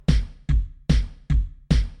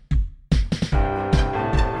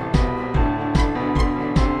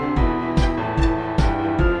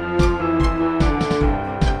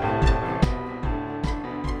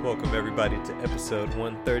everybody, to episode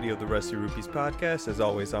 130 of the Rusty Rupees podcast. As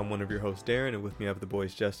always, I'm one of your hosts, Darren, and with me I have the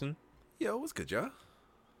boys, Justin. Yo, what's good, y'all?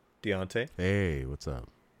 Deontay. Hey, what's up?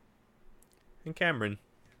 And Cameron.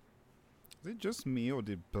 Is it just me, or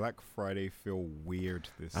did Black Friday feel weird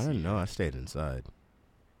this year? I don't know. I stayed inside.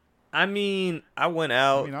 I mean, I went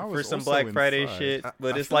out I for was some also Black Friday inside. shit,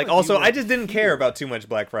 but I it's feel like like also, you I weren't just didn't care here. about too much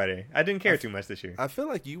Black Friday. I didn't care too much this year. I feel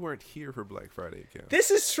like you weren't here for Black Friday, Cam.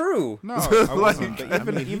 This is true. No, I wasn't. Like,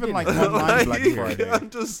 But I mean, he even like didn't- online Black Friday. I'm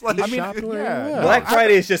just like, I mean, shopped where yeah, he no, was. Black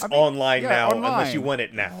Friday is just I mean, online yeah, now, online. unless you want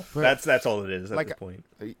it now. But- That's all it is at like, this point.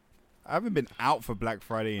 I haven't been out for Black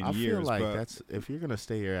Friday in I years. feel like but that's if you're gonna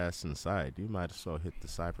stay your ass inside, you might as well hit the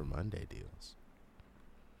Cyber Monday deals.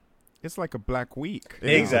 it's like a Black Week. It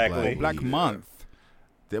is a Exactly. Black week. month.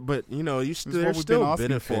 But you know, what there's we've still been asking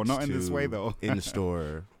benefits for, not in to this way, though.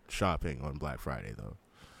 in-store shopping on Black Friday, though.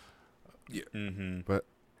 Mm-hmm. But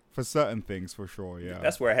For certain things, for sure, yeah.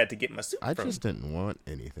 That's where I had to get my suit I from. just didn't want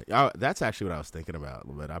anything. That's actually what I was thinking about.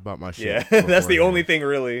 But I bought my shit. Yeah, that's the beforehand. only thing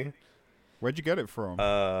really. Where'd you get it from?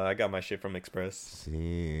 I got my shit from Express.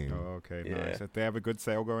 See, Oh, okay, Yeah. nice. If they have a good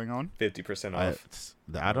sale going on. 50% I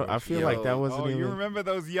off. I feel like that Yo. wasn't Oh, even. you remember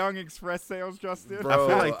those young Express sales, Justin? Bro, I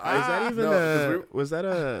feel like I- is that even no, 'cause was that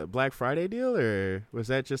a Black Friday deal or was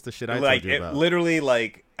that just the shit I Like told you it, about? literally,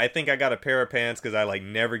 like I think I got a pair of pants because I like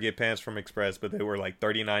never get pants from Express, but they were like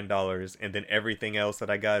 $39, and then everything else that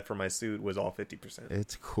I got for my suit was all 50%.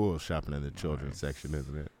 It's cool shopping in the children's section,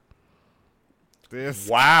 isn't it? This.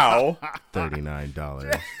 Wow, $39.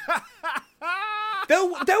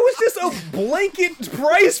 that was just a blanket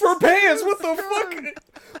price for pants. What the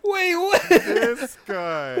fuck? Wait, what? This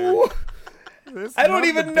guy. This I don't not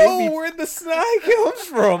even the know baby- where the snide comes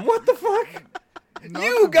from. What the fuck? not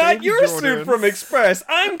You the got baby your suit Jordans. from Express.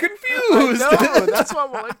 I'm confused. No, that's why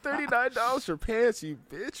I'm like $39 for pants, you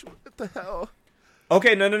bitch. What the hell?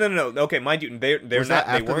 Okay, no. Okay, mind you, they're Was not. that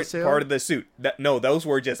They after the weren't sale? part of the suit. No, those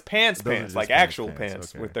were just pants, Those are pants, just like pants, actual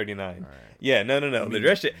pants, okay. were $39. All right. Yeah, no. You The mean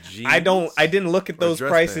dress shit. jeans I didn't look at or those dress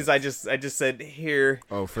prices. pants? I just said here.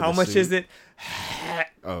 Oh, for how the much suit? is it?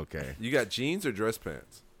 Okay. You got jeans or dress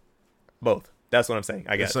pants? Both. That's what I'm saying.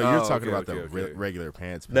 I guess So you're Oh, talking okay, about the okay. regular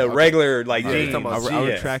pants. the Okay. regular like Yeah, jeans. you're talking about I'll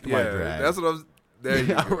Yeah. retract my drag. That's what I was. There you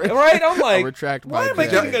go. Right? I'm I'll like, retract why my am I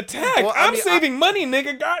drag. getting attacked? Well, I I'm mean, saving money,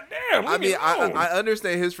 nigga. Goddamn. I mean, I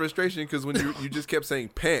understand his frustration because when you just kept saying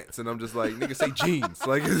pants, and I'm just like, nigga, say jeans.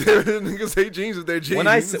 Like, nigga, say jeans if they're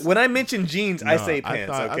jeans. When I mention jeans, I No, say I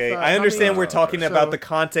pants. thought- Okay, I I understand mean, we're talking about so- the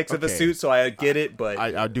context of the okay. suit, so I get it. But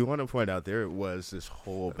I do want to point out there was this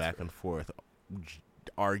whole back and forth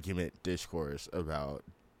argument discourse about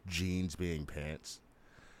jeans being pants.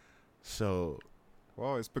 So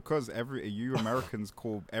Well, it's because you Americans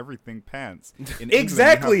call everything pants. In England, we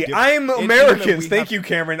exactly, have I'm in Americans. England, we Thank have- you,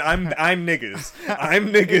 Cameron. I'm niggas. I'm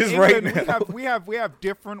in niggas right England, now. We have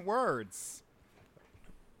different words.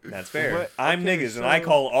 That's fair. What- I'm okay, niggas, and I so-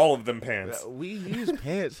 call all of them pants. we use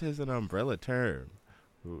pants as an umbrella term,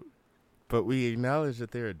 but we acknowledge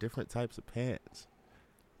that there are different types of pants.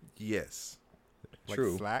 Yes. Like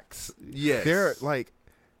True. slacks. Yes. They're like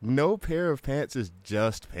no pair of pants is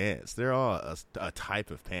just pants. They're all a type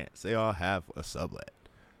of pants. They all have a sublet.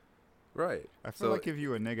 right. I feel So- like if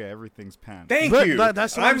you a nigga, everything's pants. Thank But you.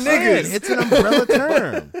 that's what I'm I'm saying. niggas. It's an umbrella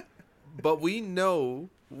term. But we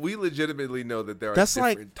legitimately know that there are That's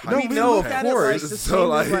like different no, types we know, look of at it course. like the So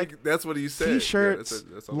same as, like that's what he said. Yeah, T-shirts,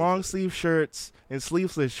 that's all long he said. sleeve shirts, and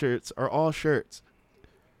sleeveless shirts are all shirts.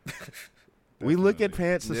 We look at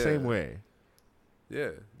pants the Yeah. same way.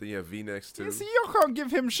 Yeah. Then you have V-necks too. You see, you can't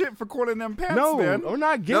give him shit for calling them pants, No, man. we're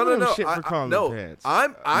not giving them shit for calling no, them pants.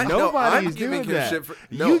 I'm Nobody's giving doing him that. shit for.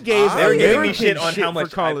 You gave I'm They're giving me Americans shit on how much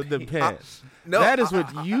for calling I them pay. pants. No, that is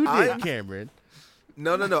what you did, Cameron.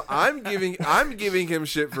 No. I'm giving him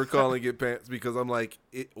shit for calling it pants because I'm like,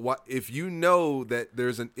 if you know that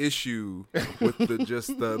there's an issue with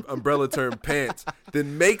the umbrella term pants,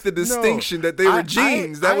 then make the distinction that they were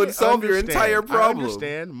jeans. That would solve your entire problem. I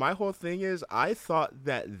understand. My whole thing is, I thought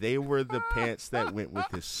that they were the pants that went with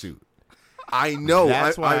his suit. I know.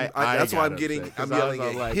 That's why that's why I'm got getting. upset, I'm 'cause I was yelling all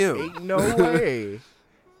at like, him. Ain't no way.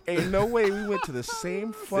 Ain't no way we went to the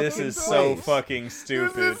same fucking This is so place. fucking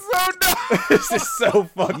stupid. This is so dumb. This is so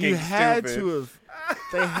fucking You had stupid. to have.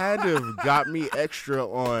 They had to have got me extra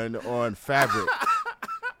on fabric.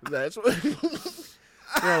 That's what.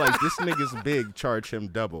 They're like, this nigga's big, charge him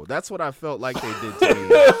double. That's what I felt like they did to me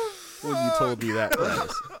when you told me that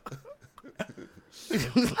price.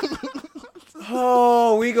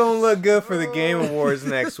 Oh, we gonna look good for the Game Awards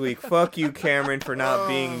next week. Fuck you, Cameron, for not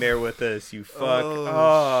being there with us. You fuck.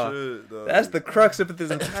 Shit, dog. That's the crux of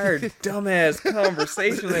this entire dumbass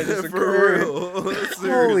conversation that just For occurred. real. Holy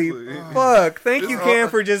Seriously. fuck. Thank you, It's Cam, all-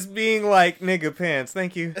 for just being like nigga pants.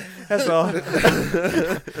 Thank you. That's all.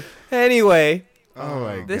 Anyway, Oh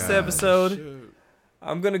my this god. episode, Shit.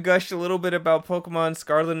 I'm gonna gush a little bit about Pokemon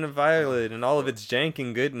Scarlet and Violet and all of its jank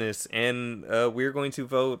and goodness, and we're going to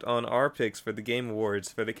vote on our picks for the Game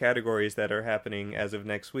Awards for the categories that are happening as of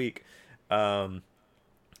next week.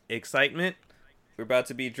 Excitement. We're about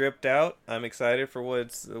to be dripped out. I'm excited for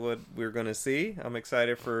what we're gonna see. I'm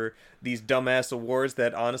excited for these dumbass awards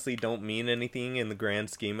that honestly don't mean anything in the grand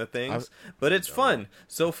scheme of things, but it's fun.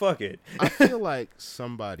 So fuck it. I feel like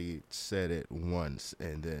somebody said it once,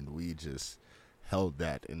 and then we just held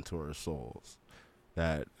that into our souls.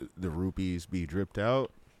 That the rupees be dripped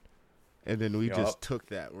out, and then we Yup. just took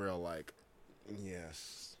that. We're like,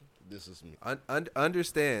 yes, this is me.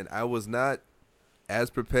 Understand, I was not as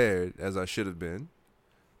prepared as I should have been,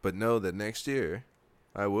 but know that next year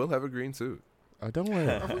I will have a green suit. Don't worry.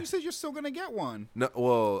 I thought you said you're still gonna get one. No,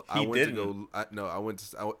 well, I He went didn't. to go. I went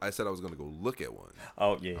to. I said I was going to go look at one,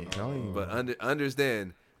 Oh yeah. Telling you. but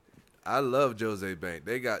understand. I love Jose Bank.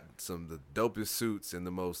 They got some of the dopest suits and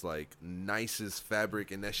the most like nicest fabric,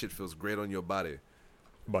 and that shit feels great on your body.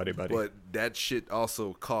 Buddy. But that shit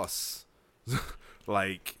also costs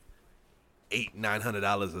like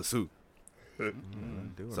 $800-900 a suit.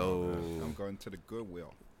 So I'm going to the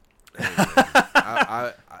Goodwill.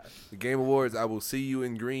 the Game Awards, I will see you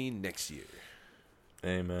in green next year.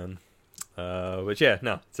 Amen. But yeah,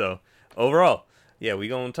 no. So overall, yeah, we're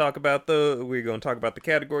gonna talk about the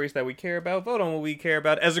categories that we care about. Vote on what we care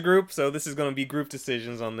about as a group. So this is gonna be group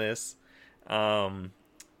decisions on this.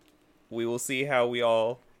 We will see how we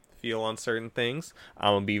all feel on certain things.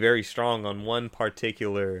 I'm gonna be very strong on one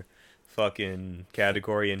particular fucking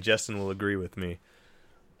category, and Justin will agree with me.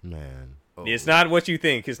 Man, It's not what you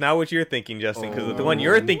think. It's not what you're thinking, Justin. Because the one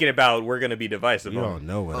you're thinking about, we're gonna be divisive you on. don't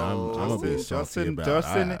know what I'm gonna be salty Justin, about.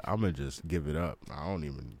 Justin. I'm gonna just give it up. I don't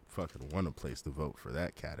even fucking want to place the vote for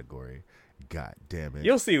that category. God damn it.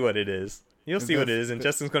 You'll see what it is. You'll see what it That's- is, and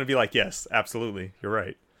Justin's gonna be like, "Yes, absolutely, you're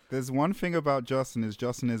right." There's one thing about Justin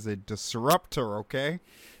is a disruptor. Okay.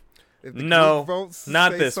 If the No, group votes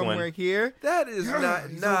not say this one. somewhere here. That is not.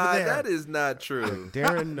 He's Nah, over there. that is not true.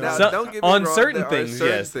 Darren Now, knows. So- don't get me on wrong, certain there are things,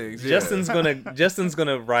 certain yes. things, yeah. Justin's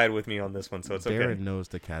gonna ride with me on this one, so it's okay. Darren knows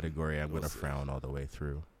the category I'm gonna frown all the way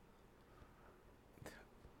through.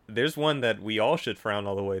 There's one that we all should frown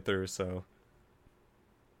all the way through, so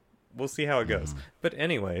we'll see how it goes. But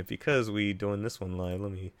anyway, because we doing this one live,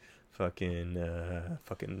 let me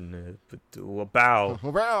do a bow.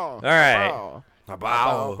 All right.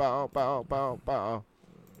 Bow, bow, bow, bow, bow.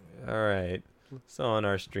 All right. So on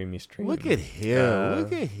our stream. Look at him.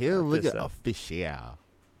 Look at him. Look this at up. official.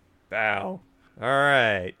 Bow. All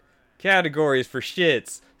right. Categories for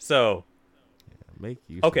shits. So Make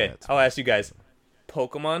use okay, of that. I'll ask you guys: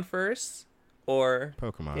 Pokemon first or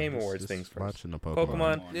Pokemon. Game Just- Awards just things first. Watching the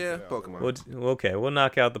Pokemon. Yeah, Pokemon. We'll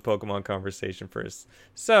knock out the Pokemon conversation first.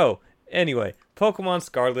 So anyway, Pokemon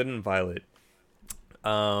Scarlet and Violet.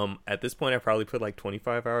 At this point, I probably put like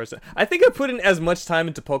 25 hours. I think I put in as much time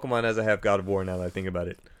into Pokemon as I have God of War. Now that I think about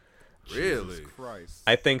it, Really? Christ.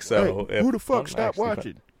 I think so. Hey, who the fuck stopped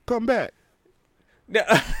watching? Come back.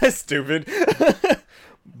 Stupid.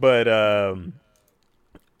 But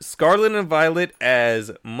Scarlet and Violet, as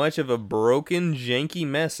much of a broken, janky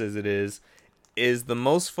mess as it is the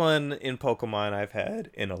most fun in Pokemon I've had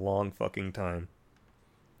in a long fucking time.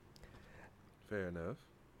 Fair enough.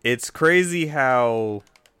 It's crazy how,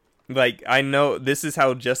 like, I know this is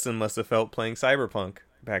how Justin must have felt playing Cyberpunk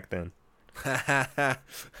back then.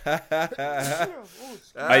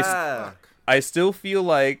 Ah. I still feel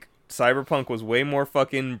like Cyberpunk was way more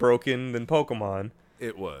fucking broken than Pokemon.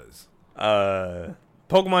 It was.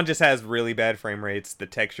 Pokemon just has really bad frame rates. The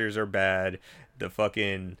textures are bad. The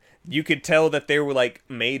fucking, you could tell that they were like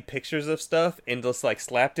made pictures of stuff and just like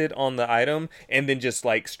slapped it on the item and then just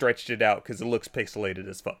like stretched it out because it looks pixelated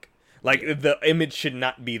as fuck. Like the image should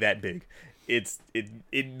not be that big.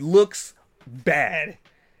 It looks bad,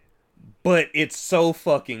 but it's so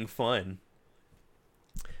fucking fun.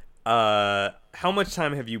 How much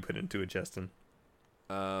time have you put into it, Justin?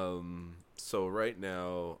 So right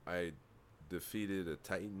now I defeated a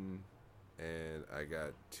Titan and I got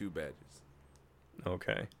 2 badges.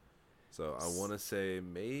 Okay. So I want to say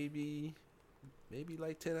maybe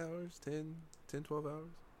like 10 hours, 10, 12 hours,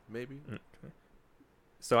 maybe.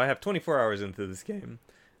 So I have 24 hours into this game.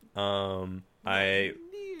 I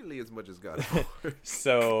nearly as much as God of War.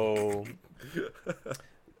 So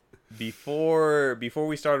before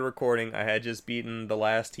we started recording, I had just beaten the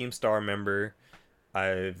last Team Star member.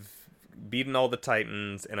 I've beaten all the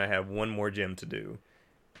Titans, and I have one more gym to do.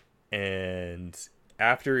 And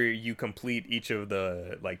after you complete each of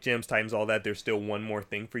the like gyms, Titans, all that, there's still one more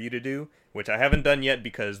thing for you to do, which I haven't done yet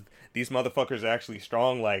because these motherfuckers are actually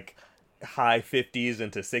strong, like high 50s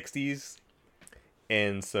into 60s.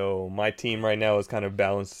 And so my team right now is kind of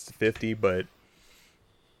balanced to 50, but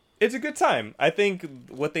it's a good time. I think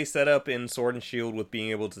what they set up in Sword and Shield with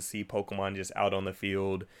being able to see Pokemon just out on the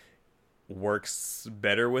field works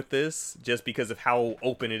better with this, just because of how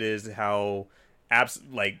open it is, how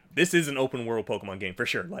like this is an open world Pokemon game for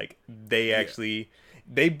sure. Like they actually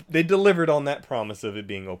they delivered on that promise of it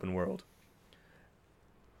being open world.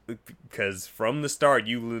 Because from the start,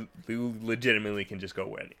 you legitimately can just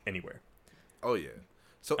go anywhere. Oh yeah.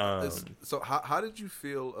 So so how did you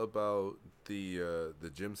feel about the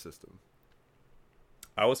gym system?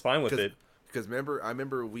 I was fine with it. Because I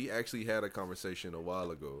remember we actually had a conversation a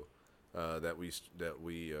while ago that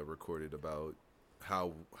we recorded about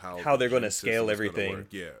how they're going to scale everything.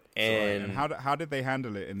 Yeah. And how did they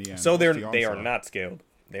handle it in the end? So they are not scaled.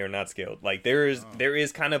 They are not scaled. Like there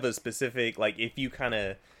is kind of a specific, like if you kind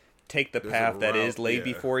of take the path that is laid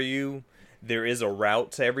before you, there is a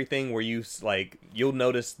route to everything where you'll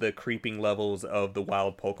notice the creeping levels of the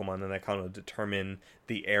wild Pokemon, and that kind of determine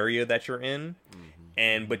the area that you're in.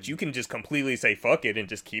 But you can just completely say fuck it and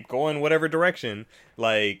just keep going whatever direction.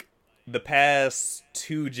 Like the past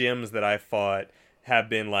 2 gyms that I fought have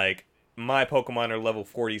been like my Pokemon are level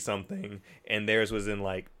 40 something and theirs was in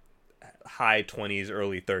like high 20s,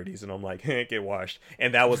 early 30s, and I'm like, get washed.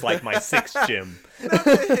 And that was like my 6th gym. Not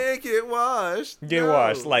the heck, get washed. Get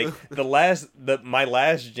washed. Like my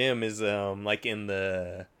last gym is like in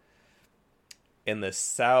the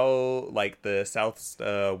south, like the south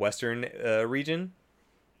western region.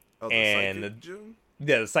 Oh, the and Psychic Gym?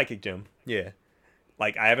 Yeah, the Psychic Gym. Yeah.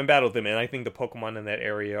 Like I haven't battled them, and I think the Pokemon in that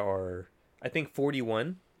area are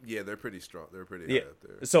 41. Yeah, they're pretty strong. They're pretty high up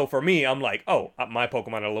there. So for me, I'm like, oh, my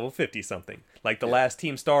Pokemon are level 50 something. Like the last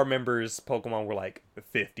Team Star members' Pokemon were like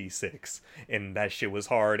 56, and that shit was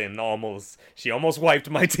hard. And she almost wiped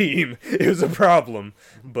my team. It was a problem,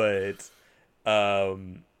 but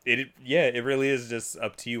it really is just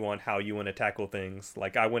up to you on how you want to tackle things.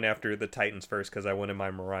 Like I went after the Titans first because I wanted my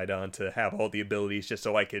Miraidon to have all the abilities, just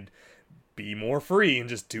so I could be more free and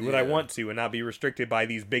just do what I want to and not be restricted by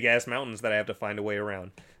these big ass mountains that I have to find a way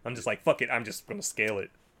around. I'm just like, fuck it, I'm just gonna scale it.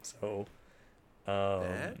 So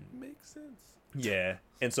that makes sense. Yeah.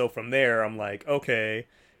 And so from there I'm like, okay,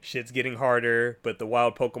 shit's getting harder, but the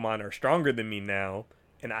wild Pokemon are stronger than me now,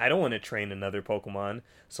 and I don't want to train another Pokemon,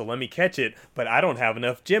 so let me catch it, but I don't have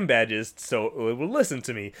enough gym badges so it will listen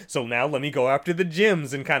to me. So now let me go after the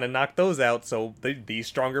gyms and kind of knock those out, so these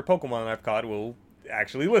stronger Pokemon I've caught will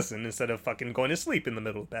actually listen instead of fucking going to sleep in the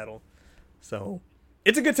middle of battle. So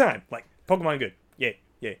it's a good time. Like Pokemon good. Yay.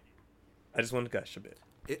 I just want to gush a bit.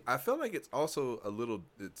 I feel like it's also a little.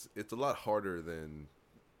 It's a lot harder than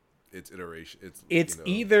its iteration. It's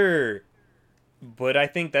either, but I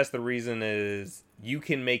think that's the reason is you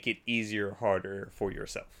can make it easier or harder for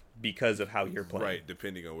yourself because of how you're playing. Right,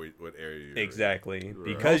 depending on what area you're Exactly. in. Right.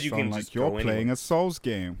 Because you can just you're go playing anywhere. a Souls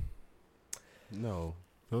game. No,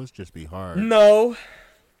 those just be hard. No.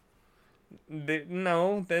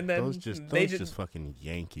 Those just fucking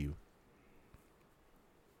yank you.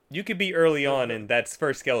 You could be early on, and that's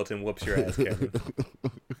first skeleton whoops your ass, Kevin.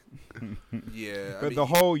 Yeah, But the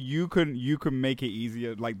whole you can make it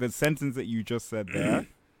easier, like the sentence that you just said there.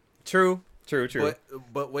 True.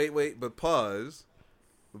 But wait, but pause.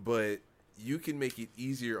 But you can make it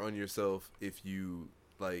easier on yourself if you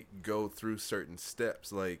like go through certain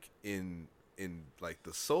steps, like in like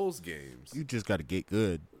the Souls games. You just got to get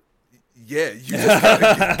good. Yeah, you just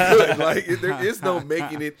gotta get good. Like there is no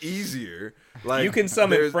making it easier. Like you can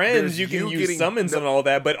summon friends, you can use summons and all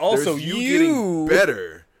that, but also you getting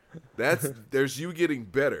better. There's you getting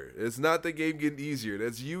better. It's not the game getting easier.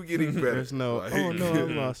 That's you getting better. There's no, oh no,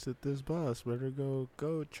 I'm lost at this boss. Better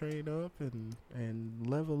go train up and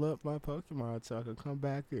level up my Pokemon so I can come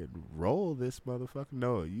back and roll this motherfucker.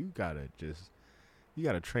 No, you gotta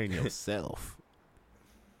train yourself.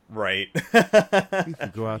 Right. You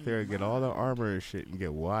can go out there and get all the armor and shit and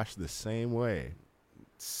get washed the same way.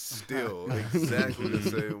 Still exactly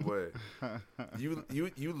the same way.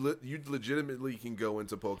 You legitimately can go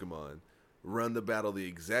into Pokemon, run the battle the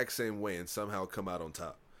exact same way, and somehow come out on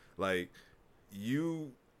top. Like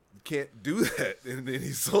you can't do that in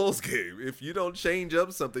any Souls game. If you don't change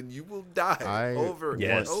up something, you will die over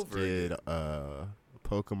and over. Did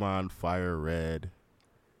Pokemon Fire Red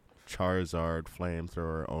Charizard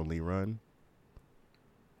Flamethrower only run.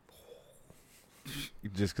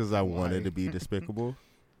 Just because I wanted to be despicable.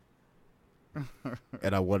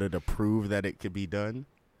 And I wanted to prove that it could be done.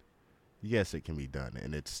 Yes, it can be done,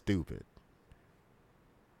 and it's stupid.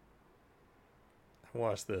 I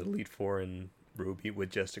watched the Elite Four and Ruby with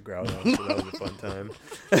just a Groudon, so that was a fun time.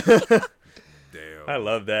 Damn. I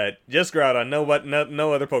love that. Just Groudon,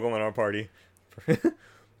 no other Pokemon on our party.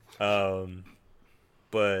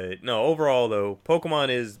 But no, overall though,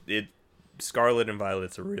 Pokemon Scarlet and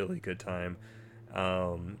Violet's a really good time.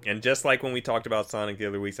 And just like when we talked about Sonic the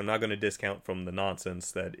other weeks, I'm not going to discount from the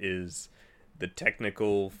nonsense that is the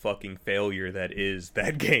technical fucking failure that is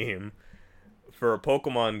that game. For a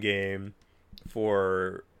Pokemon game,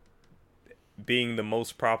 for being the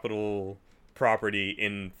most profitable property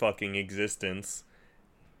in fucking existence,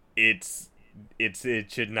 it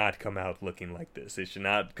should not come out looking like this. It should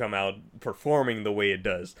not come out performing the way it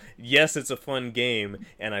does. Yes, it's a fun game,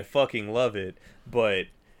 and I fucking love it, but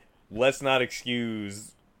let's not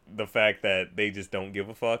excuse the fact that they just don't give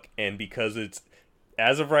a fuck. And because it's,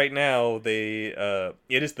 as of right now,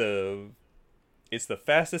 it's the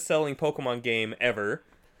fastest selling Pokemon game ever,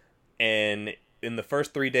 and in the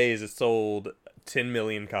first 3 days it sold 10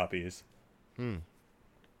 million copies.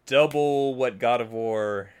 Double what God of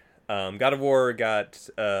War. God of War got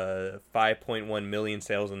 5.1 million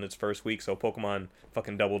sales in its first week, so Pokemon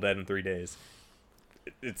fucking doubled that in 3 days.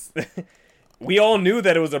 It's we all knew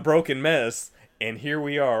that it was a broken mess, and here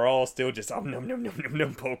we are, all still just nom nom nom nom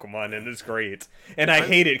nom Pokemon, and it's great. And I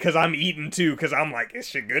hate it because I'm eating too, because I'm like, this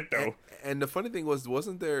shit good though. And the funny thing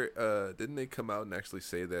wasn't there? Didn't they come out and actually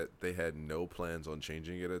say that they had no plans on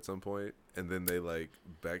changing it at some point, and then they like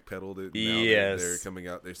backpedaled it? Now yes, they're coming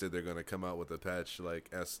out. They said they're going to come out with a patch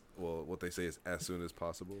what they say is as soon as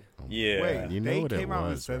possible. Yeah, Wait, You know they what it came out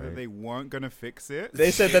and was, said right? that they weren't gonna fix it.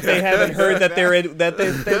 they said that they haven't heard that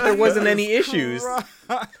there wasn't any issues.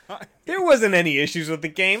 There wasn't any issues with the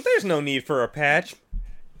game. There's no need for a patch.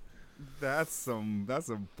 That's a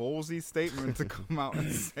ballsy statement to come out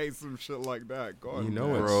and say some shit like that. God, You know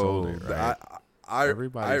man. what sold it, right? I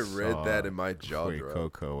Everybody read saw that in my jaw Wait, drop.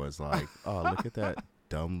 Coco was like, "Oh, look at that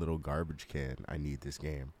dumb little garbage can. I need this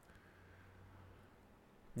game."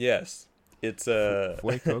 Yes, it's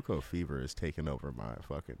Fue Coco fever is taking over my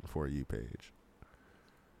fucking For You page.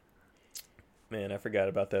 Man, I forgot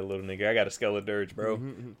about that little nigga. I got a Skeledirge, bro.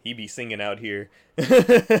 He be singing out here.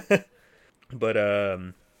 But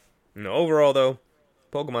no, overall though,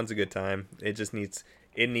 Pokemon's a good time. It just needs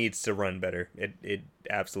to run better. It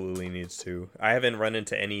absolutely needs to. I haven't run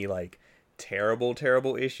into any like terrible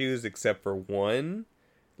issues except for one.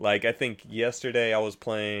 Like I think yesterday I was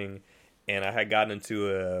playing and I had gotten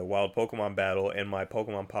into a wild Pokemon battle, and my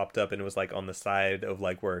Pokemon popped up, and it was like on the side of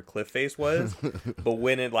like where a cliff face was. But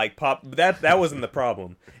when it like popped, that wasn't the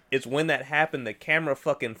problem. It's when that happened, the camera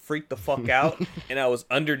fucking freaked the fuck out, and I was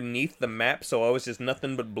underneath the map, so I was just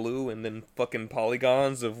nothing but blue, and then fucking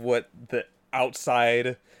polygons of what the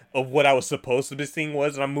outside of what I was supposed to be seeing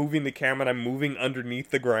was, and I'm moving the camera, and I'm moving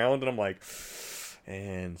underneath the ground, and I'm like,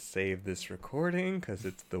 and save this recording because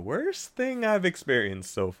it's the worst thing I've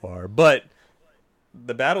experienced so far. But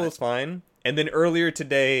the battle was fine. And then earlier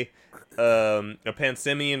today, a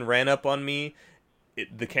Pansemian ran up on me.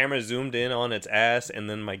 The camera zoomed in on its ass, and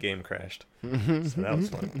then my game crashed. So that was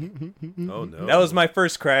fun. Oh no, That was my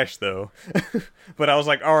first crash, though. But I was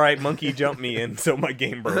like, all right, monkey jumped me in, so my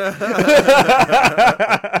game broke.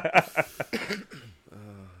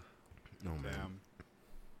 No man.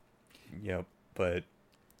 Yep. But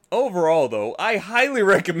overall, though, I highly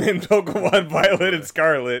recommend Pokemon Violet and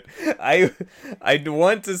Scarlet. I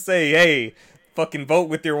want to say, hey, fucking vote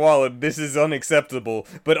with your wallet. This is unacceptable.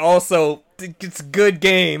 But also, it's a good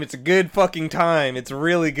game. It's a good fucking time. It's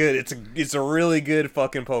really good. It's a really good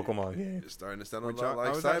fucking Pokemon game. It's starting to sound a Which lot I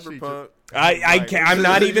like was actually Cyberpunk. I'm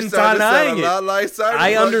not even It's starting to sound denying a lot it. like Cyberpunk,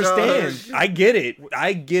 I understand. dog. I get it.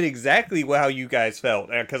 I get exactly how you guys felt.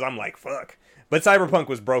 Because I'm like, fuck. But Cyberpunk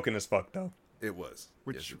was broken as fuck, though. It was.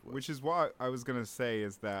 Yes, it was. Which is what I was gonna say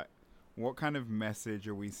is that what kind of message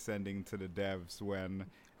are we sending to the devs when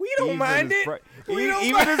We don't mind it.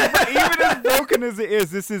 Even as broken as it is,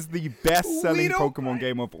 this is the best-selling Pokemon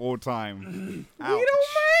game of all time. We don't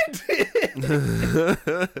mind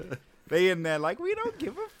it. They in there like, we don't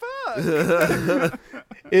give a fuck.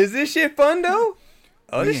 Is this shit fun though?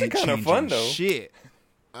 Oh, We this shit ain't kind of changing fun though. Shit.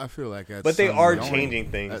 I feel like at But they some are level- changing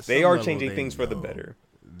at things. some They are level changing they things for the know better.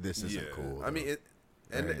 This isn't cool. I mean,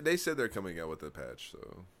 Right. they said they're coming out with a patch,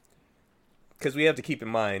 so Because we have to keep in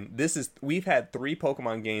mind, we've had 3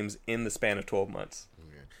 Pokemon games in the span of 12 months.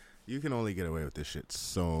 You can only get away with this shit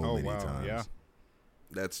so many times. Yeah.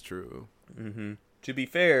 That's true. Mm-hmm. To be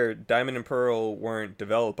fair, Diamond and Pearl weren't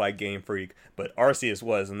developed by Game Freak, but Arceus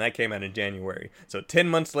was, and that came out in January. So 10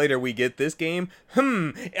 months later, we get this game.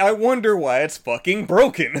 I wonder why it's fucking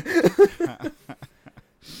broken.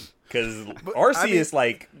 Because Arceus,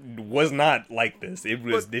 was not like this. It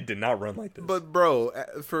did not run like this. But bro,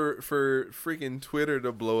 for freaking Twitter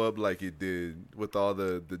to blow up like it did with all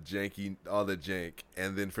the jank,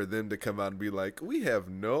 and then for them to come out and be like, "We have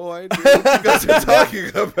no idea what you guys are talking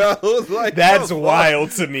about," like that's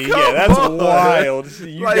wild to me. That's wild.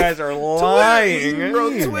 You guys are lying,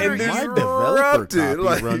 Twitter my developer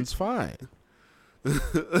copy runs fine.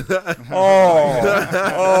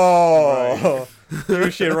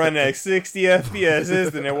 Your shit running at 60 FPS,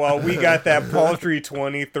 isn't it? While we got that paltry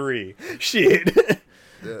 23. Shit.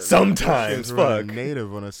 Sometimes, fuck.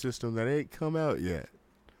 Native on a system that ain't come out yet.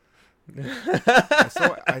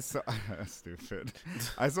 I saw stupid.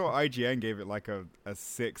 I saw IGN gave it like a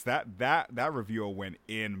 6. That reviewer went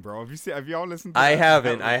in, bro. Have y'all listened to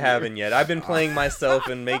that? I haven't yet. I've been playing myself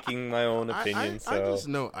and making my own opinion. I just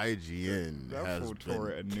know IGN has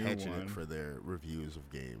been catching one it for their reviews of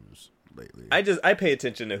games lately. I pay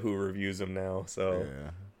attention to who reviews them now, so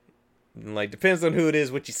depends on who it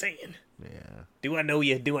is, what you saying. Yeah. Do I know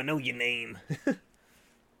you? Do I know your name?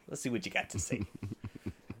 Let's see what you got to say.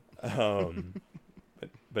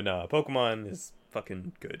 But nah, Pokemon is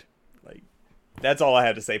fucking good. Like, that's all I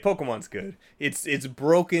have to say. Pokemon's good. It's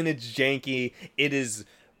broken, it's janky, it is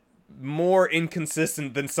more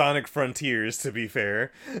inconsistent than Sonic Frontiers, to be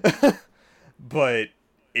fair. But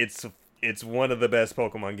it's one of the best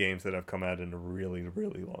Pokemon games that have come out in a really,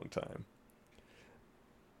 really long time.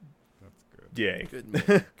 That's good. Yay.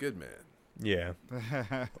 Good man. Yeah.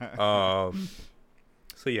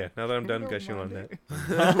 So yeah, now that I'm done gushing on that,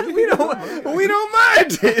 we don't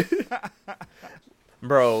mind it,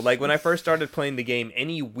 bro. Like when I first started playing the game,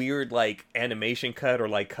 any weird like animation cut or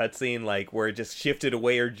like cutscene, like where it just shifted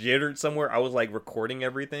away or jittered somewhere, I was like recording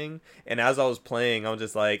everything, and as I was playing, I was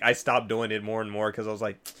just like, I stopped doing it more and more because I was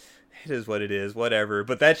like, it is what it is, whatever.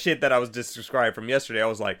 But that shit that I was just described from yesterday, I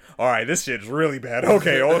was like, all right, this shit is really bad.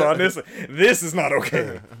 Okay, hold on, this is not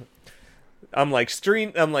okay. I'm like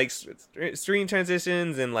screen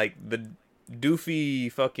transitions and like the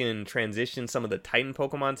doofy fucking transitions some of the Titan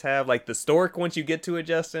Pokemons have. Like the Stork, once you get to it,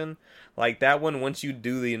 Justin, like that one, once you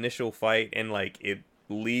do the initial fight and like it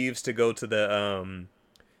leaves to go to the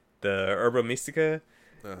Herba Mystica,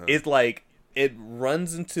 it's like it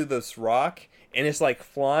runs into this rock and it's like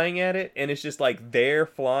flying at it and it's just like there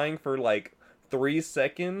flying for like 3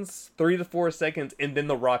 to 4 seconds, and then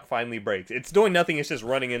the rock finally breaks. It's doing nothing. It's just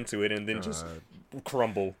running into it and then just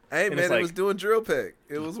crumble. Hey and man, like, it was doing drill peck.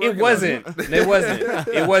 It wasn't. It wasn't. It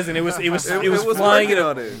was flying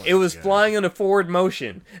on it. It was flying in a forward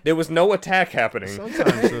motion. There was no attack happening.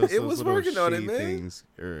 Sometimes it was working on it, man. Things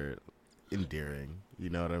are endearing.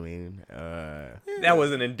 You know what I mean? That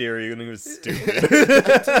wasn't endearing. It was stupid.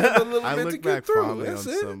 I look back fondly on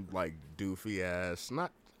some like doofy ass,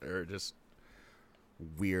 just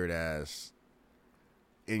weird ass,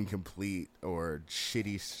 incomplete or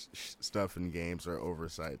shitty stuff in games or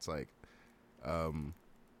oversights. Like, I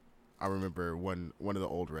remember one of the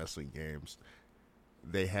old wrestling games.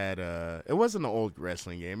 They had it wasn't an old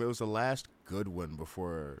wrestling game. It was the last good one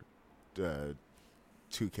before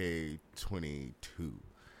 2K22.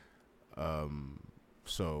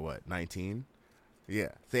 So what, 19?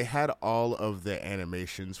 Yeah, they had all of the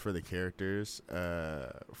animations for the characters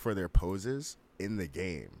for their poses in the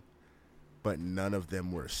game, but none of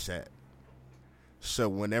them were set. So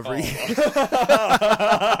whenever you queued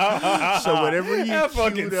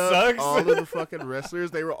up all of the fucking wrestlers,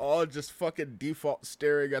 they were all just fucking default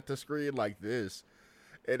staring at the screen like this,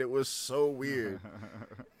 and it was so weird.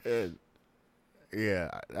 And yeah,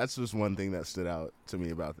 that's just one thing that stood out to me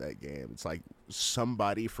about that game. It's like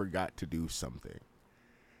somebody forgot to do something.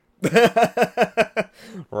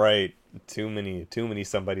 Right. Too many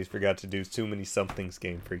somebody's forgot to do too many somethings,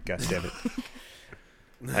 Game Freak. God damn it.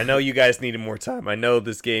 I know you guys needed more time. I know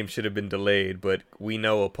this game should have been delayed, but we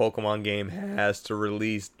know a Pokemon game has to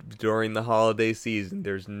release during the holiday season.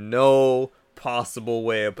 There's no possible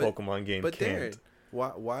way a Pokemon game can't. Darren,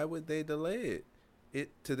 why would they delay it?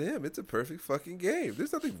 To them, it's a perfect fucking game.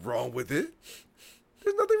 There's nothing wrong with it.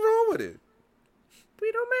 There's nothing wrong with it.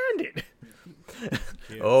 We don't mind it.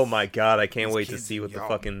 Oh my god, I can't wait to see what the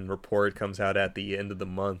fucking report comes out at the end of the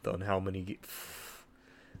month on how many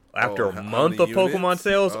after a month of Pokemon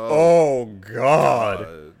sales. Oh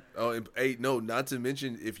god. Hey, no, not to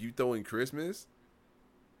mention if you throw in Christmas.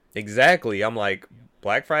 Exactly. I'm like,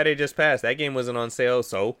 Black Friday just passed. That game wasn't on sale,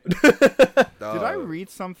 so. Did I read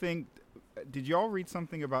something? Did y'all read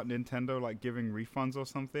something about Nintendo like giving refunds or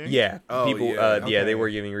something? Yeah, Oh, people. yeah. Yeah, they Okay. were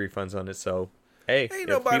giving refunds on it. So, hey, Ain't if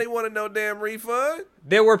nobody peop- want no damn refund.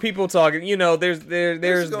 There were people talking. You know, there's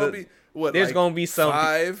gonna be what? there's like gonna be some.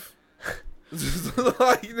 5.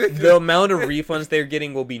 Like, nigga, The amount of refunds they're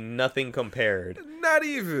getting will be nothing compared. not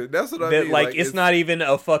even. That's what I That mean. like it's not even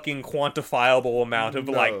a fucking quantifiable amount of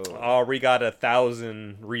like, No. oh, we got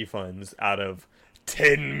 1,000 refunds out of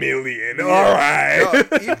 10 million. Yeah. All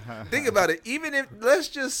right. No, think about it. Even if let's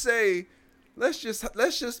just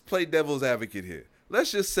play devil's advocate here.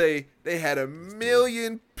 Let's just say they had 1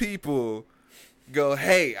 million people go,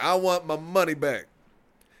 "Hey, I want my money back."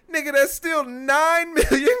 Nigga, that's still 9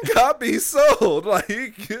 million copies sold. Like,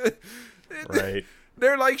 Right.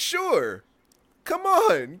 They're like, "Sure, come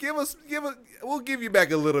on, we'll give you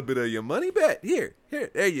back a little bit of your money back. Here,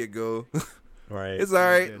 there you go. Right. It's all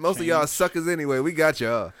right. Yeah, Most of y'all change. suckers anyway. We got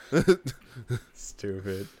y'all."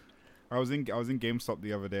 Stupid. I was in GameStop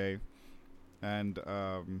the other day, and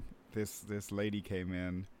this lady came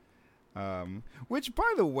in, which,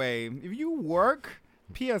 by the way, if you work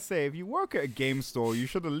at a game store, you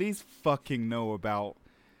should at least fucking know about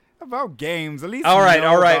games. At least All right.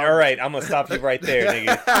 know about- I'm gonna stop you right there,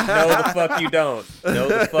 nigga. No, the fuck you don't. No,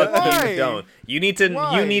 the fuck Why? you don't. You need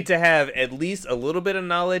Why? to have at least a little bit of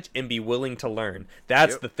knowledge and be willing to learn.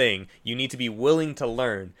 That's Yep. the thing. You need to be willing to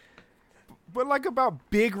learn. But like about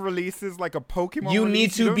big releases, like a Pokemon. You release, need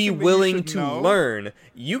you to don't be think that you willing should to know? learn.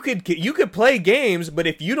 You could play games, but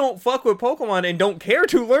if you don't fuck with Pokemon and don't care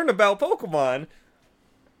to learn about Pokemon,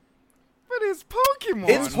 But it's Pokemon.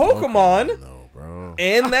 it's Pokemon. No, bro.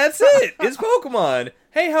 And that's it. It's Pokemon.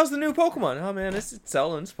 Hey, how's the new Pokemon? Oh man, it's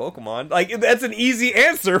selling. It's Pokemon. Like that's an easy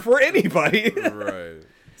answer for anybody. Right.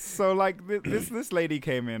 So like this lady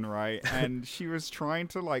came in, right, and she was trying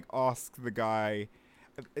to like ask the guy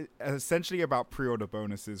essentially about pre-order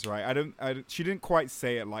bonuses, right? She didn't quite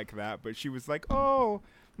say it like that, but she was like, "Oh,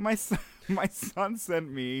 my son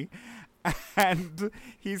sent me, and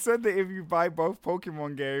he said that if you buy both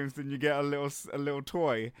Pokemon games, then you get a little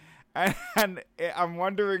toy." And I'm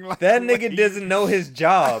wondering, like, That nigga doesn't know his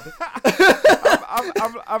job.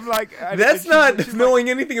 I'm like, That's not knowing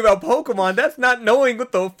anything about Pokemon. That's not knowing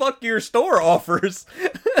what the fuck your store offers.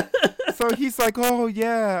 So he's like, "Oh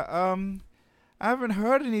yeah, I haven't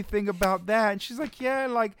heard anything about that." And she's like, "Yeah,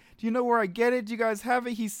 like, do you know where I get it? Do you guys have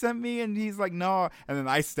it?" He sent me, and he's like, "No." And then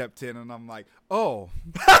I stepped in, and I'm like, "Oh,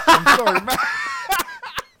 I'm sorry, man."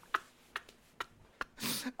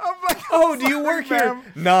 I'm like, Oh, do you work here? ma'am.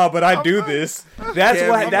 Nah, but I do this. That's Cam,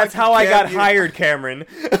 why. I'm That's like, how I Cam, got you- hired, Cameron.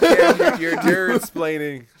 Cam, you're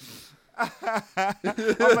explaining. I'm like,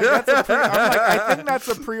 I think that's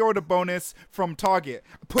a pre-order bonus from Target.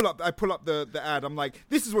 I pull up the ad. I'm like,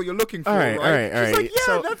 this is what you're looking for, All right, right? all right, all She's right. like, yeah,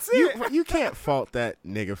 so that's it. You can't fault that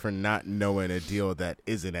nigga for not knowing a deal that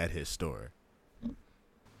isn't at his store.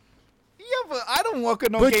 Yeah, but I don't work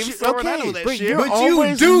at no But game you- store, and I okay, know that but shit. you're But you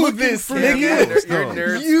always do looking this, for nigga. deals, You're though.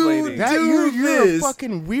 nerd You explaining. That do you're a this.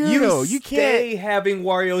 fucking weirdo. You stay can't. having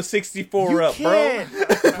Wario 64 You up, bro. can't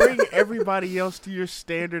bring everybody else to your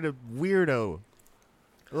standard of weirdo.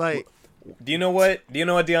 Like, Do you know what?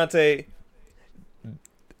 Deontay?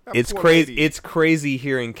 That It's poor crazy. lady. It's crazy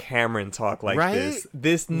hearing Cameron talk like Right? this.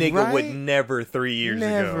 This nigga would Right? never 3 years ago.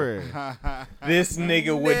 never. This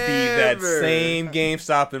nigga would be that Never. same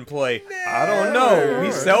GameStop and play. I don't know. We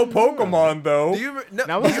Never. sell Pokemon though. Do you, no,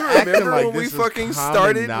 Now do he's you acting remember like when we this is fucking common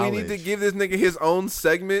started? We knowledge. need to give this nigga his own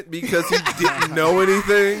segment because he didn't know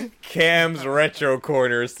anything. Cam's Retro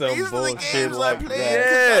Corner, some These are the bullshit games I like play.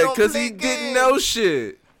 that. Yeah, because he didn't know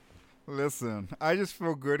shit. Listen, I just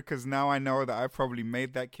feel good because now I know that I probably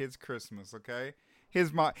made that kid's Christmas, okay?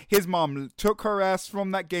 His mom took her ass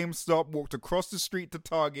from that GameStop, walked across the street to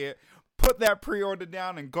Target, put that pre-order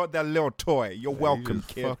down, and got that little toy. You're welcome, you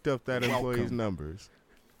just kid. fucked up that employee's Welcome. numbers.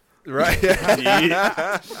 Right.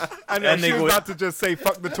 Yeah. I know That she nigga was would- about to just say,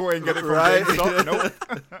 fuck the toy and get it from Right. GameStop. Nope.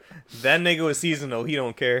 That nigga was seasonal. He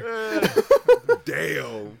don't care.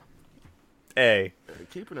 Damn. Hey,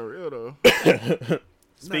 Keeping it real, though.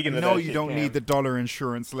 speaking of No, that you shit, don't Cam. need the dollar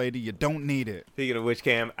insurance, lady. You don't need it. Speaking of which,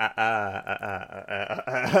 Cam, Oh,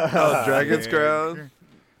 Dragon's man. Crown.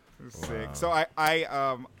 Sick. So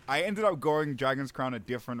I ended up going Dragon's Crown a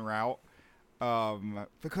different route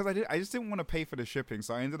because I just didn't want to pay for the shipping.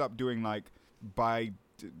 So I ended up doing like the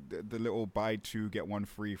little buy two get one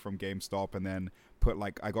free from GameStop, and then put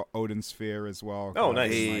like I got Odin Sphere as well. Oh, 'cause I nice.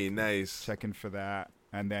 was, Hey, like, nice. checking for that,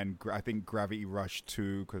 and then I think Gravity Rush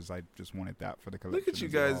 2 because I just wanted that for the collection. Look at you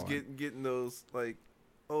as guys well. getting those like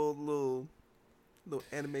old little Little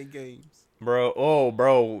anime games. Bro,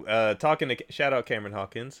 talking to shout out Cameron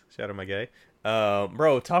Hawkins, shout out my guy.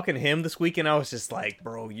 Bro, talking to him this weekend, I was just like,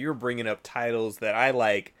 bro, you're bringing up titles that I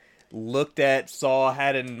like looked at, saw,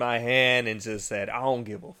 had it in my hand, and just said, I don't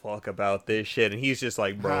give a fuck about this shit. And he's just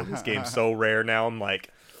like, bro, this game's so rare now. I'm like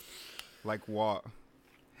what?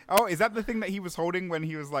 Oh, is that the thing that he was holding when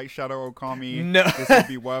he was like Shadow Okami? No. This would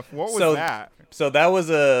be worth. What was that? So that was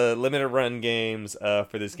a limited run games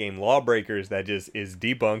for this game Lawbreakers that just is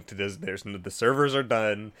debunked. The servers are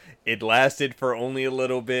done. It lasted for only a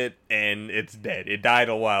little bit and it's dead. It died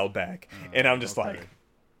a while back. And I'm just like,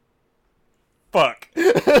 fuck.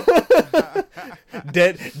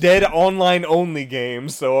 dead online only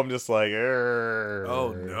games. So I'm just like,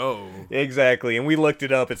 oh no. Exactly. And we looked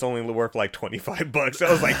it up. It's only worth like $25.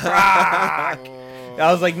 I was like, fuck.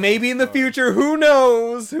 I was like, maybe in the future, who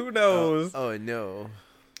knows? Who knows? Oh no.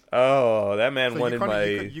 Oh, that man So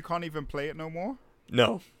wanted you can't even play it no more?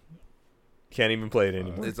 No. Can't even play it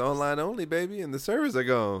anymore. It's online only, baby, and the servers are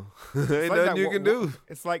gone. Ain't It's like nothing you can do.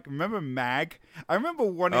 It's like, remember Mag? I remember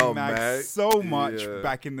wanting Mag so much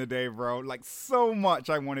back in the day, bro. Like, so much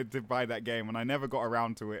I wanted to buy that game, and I never got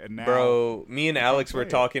around to it. And now, bro, me and Alex were play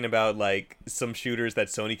it. talking about, like, some shooters that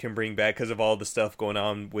Sony can bring back because of all the stuff going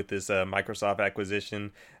on with this Microsoft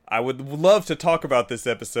acquisition. I would love to talk about this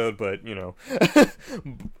episode, but, you know.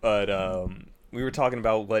 But, we were talking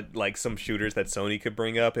about what, like, some shooters that Sony could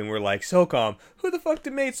bring up, and we're like, SOCOM, who the fuck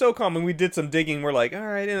made SOCOM? And we did some digging. We're like, all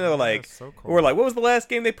right, you know, like, SOCOM. we're like, what was the last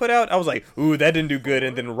game they put out? I was like, ooh, that didn't do good.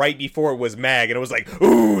 And then right before it was MAG, and it was like,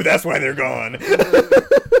 ooh, that's why they're gone.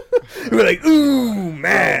 We were like, ooh,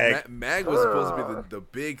 MAG. Mag was supposed to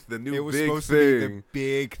be the new it was big supposed thing. to be the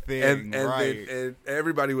big thing, and right? and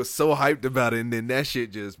everybody was so hyped about it, and then that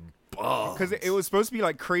shit just bombed. Because it was supposed to be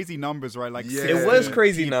like crazy numbers, right? Like Yeah. 60 It was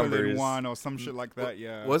crazy people in numbers. one or some shit like that.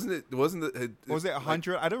 Yeah, Wasn't it? Was it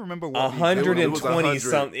 100? I don't remember what. 120 It was 100.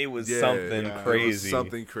 something. It was Yeah, something yeah. crazy.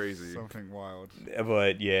 something crazy. Something wild.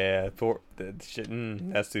 But yeah, that shit.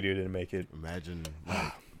 That studio didn't make it. Imagine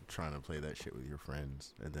like trying to play that shit with your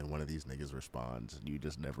friends, and then one of these niggas responds, and you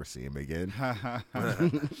just never see him again. That's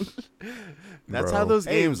Bro. how those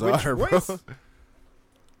Hey, games are, bro.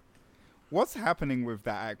 What's happening with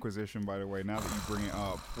that acquisition, by the way? Now that you bring it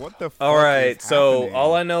up, what the? Fuck All right, is so happening?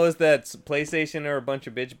 all I know is that PlayStation are a bunch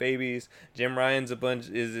of bitch babies. Jim Ryan's a bunch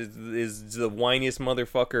is the whiniest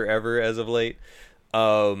motherfucker ever as of late.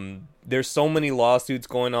 There's so many lawsuits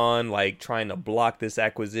going on, like trying to block this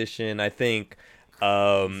acquisition. I think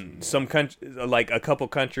some like a couple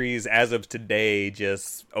countries as of today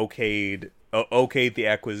just okayed the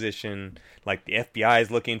acquisition. Like the FBI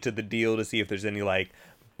is looking into the deal to see if there's any like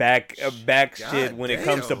back shit when it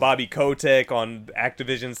comes to damn. Bobby Kotick on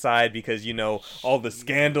Activision side, because you know all the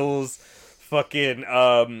scandals. Fucking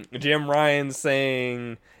Jim Ryan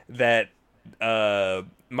saying that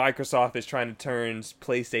Microsoft is trying to turn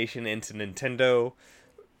PlayStation into Nintendo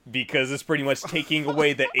because it's pretty much taking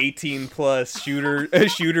away the 18 plus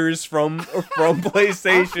shooters from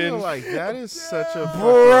PlayStation. I feel like that is such a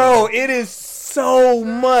Bro, it is so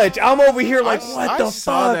much. I'm over here like, what the I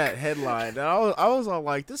saw fuck? that headline, and I was all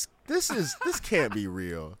like, this can't be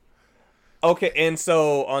real. Okay, and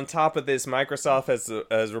so on top of this, Microsoft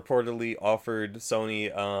has reportedly offered Sony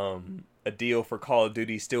a deal for Call of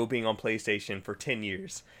Duty still being on PlayStation for 10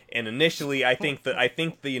 years. And initially, I think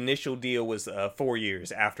the initial deal was 4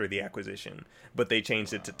 years after the acquisition, but they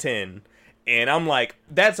changed it to 10. And I'm like,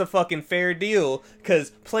 that's a fucking fair deal,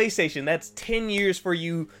 because PlayStation, that's 10 years for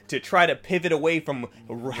you to try to pivot away from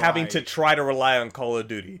having to try to rely on Call of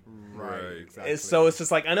Duty. Right. Exactly. So it's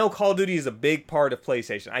just like, I know Call of Duty is a big part of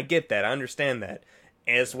PlayStation. I get that. I understand that.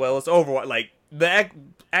 As well as Overwatch. Like, the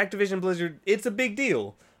Activision Blizzard, it's a big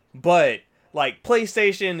deal. But, like,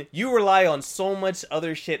 PlayStation, you rely on so much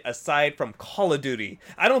other shit aside from Call of Duty.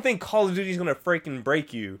 I don't think Call of Duty is going to freaking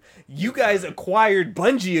break you. You guys acquired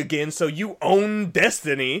Bungie again, so you own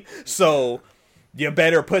Destiny. So you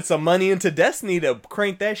better put some money into Destiny to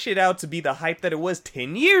crank that shit out to be the hype that it was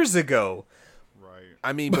 10 years ago.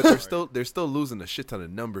 I mean, but they're still losing a shit ton of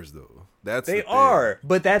numbers though. That's They the thing. are,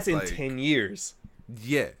 but that's in Like, 10 years.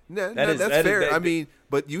 Yeah, That that's is fair. I mean,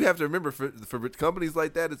 but you have to remember for companies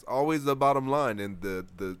like that, it's always the bottom line. And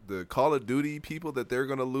the Call of Duty people that they're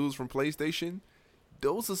gonna lose from PlayStation,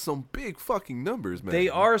 those are some big fucking numbers, man. They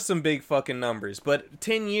are some big fucking numbers, but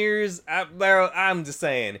 10 years, I'm just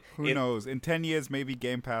saying. Who knows? In 10 years, maybe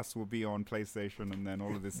Game Pass will be on PlayStation, and then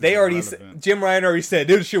all of this. They is already irrelevant. Jim Ryan already said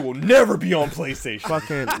this shit will never be on PlayStation.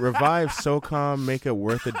 Fucking revive SOCOM, make it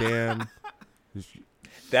worth a damn.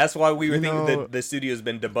 That's why we were You thinking know- that the studio's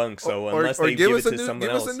been debunked. So or unless they give it to someone give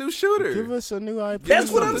else, us a new shooter. Give us a new IP. that's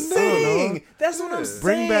what I'm something saying. That's what I'm Yeah. saying.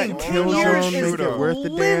 Bring back 10 Killzone, years make it is worth the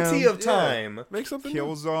plenty damn. of time. Make something new.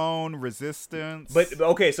 Killzone, Resistance. But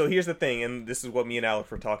okay, so here's the thing, and this is what me and Alex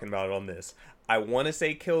were talking about on this. I want to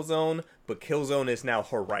say Killzone, but Killzone is now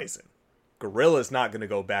Horizon. Guerrilla's not going to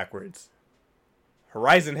go backwards.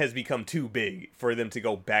 Horizon has become too big for them to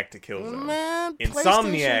go back to Killzone. Man,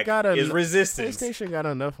 Insomniac PlayStation got is Resistance. PlayStation got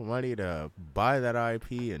enough money to buy that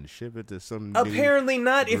IP and ship it to some. Apparently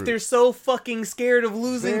not if group. they're so fucking scared of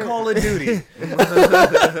losing They're- Call of Duty.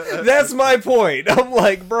 That's my point. I'm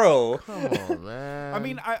like, bro. Come on, man.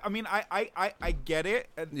 I get it.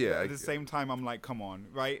 Yeah, I At the get same time, I'm like, come on,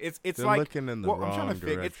 right? It's They're like looking in the what I'm wrong trying to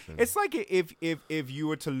figure. direction. It's like if you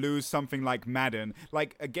were to lose something like Madden,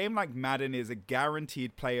 like a game like Madden is a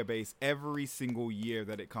guaranteed player base every single year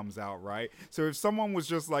that it comes out, right? So if someone was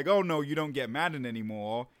just like, oh no, you don't get Madden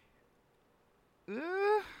anymore.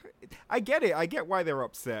 I get it. I get why they're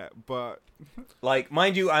upset, but Like,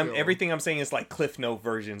 mind you, everything I'm saying is like Cliff Note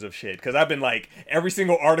versions of shit. Because I've been like, every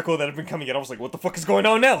single article that have been coming out, I was like, what the fuck is going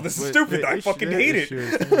on now? This is stupid. I fucking hate it.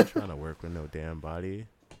 They're not trying to work with no damn body.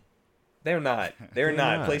 They're not. They're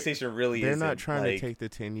not. PlayStation really They're isn't. not trying like, to take the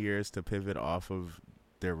 10 years to pivot off of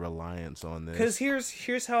their reliance on this. Because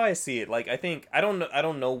here's how I see it. Like, I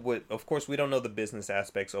don't know what. Of course, we don't know the business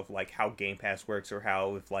aspects of like how Game Pass works or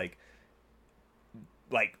how if like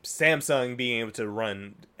Samsung being able to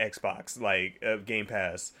run Xbox like Game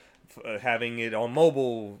Pass, having it on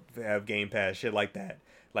mobile have Game Pass, shit like that.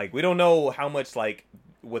 Like, we don't know how much like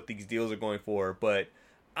what these deals are going for, but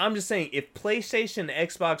I'm just saying, if PlayStation and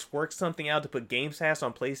Xbox work something out to put Game Pass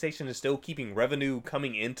on PlayStation and still keeping revenue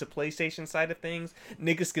coming into PlayStation side of things,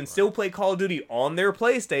 niggas can still play Call of Duty on their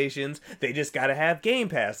PlayStations. They just gotta have Game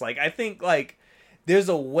Pass. Like, I think, like, there's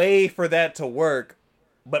a way for that to work,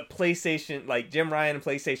 but PlayStation, like, Jim Ryan and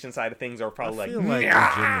PlayStation side of things are probably I feel like, like if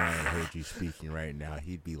 "Nah." Jim Ryan heard you speaking right now,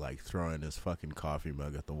 he'd be like throwing his fucking coffee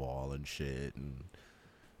mug at the wall and shit and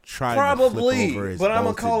trying to flip over his but I'm gonna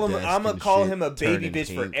bolted call him. desk I'm gonna and call shit, him a baby turning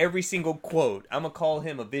bitch for pink. every single quote. I'm gonna call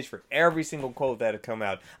him a bitch for every single quote that had come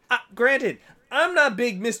out. Granted, I'm not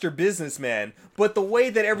big Mr. Businessman, but the way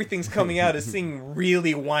that everything's coming out is seeming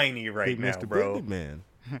really whiny right Big now, Mr. bro. Big Man.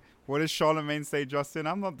 what does Charlemagne say, Justin?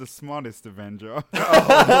 I'm not the smartest Avenger.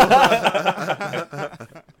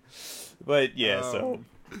 But yeah, so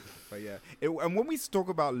But yeah, and when we talk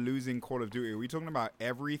about losing Call of Duty, are we talking about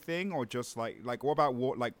everything or just like what about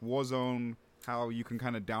Warzone? How you can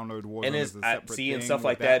kind of download Warzone and as it's a separate thing and stuff with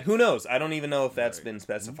like that. Who knows? I don't even know if that's Right. been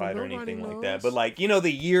specified or Nobody anything like knows. that. But like, you know,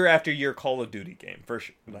 the year after year Call of Duty game for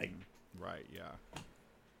sure. Like, Right. Yeah.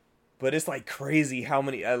 but it's like crazy how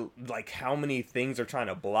many things are trying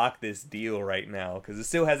to block this deal right now because it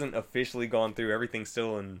still hasn't officially gone through. Everything's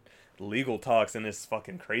still in legal talks, and it's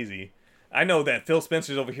fucking crazy. I know that Phil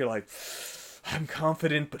Spencer's over here like, I'm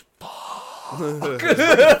confident, but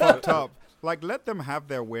Fucked up. Like, let them have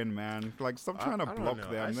their win, man. Like, stop trying to I don't block know.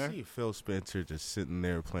 them. I They're- see Phil Spencer just sitting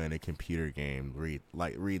there playing a computer game,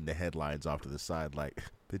 reading the headlines off to the side, like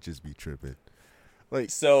bitches be tripping. Like,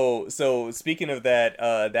 So speaking of that,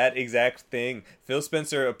 that exact thing, Phil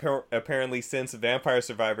Spencer apparently since Vampire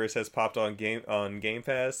Survivors has popped on Game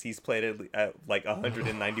Pass, he's played it at like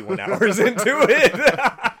 191 hours into it.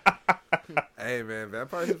 Hey man,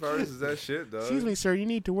 Vampire Survivors is that shit, dog. excuse me, sir, you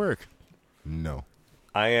need to work. No.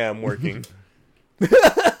 I am working.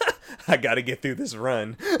 I gotta get through this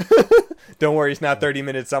run. Don't worry, it's not 30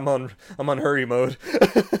 minutes. I'm on hurry mode.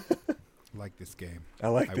 like this game. I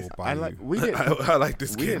like I this. will buy you. We didn't. I like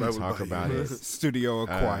this We game. didn't I would talk buy about you. it. Studio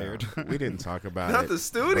acquired. We didn't talk about Not it. the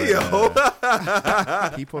studio.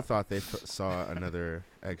 but, people thought they saw another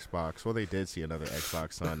Xbox. Well, they did see another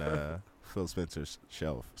Xbox on Phil Spencer's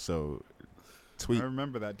shelf. So, I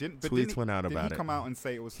remember that. tweets went out didn't about he it. come out and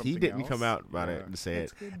say it was something He didn't else? come out about it Yeah. and say it.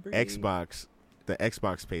 That's good, Bree. Xbox, the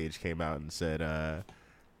Xbox page came out and said,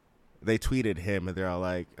 they tweeted him and they're all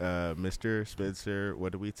like, Mr. Spencer,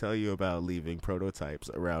 what did we tell you about leaving prototypes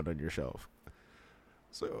around on your shelf?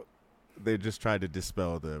 So they just tried to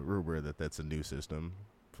dispel the rumor that that's a new system,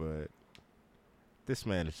 but this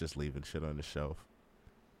man is just leaving shit on the shelf.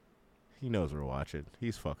 He knows we're watching.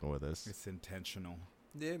 He's fucking with us. It's intentional.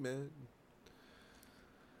 Yeah, man.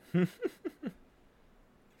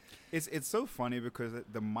 It's so funny because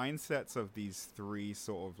the mindsets of these three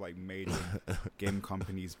sort of like major game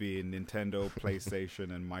companies, being Nintendo,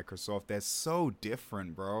 PlayStation, and Microsoft, they're so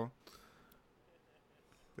different, bro.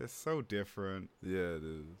 They're so different. Yeah, it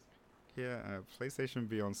is. Yeah, PlayStation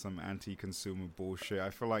be on some anti-consumer bullshit. I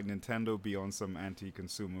feel like Nintendo be on some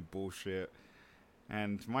anti-consumer bullshit.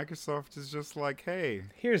 And Microsoft is just like, hey,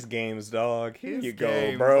 Here's games, dog. Here here's you go,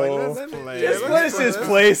 games. bro. Like, let's play. Let's just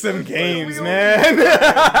play some games, We man.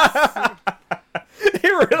 They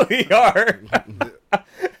really are.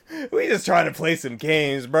 We just trying to play some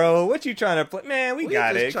games, bro. What you trying to play? Man, we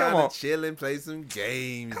got it. Come on. Chill and play some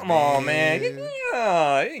games. Come on, man.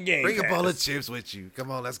 Yeah, Game Bring a bowl of Pass. chips with you.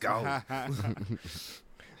 Come on, let's go.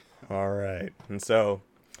 All right. And so,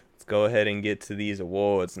 let's go ahead and get to these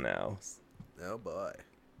awards now. Oh boy.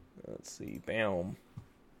 Let's see. Bam.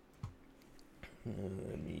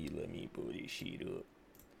 Let me pull this sheet up.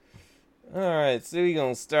 All right, so we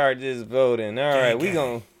gonna start this voting. All right, we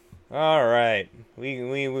gonna. All right,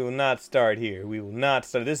 we will not start here. We will not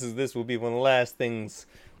start. This will be one of the last things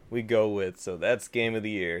we go with. So that's game of the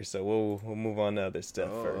year. So we'll move on to other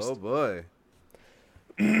stuff first. Oh boy.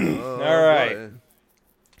 All right.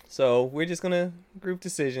 So we're just gonna group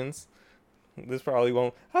decisions. This probably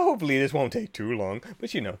won't. Hopefully this won't take too long.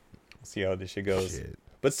 But we'll see how this shit goes. Shit.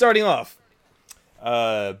 But starting off,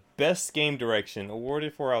 best game direction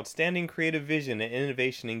awarded for outstanding creative vision and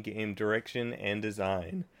innovation in game direction and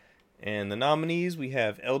design. And the nominees, we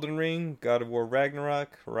have Elden Ring, God of War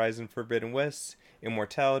Ragnarok, Horizon Forbidden West,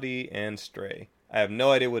 Immortality, and Stray. I have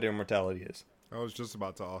no idea what Immortality is. I was just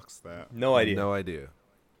about to ask that. No idea. No idea.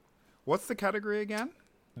 What's the category again?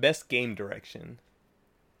 Best game direction.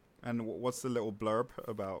 And what's the little blurb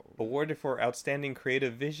about? Awarded for outstanding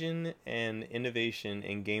creative vision and innovation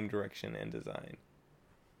in game direction and design.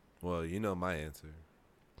 Well, you know my answer.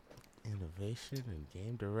 Innovation and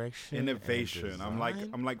game direction. Innovation. and I'm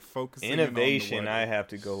design? like focusing. Innovation, in on the I word. have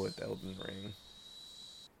to go with Elden Ring.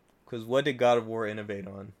 Because what did God of War innovate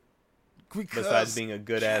on? Besides being a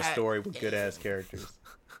good-ass story with good-ass characters.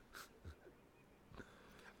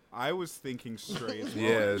 I was thinking Stray as well.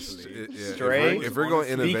 Yes. actually. Yeah, Stray? If we're going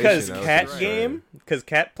innovation, Because I would cat say game? Because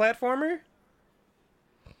cat platformer?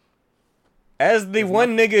 As the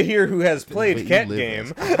one nigga here who has played But you cat live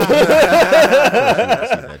game, That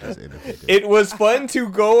is innovative. it was fun to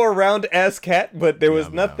go around as cat, but there was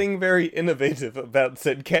Meow, meow. nothing very innovative about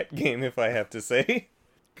said cat game, if I have to say.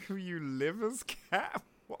 You live as cat?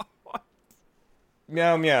 What?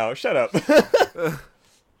 Meow meow, shut up.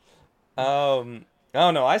 I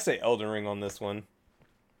don't know, I say Elden Ring on this one.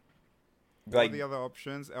 What are Like the other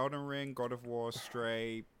options? Elden Ring, God of War,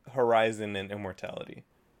 Stray. Horizon and Immortality.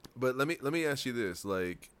 But let me ask you this: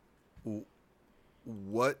 like,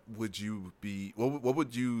 what would you be? What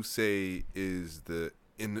would you say is the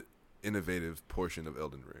innovative portion of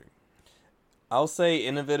Elden Ring? I'll say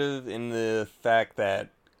innovative in the fact that,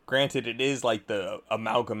 granted, it is like the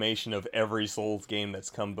amalgamation of every Souls game that's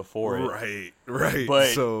come before it. Right.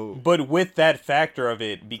 But with that factor of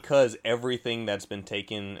it, because everything that's been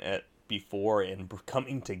taken before and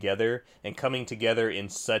coming together in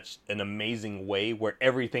such an amazing way where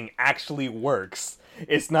everything actually works.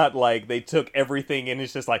 It's not like they took everything and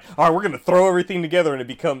it's just like, all right, we're going to throw everything together and it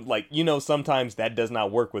become like, sometimes that does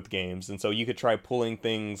not work with games. And so you could try pulling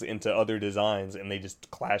things into other designs and they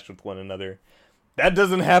just clash with one another. That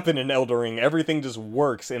doesn't happen in Elden Ring. Everything just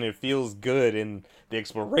works and it feels good and the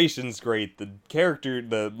exploration's great.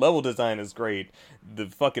 The level design is great. The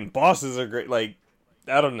fucking bosses are great. Like,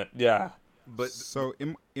 I don't know. Yeah. But So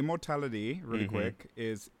Immortality, really Mm-hmm. quick,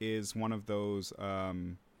 is one of those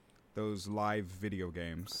live video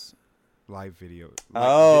games. Live video.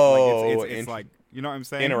 It's like, you know what I'm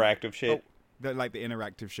saying? Interactive shit. Like the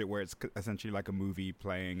interactive shit where it's essentially like a movie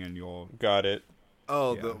playing and you're. Got it.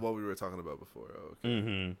 oh, Yeah. what we were talking about before. Oh, okay.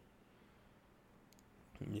 Mm-hmm.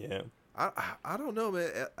 Yeah. I don't know, man.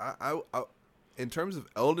 I in terms of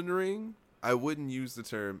Elden Ring, I wouldn't use the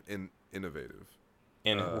term innovative.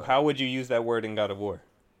 And how would you use that word in God of War?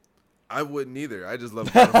 I wouldn't either. I just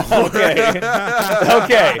love God of War. Okay.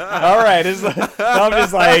 Okay. All right. I'm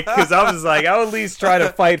just like, I'll at least try to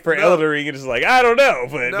fight for Elden Ring. And it's like, I don't know,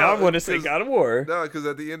 but No, now I'm going to say 'cause- God of War. No, because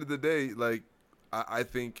at the end of the day, like I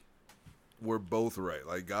think we're both right.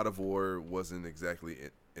 Like God of War wasn't exactly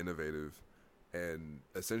innovative, and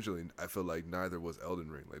essentially, I feel like neither was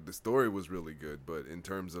Elden Ring. Like the story was really good, but in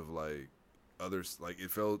terms of like others, like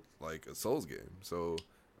it felt like a Souls game. So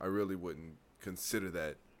I really wouldn't consider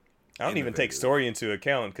that. I don't even take innovative. story into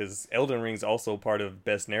account because Elden Ring's also part of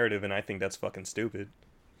best narrative, and I think that's fucking stupid.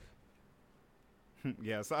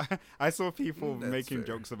 Yes, I saw people That's making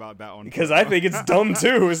fair. jokes about that on Because Twitter. I think it's dumb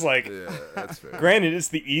too. It's like, Yeah, that's fair. granted, it's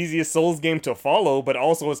the easiest Souls game to follow, but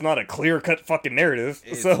also it's not a clear-cut fucking narrative.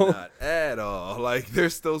 It's so not at all. Like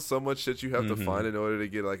there's still so much shit you have to find in order to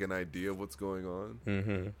get like an idea of what's going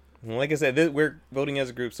on. Well, like I said, we're voting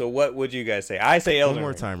as a group. So what would you guys say? I say Elden One more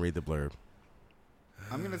Ring. time, read the blurb.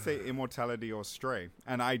 I'm gonna say Immortality or Stray,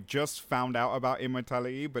 and I just found out about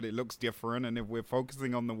Immortality, but it looks different. And if we're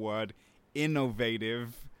focusing on the word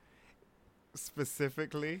innovative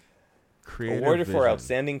specifically, Creative Awarded for vision.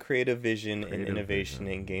 outstanding creative vision and Creative innovation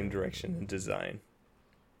vision. in game direction and design.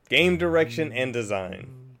 Game direction and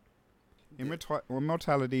design.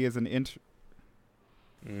 Immortality is an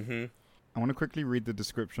Mm-hmm. I want to quickly read the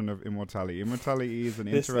description of Immortality. Immortality is an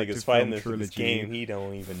This interactive nigga's fighting film this trilogy. game he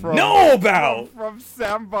don't even From- know about. From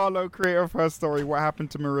Sam Barlow, creator of Her Story, What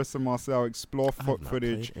Happened to Marissa Marcel, explore I've not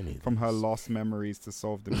footage played any of from her this. lost memories to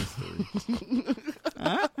solve the mystery.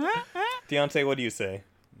 Deontay, what do you say?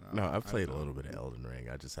 No, I've played a little bit of Elden Ring.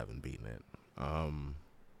 I just haven't beaten it.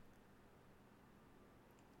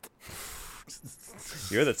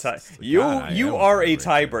 You're the tie. God, I You am are a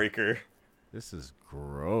tiebreaker. tiebreaker. This is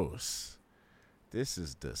gross. This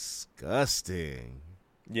is disgusting.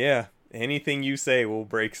 Yeah. Anything you say will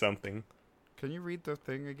break something. Can you read the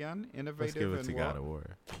thing again? Let's Innovative give it and to what? God of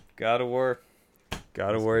War. God of War.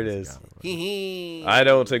 God of War it is. God of War. I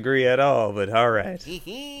don't agree at all, but all right.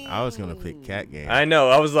 I was gonna pick Cat Game. I know.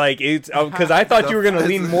 I was like, it's because I thought you were gonna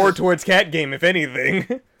lean more towards Cat Game, if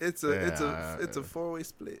anything. It's a Yeah. 4-way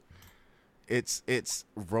split. It's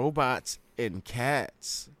robots and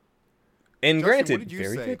cats. And Justin, granted, what did you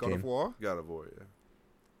very say? good God game. of War? God of War, yeah.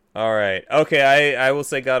 All right. Okay, I will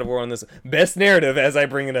say God of War on this. Best narrative as I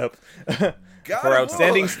bring it up. God For of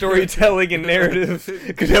outstanding War. storytelling and narrative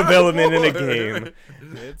development in a War. game.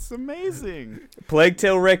 It's amazing. Plague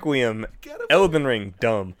Tale Requiem, God of War. Elden Ring,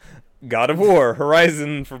 dumb. God of War,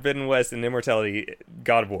 Horizon Forbidden West, and Immortality,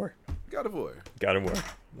 God of War. God of War. God of War.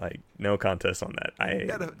 Like, no contest on that.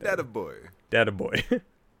 That a boy. Data boy.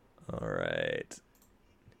 All right.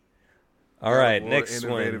 All God right, of War, next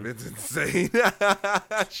innovative, one. It's insane.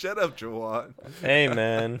 Shut up, Jawan. Hey,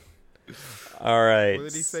 man. All right. What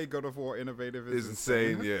did he say? God of War innovative It's is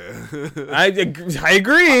insane, yeah. I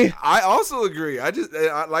agree. I also agree.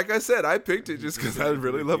 Like I said, I picked it just because I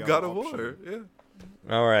really love The God of other War. option.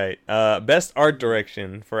 Yeah. All right. Best art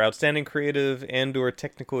direction for outstanding creative and/or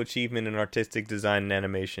technical achievement in artistic design and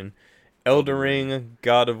animation. Elden Ring,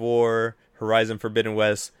 God of War, Horizon Forbidden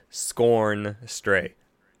West, Scorn, Stray.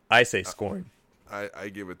 I say Scorn. I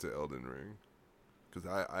give it to Elden Ring because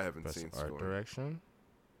I haven't Best seen art Scorn. direction.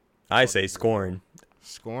 I say Scorn.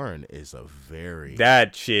 Scorn is a very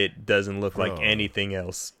That shit doesn't look like Bro. anything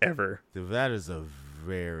else ever. that is a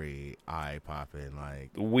very eye popping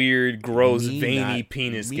like Weird, gross, me veiny not-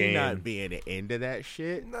 penis me game. not being into that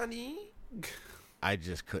shit. Nani? I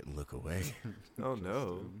just couldn't look away. Oh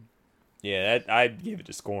no. Yeah, I'd give it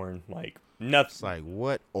to Scorn. Like, nothing. It's like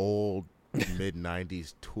what old mid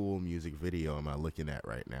 '90s Tool music video am I looking at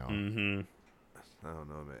right now? Mm-hmm. I don't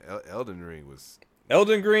know, man. Elden Ring was.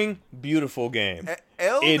 Elden Ring, beautiful game.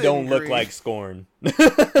 Elden It don't look Ring- like Scorn.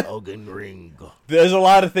 Elden Ring. There's a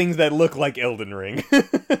lot of things that look like Elden Ring.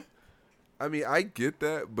 I mean, I get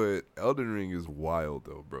that, but Elden Ring is wild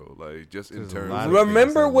though, bro. Like just in There's a terms. lot Of, of Remember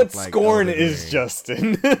things that what look like Scorn Elden is, Ring.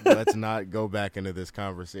 Justin. Let's not go back into this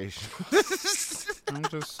conversation. I'm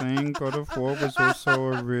just saying, God of War was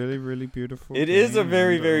also a really, really beautiful It game. is a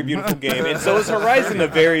very, very beautiful game, and so is Horizon a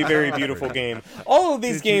very, very beautiful game. All of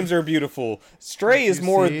these games are beautiful. Stray did is you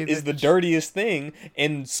more see is the that- dirtiest thing,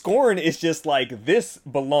 and Scorn is just like this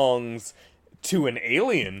belongs to an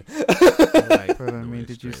alien. Like But I the mean, way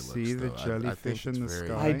did you Stray see looks, the though. I jellyfish think in it's the very-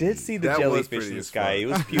 sky? I did see the that was jellyfish pretty in the as sky. fuck. It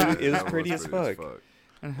was beautiful. It was That pretty as pretty fuck.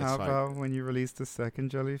 And It's how like- about when you released the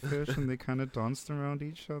second jellyfish and they kind of danced around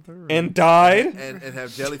each other? And died. and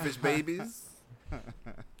have jellyfish babies.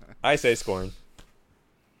 I say Scorn.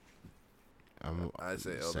 I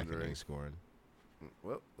say Elden seconding Ring. Scorn.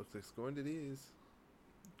 Well, looks like Scorn it is.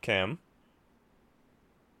 Cam.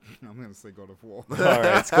 I'm gonna say God of War. All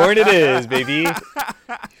right, Scorn it is, baby.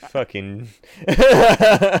 Fucking.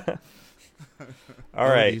 All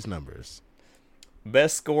right. These numbers.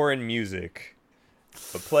 Best score in music.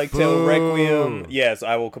 A Plague Tale Boo. Requiem. Yes,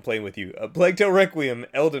 I will complain with you. A Plague Tale Requiem,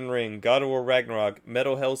 Elden Ring, God of War Ragnarok,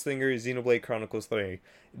 Metal Hellsinger, Xenoblade Chronicles 3.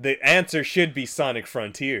 The answer should be Sonic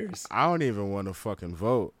Frontiers. I don't even want to fucking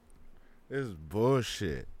vote. This is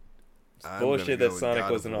bullshit. I'm bullshit gonna that go with Sonic God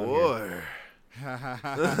of wasn't on War.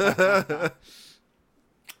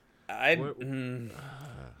 I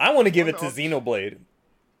want to give What it to else? Xenoblade.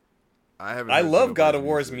 I I love God of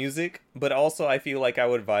War's music, but also I feel like I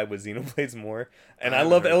would vibe with Xenoblade's more. And I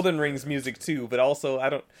love Elden Ring's music too, but also I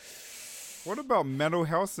don't. What about Metal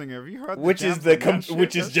Hellsinger? Have you heard? Which is jams the on that shit?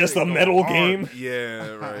 which is That just shit a go metal hard. game. Yeah,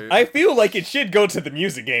 right. I feel like it should go to the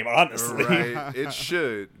music game, honestly. Right. It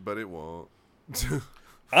should, but it won't.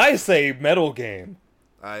 I say metal game.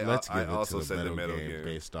 Let's give I it also to said the the metal metal game, game.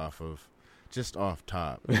 based off of just off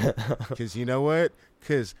top. Because you know what?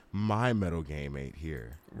 Because my metal game ain't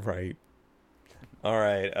here. Right. All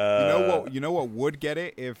right. You know what would get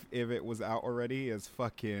it if it was out already is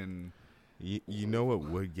fucking You know what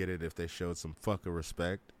would get it if they showed some fucking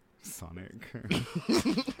respect? Sonic.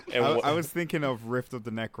 And I was thinking of Rift of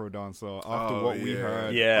the Necrodancer after what we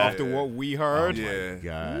heard. Yeah. After what we heard. Yeah.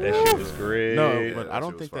 God. that shit was great. No, but I that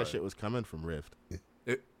don't shit think was that fire. shit was coming from Rift.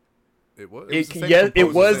 It was. It, the same yes, it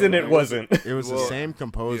composer, was and though. it wasn't. It was the Well, same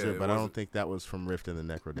composer, yeah, it but I don't wasn't. think that was from Rift and the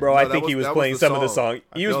Necrodancer. Bro, No, I that think was- he was that was playing the some of the song. song.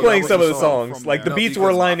 He was No, playing that some was of the the song songs. from Like the that. beats No, were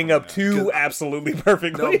because- lining up Because- too absolutely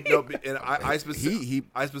perfectly. I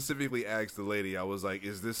specifically asked the lady. I was like,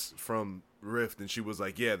 "Is this from Rift?" And she was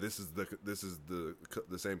like, "Yeah, this is the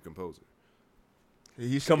same composer."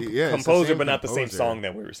 Yeah, it's the composer, same but not the same composer. song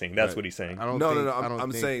that we were singing. That's But what he's saying. I don't No, think, no, I don't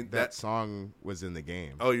I'm think saying that that- song was in the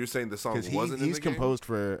game. Oh, you're saying the song Because wasn't in he's the game? composed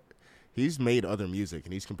for, he's made other music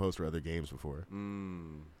and he's composed for other games before.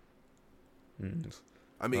 Mm. I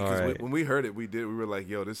mean, All because right. when we heard it, we were like,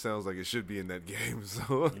 "Yo, this sounds like it should be in that game."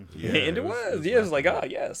 So Yeah, and it was. Yeah, it was like, ah,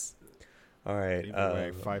 yes. All right. Either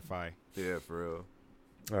way, fi-fi. yeah, for real.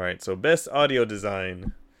 All right. So best audio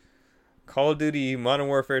design: Call of Duty, Modern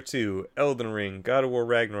Warfare 2, Elden Ring, God of War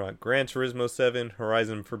Ragnarok, Gran Turismo 7,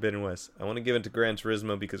 Horizon Forbidden West. I want to give it to Gran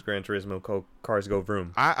Turismo because Gran Turismo cars go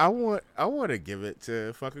vroom. I want to give it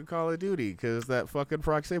to fucking Call of Duty because that fucking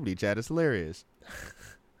proximity chat is hilarious.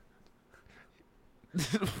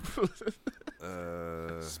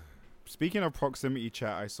 Speaking of proximity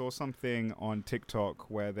chat, I saw something on TikTok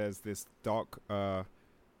where there's this dark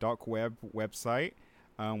web website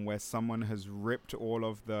where someone has ripped all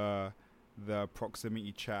of the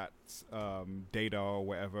proximity chat data or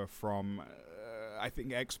whatever from I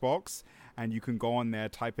think Xbox, and you can go on there,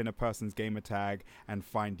 type in a person's gamer tag, and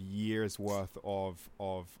find years worth of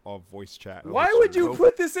voice chat. Why would you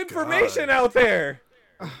put this information out there?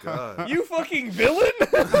 God. You fucking villain!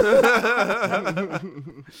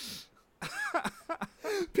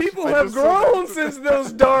 People have grown since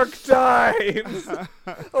those dark times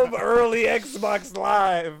of early Xbox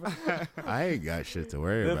Live. I ain't got shit to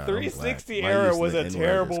worry The about. I'm 360 black. My era use to was the a N-word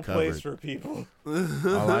terrible is place covered. for people.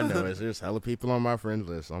 All I know is there's hella people on my friends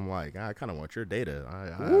list. I'm like, I kind of want your data.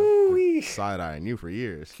 I Woo-wee. side-eyeing you for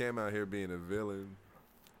years. Cam out here being a villain.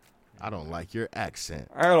 I don't like your accent.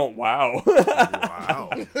 I don't. Wow. Wow.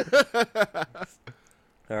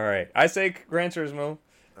 All right. I say Gran Turismo.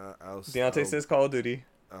 Deontay says Call of Duty.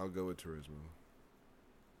 I'll go with Turismo.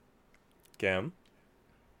 Cam.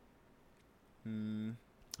 I'm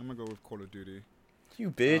gonna go with Call of Duty.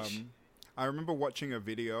 You bitch. I remember watching a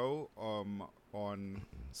video on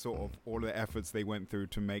sort of all the efforts they went through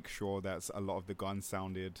to make sure that a lot of the guns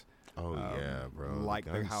sounded Oh yeah, bro. like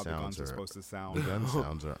gun how the guns sounds are supposed to The sound. gun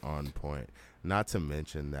sounds are on point. Not to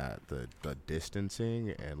mention that the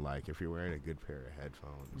distancing and like if you're wearing a good pair of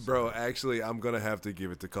headphones. Bro, actually, I'm going to have to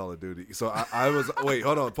give it to Call of Duty. So I was... Wait,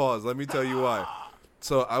 hold on. Pause. Let me tell you why.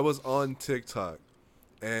 So I was on TikTok,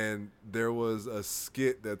 and there was a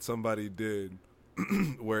skit that somebody did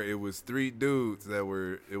where it was three dudes that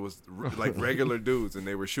were... It was like regular dudes, and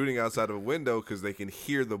they were shooting outside of a window because they can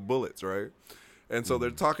hear the bullets, right? And so they're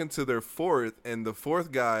talking to their fourth, and the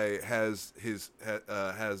fourth guy has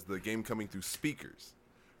has the game coming through speakers,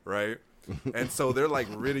 right? And so they're like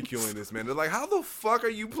ridiculing this man. They're like, "How the fuck are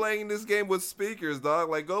you playing this game with speakers, dog?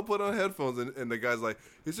 Like, go put on headphones." And the guy's like,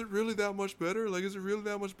 "Is it really that much better? Like, is it really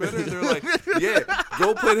that much better?" And they're like, "Yeah,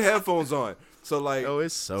 go put headphones on." So like, Oh,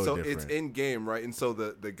 it's so so different. it's in game, right? And so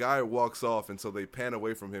the guy walks off, and so they pan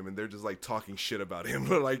away from him, and they're just like talking shit about him.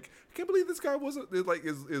 They're like, I can't believe this guy wasn't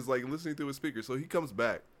is like listening through his speaker. So he comes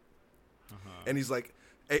back, and he's like,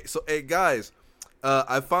 hey guys,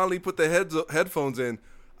 I finally put the headphones in.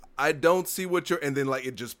 I don't see what you're, and then like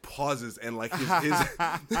it just pauses, and like his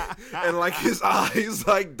and like his eyes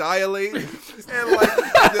like dilate, and like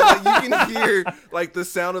you can hear like the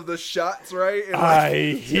sound of the shots, right? And, like, I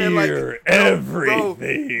and, like, hear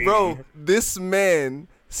everything. Bro, this man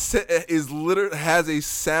has a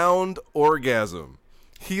sound orgasm.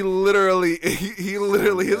 He literally,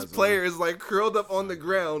 his player is like curled up on the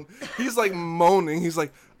ground. He's like moaning. He's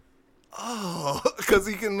like, oh, because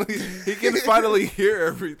he can finally hear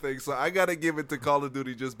everything. So I gotta give it to Call of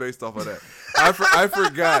Duty just based off of that. I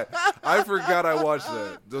forgot I watched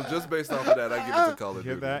that. So just based off of that, I give it to Call of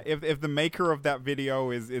Hear Duty. that? If the maker of that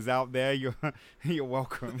video is out there, you're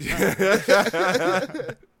welcome.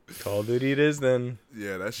 Call of Duty it is then.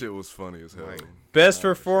 Yeah, that shit was funny as hell. Best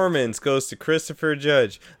performance goes to Christopher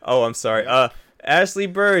Judge. Oh, I'm sorry. Ashley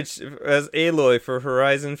Birch as Aloy for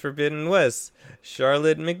Horizon Forbidden West.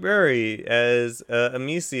 Charlotte McBurry as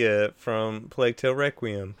Amicia from Plague Tale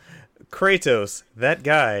Requiem. Kratos, that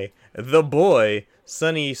guy, the boy,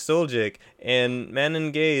 Sonny Soljic, and Man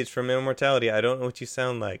Engaged from Immortality. I don't know what you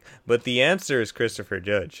sound like, but the answer is Christopher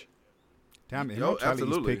Judge. Damn, Yo, Immortality is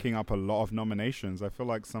absolutely. picking up a lot of nominations. I feel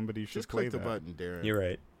like somebody should Just play click the that. button, Darren. You're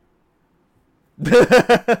right.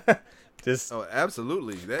 Just Oh,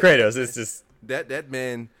 absolutely. Kratos. It's just that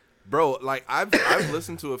man, bro. Like I've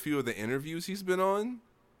listened to a few of the interviews he's been on.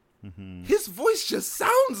 His voice just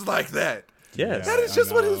sounds like that. yes. That is I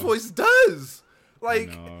just what his know. voice does. Like,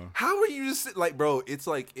 know. how are you just like, bro? It's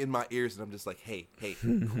like in my ears, and I'm just like, hey,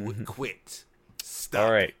 quit, stop.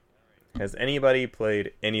 All right. Has anybody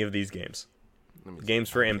played any of these games? Let me see. Games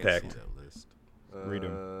for I can't Impact. see that list. Read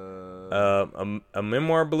 'em. A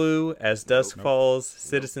Memoir Blue, As Dusk Nope. Falls,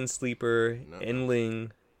 Citizen Sleeper, Nope.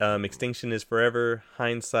 Endling, Extinction is Forever,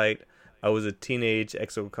 Hindsight. I was a teenage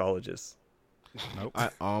exocologist. Nope. I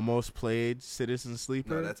almost played Citizen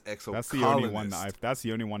Sleeper. No, that's Exo. That's the only one that I've. That's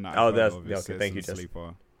the only one that I've Oh, heard that's- of is okay, thank you, Citizen Justin.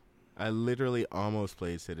 Sleeper. I literally almost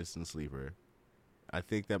played Citizen Sleeper. I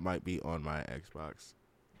think that might be on my Xbox.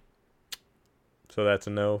 So that's a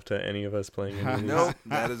no to any of us playing any of these. No,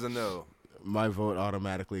 that is a no. My vote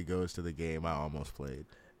automatically goes to the game I almost played.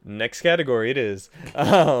 Next category it is.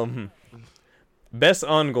 Best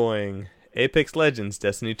ongoing. Apex Legends,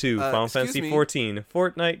 Destiny 2, Final excuse Fantasy me. 14,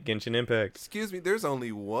 Fortnite, Genshin Impact. Excuse me. There's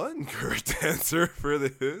only one correct answer for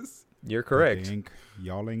this. You're correct. Think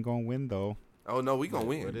y'all ain't gonna win though. Oh no, we gonna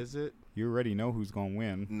win. What is it? You already know who's gonna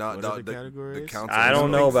win. Not What no, are the categories? council. I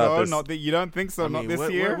don't know Think about so? this. Not that you don't think so? I not mean, this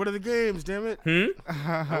what, year. What are the games, damn it?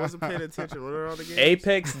 I wasn't paying attention. What are all the games?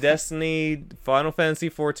 Apex, Destiny, Final Fantasy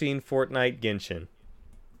 14, Fortnite, Genshin.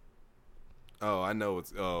 Oh, I know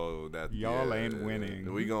it's. Oh, that Y'all ain't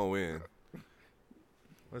winning. We gonna win.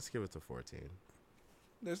 Let's give it to 14.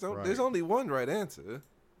 There's Right. only one right answer.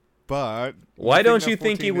 But Why don't you that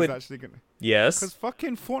think he 14 is would- Actually gonna... Yes. Because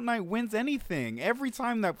fucking Fortnite wins anything. Every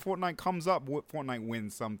time that Fortnite comes up, Fortnite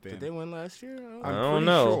wins something. Did they win last year? I I'm don't pretty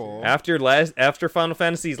know. sure. After Final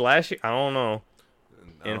Fantasy's last year, I don't know.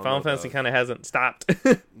 I And don't Final know, Fantasy dog. kind of hasn't stopped.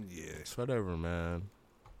 Yeah. It's whatever, man.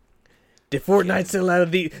 Did Fortnite still out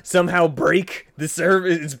of the somehow break the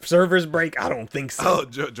servers break? I don't think so. Oh,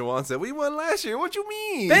 Jawan said we won last year. What you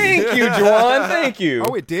mean? Thank you, Juwan. Thank you.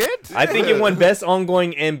 Oh, it did? I think it won Best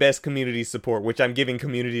Ongoing and Best Community Support, which I'm giving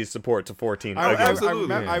Community Support to 14 I, again.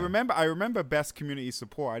 absolutely. I remember best community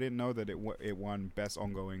support. I didn't know that it won best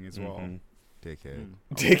ongoing as well. Mhm. Dickhead.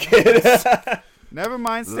 Dickhead. Never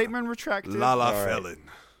mind, statement retracted. La All right. felon.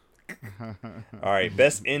 All right,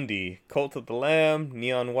 Best Indie: Cult of the Lamb,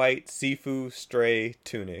 Neon White, Sifu, Stray,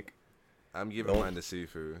 Tunic. I'm giving mine to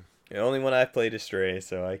Sifu. The only one I've played is Stray,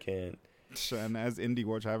 so I can't. And as Indie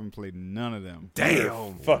Watch, I haven't played none of them.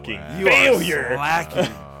 Damn. Fucking Wow. You failure. are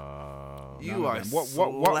slacking. None You of are them.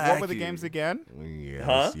 What were the slacking. games again? Yeah,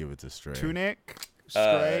 Huh? let's give it to Stray. Tunic,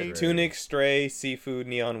 Stray. Tunic, Stray, Seafood,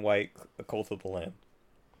 Neon White, Cult of the Lamb.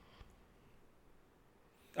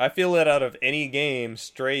 I feel that out of any game,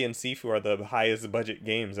 Stray and Sifu are the highest budget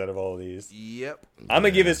games out of all of these. Yep. I'm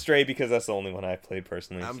gonna give it Stray because that's the only one I've played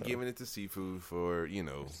personally. I'm so giving it to Sifu for,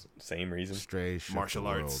 same reason. Stray shook Martial the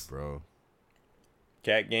world, arts. bro.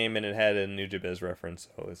 Cat game, and it had a New Jabez reference,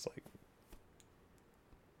 so it's like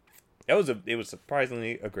it was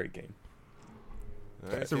surprisingly a great game.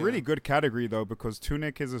 It's a really good category though because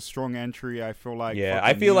Tunic is a strong entry. I feel like Yeah, I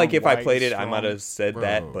fucking feel like Neon if I White played is it, I might strong. have said Bro,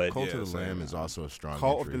 that, but Cult Yeah, of the same. Lamb is also a strong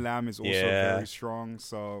Cult entry. of the Lamb is also Yeah. very strong.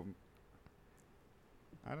 So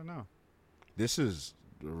I don't know. This is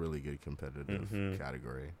a really good competitive Mhm.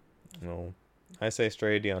 category. no. I say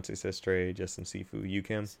Stray, Deontay says Stray, Justin Sifu, you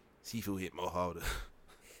Kim. Sifu hit more harder.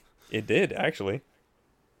 It did actually.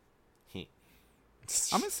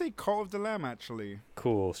 I'm gonna say Cult of the Lamb actually,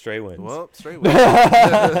 Cool, Stray wins. Well, straight away.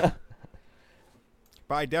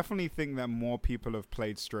 but I definitely think that more people have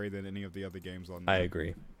played Stray than any of the other games on there. I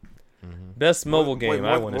agree. Best mobile Wait, game.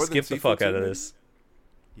 I more- want to more than skip the Sifu fuck out of too, this.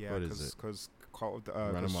 Yeah, What is it? because Cult of the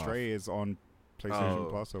Run 'em off. Stray is on PlayStation Oh.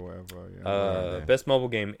 Plus or whatever. Yeah. are they? Best mobile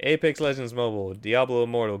game: Apex Legends Mobile, Diablo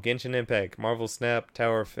Immortal, Genshin Impact, Marvel Snap,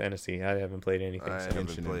 Tower of Fantasy. I haven't played anything. I so. haven't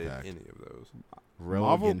Genshin played Impact. any of those. Rel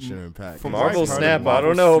Marvel- Genshin Impact. from Marvel I've heard of Snap. I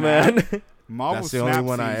Marvel don't know, Snap. man. Marvel That's the Snap only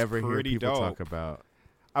one I seems ever hear pretty people dope. talk about.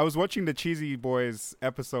 I was watching the Cheesy Boys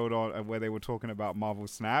episode on where they were talking about Marvel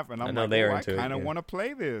Snap, and I'm I know like, they are I into it, kind of yeah. want to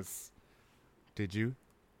play this. Did you?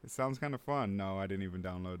 It sounds kind of fun. No, I didn't even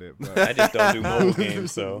download it, I but just don't do mobile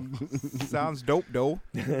games, so. it sounds dope though.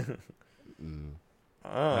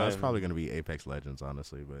 No, it's probably gonna be Apex Legends,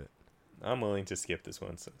 honestly, but I'm willing to skip this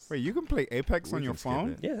one. So. Wait, you can play Apex we on your can skip phone?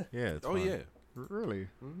 it. Yeah. Yeah. It's Oh fun. yeah. Really?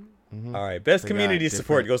 Mhm. All right. Best They got community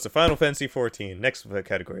support different- goes to Final Fantasy 14. Next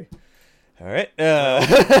category. All right.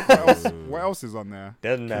 What else is on there?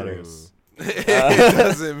 Doesn't matter. It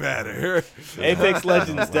doesn't matter. Apex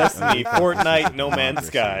Legends, Destiny, Fortnite, No Man's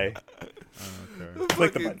Sky.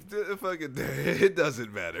 Click the Fucking, it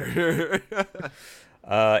doesn't matter.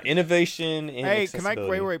 Innovation in Hey,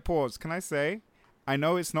 accessibility. wait, pause. Can I say, I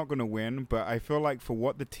know it's not going to win, but I feel like for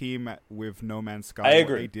what the team with No Man's Sky, I what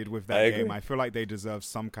agree. they did with I that game, agree. I feel like they deserve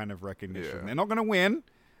some kind of recognition. Yeah. They're not going to win,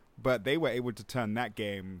 but they were able to turn that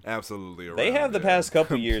game. Absolutely around. They have the yeah. past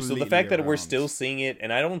couple years, so the Completely fact that we're around. still seeing it,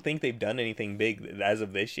 and I don't think they've done anything big as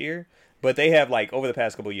of this year, but they have, like, over the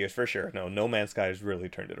past couple years, for sure. No Man's Sky has really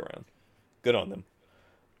turned it around. Good on them.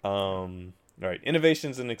 All right,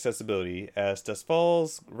 innovations in accessibility. As Dust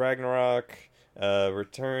Falls, Ragnarok,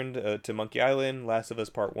 returned to Monkey Island, Last of Us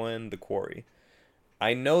Part 1, The Quarry.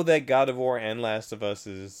 I know that God of War and Last of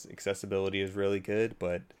Us's accessibility is really good,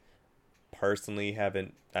 but personally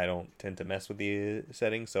I don't tend to mess with the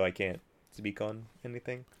settings, so I can't speak on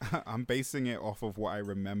anything. I'm basing it off of what I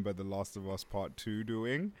remember The Last of Us Part 2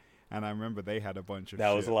 doing, and I remember they had a bunch of That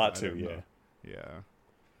shit, was a lot but I too, don't yeah. know. Yeah.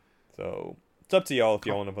 So it's up to y'all if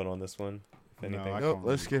y'all want to vote on this one. If No, anything. I Nope, can't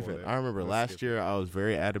let's really skip call it. it. I remember Let's last skip year I was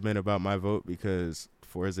very adamant about my vote because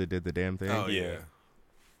Forza did the damn thing. Oh Yeah. yeah.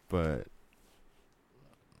 But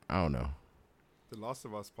I don't know. The Last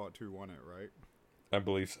of Us Part 2 won it, right? I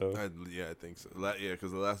believe so. I think so. Yeah,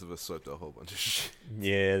 because The Last of Us swept a whole bunch of shit.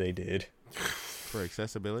 Yeah, they did. For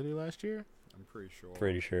accessibility last year? I'm pretty sure.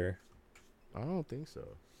 Pretty sure. I don't think so.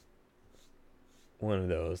 One of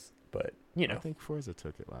those. But, you I know. think Forza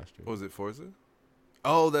took it last year. Was it Forza?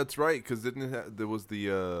 Oh, that's right. Because didn't it have, there was the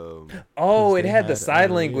Oh, it they had the had, side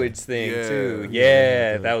yeah. language thing, Yeah. too. Yeah,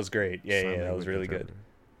 Yeah, the that was great. Yeah, sign that was language really good. interpreter.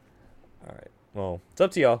 All right. Well, it's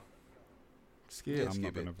up to y'all. Skip. Yeah, I'm skip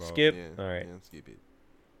not going to it. vote. Skip. Yeah, All right. Yeah, skip it.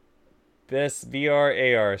 Best VR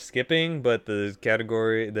AR skipping, but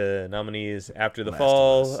the nominee is After the Last of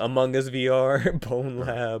Fall, Us. Among Us VR, Bone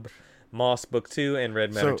Lab, Moss Book 2, and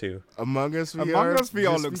Red Matter So, 2. Among Us VR. Among Us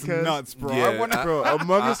VR just looks because- nuts, bro. Yeah, I want to. Bro,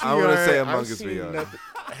 Among Us VR. I wanna say Among I've Us seen VR. nothing-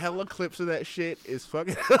 hella clips of that shit is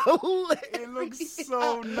fucking hilarious. It looks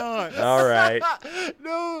so nuts. All right.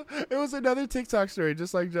 No, it was another TikTok story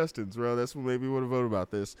just like Justin's, bro. That's what made me want to vote about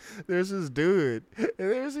this. There's this dude, and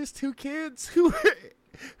there's these two kids who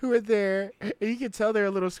were there, and you can tell they're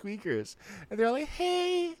little squeakers. And they're like,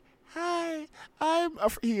 hey, hi,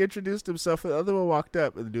 he introduced himself, and the other one walked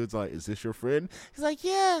up, and the dude's like, is this your friend? He's like,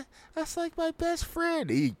 yeah, that's like my best friend.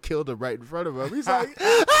 He killed him right in front of him. He's like,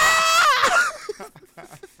 ah! God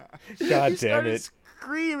He damn started it.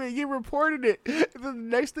 screaming. He reported it. And then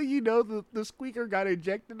the next thing you know, the squeaker got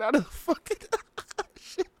ejected out of the fucking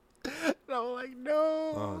shit. And I'm like, no.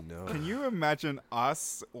 Oh no. Can you imagine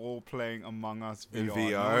us all playing Among Us VR? In knowing-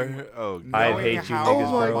 VR? Oh, I'd knowing hate you how niggas,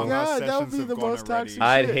 Oh my bro. Among Us God, that would sessions be have the gone most already. toxic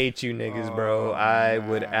I'd shit. hate you niggas, bro. Oh, I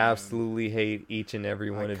would man. absolutely hate each and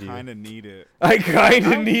every one I of you. kind of need it. I kind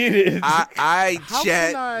of need it. I How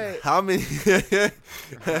chat. can I- How many?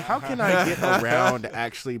 How can I get around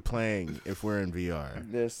actually playing if we're in VR?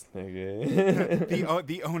 This nigga.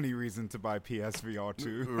 The only reason to buy PSVR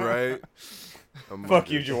 2. Right. Fuck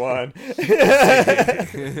you, Juwan.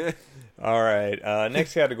 All right.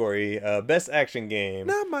 Next category: best action game.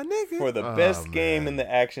 Not my nigga. For the Oh, best game man. in the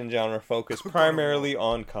action genre focused primarily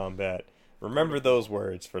on combat. Remember those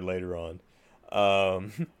words for later on.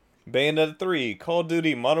 Bayonetta 3, Call of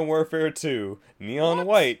Duty Modern Warfare 2, Neon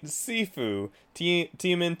White, Sifu,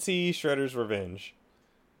 TMNT, Shredder's Revenge.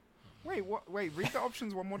 Wait, what? Wait, read the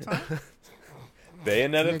options one more time.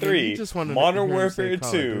 Bayonetta Nigga, 3, you just wanted to Modern hear him say Warfare Call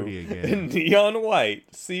of 2, Duty again. Neon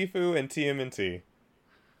White, Sifu, and TMNT.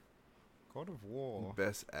 God of War.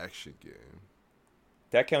 Best action game.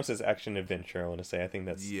 That counts as action adventure, I want to say. I think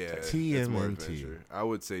that's... Yeah, TMNT. it's more adventure. I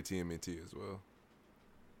would say TMNT as well.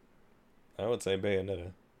 I would say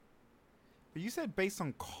Bayonetta. But you said based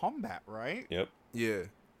on combat, right? Yep. Yeah.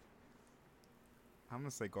 I'm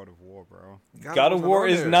gonna say God of War, bro. God of War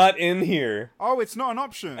is not in here. Oh, it's not an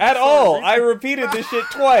option At Sorry, all. read I the- repeated this shit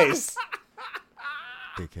twice.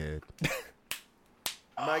 Dickhead.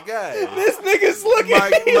 My guy. This nigga's looking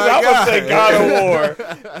My- at me. my I'm gonna say guy. God of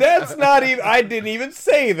War. That's not even... I didn't even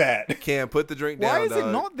say that. Can't put the drink down. Why is it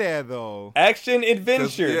dog. not there though? Action 'Cause-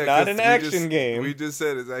 adventure, yeah, not 'cause an we action just- game. We just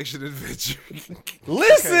said it's action adventure.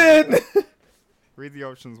 Listen! Read the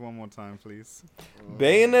options one more time, please.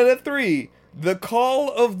 Bayonetta 3, The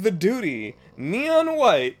Call of the Duty, Neon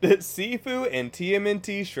White, Sifu, and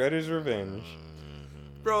TMNT Shredder's Revenge.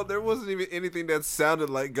 Bro, there wasn't even anything that sounded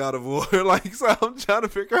like God of War. Like, so I'm trying to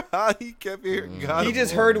figure out how he kept hearing God He of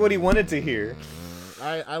just War. heard what he wanted to hear.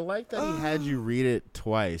 I like that he had you read it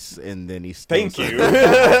twice and then he still Thank said you.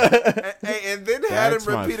 it. and then had him That's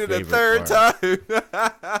my repeat it a favorite third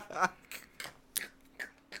time.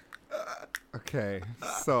 Okay,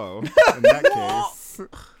 so in that case,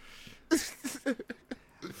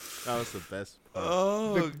 That was the best part.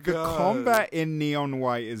 Oh, the combat in Neon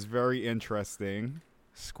White is very interesting.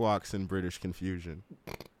 Squawks and British confusion.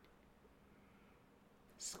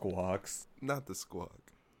 Squawks. Not the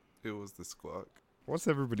squawk. It was the squawk. What's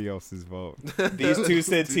everybody else's vote? These two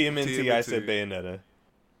said TMNT. I TMNT. said Bayonetta.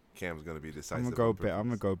 Cam's gonna be I'm decisive. gonna on go. I'm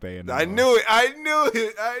gonna purpose. go Bayonetta. I knew it. I knew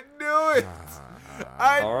it. I knew it.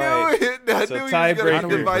 I All knew right. it. I So knew he was tiebreaker. gonna How be do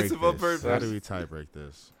we break divisive on this? purpose. How do we tie break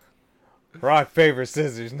this? Rock, paper,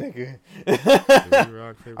 scissors, nigga. Do we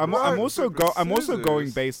rock, paper, I'm Rock, also paper, I'm also going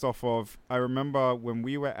scissors. based off of. I remember when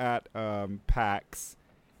we were at PAX,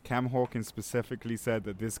 Cam Hawkins specifically said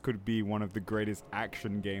that this could be one of the greatest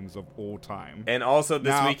action games of all time. And also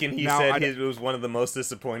this Now- weekend he now said I it was one of the most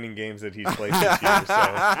disappointing games that he's played this year. So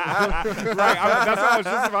Right, that's what I was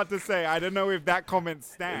just about to say. I don't know if that comment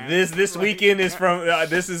stands. this weekend is from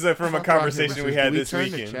from a conversation we had Do this turn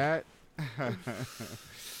to weekend. Chat?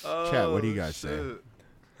 Oh, Chat, what do you guys say? shit.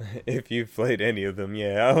 If you've played any of them,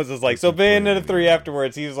 yeah. I was just like, so Bayonetta 3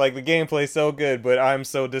 afterwards, he was like, the gameplay's so good, but I'm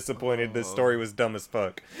so disappointed the story was dumb as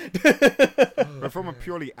fuck. But from a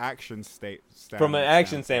purely action From an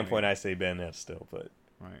action standpoint, I say Bayonetta still, but...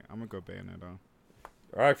 right, I'm gonna go Bayonetta.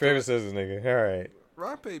 Rock, paper, scissors, nigga. Alright.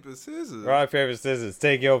 Rock, paper, scissors. Rock, paper, scissors.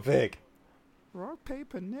 Take your pick. Rock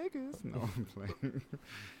paper niggas. No, I'm playing.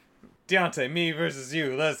 Deontay, me versus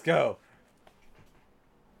you. Let's go.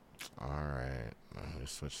 All right. Let me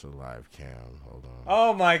switch to live cam. Hold on.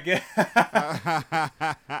 Oh my god.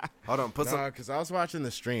 Hold on, put some. Because I was watching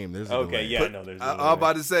the stream. There's a Okay, delay. yeah, no, there's I no was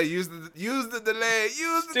about to say, use the delay.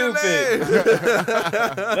 Use the Stupid.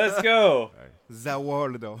 delay. Let's go.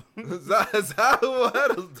 Zawoldo.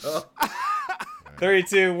 Zawardo. 3,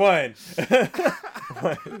 2, 1.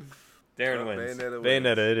 Darren wins. Bayonetta wins.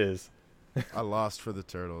 Bayonetta, it is. I lost for the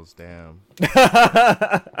turtles. Damn.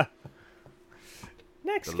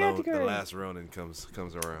 Next The last Ronin comes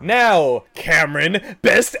around. Now, Cameron,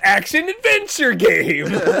 best action adventure game.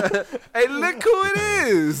 Hey, look who it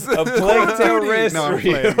is! A Plague Tale No, I'm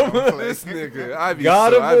playing. I'm playing. This nigga. I be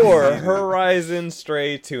God so- I of be War, heated. Horizon,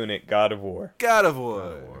 Stray, Tunic, God of War. God of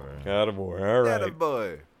War. God of War, all God right. of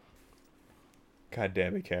boy. God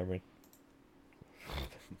damn it, Cameron.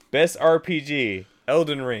 Best RPG,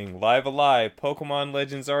 Elden Ring, Live Alive, Pokemon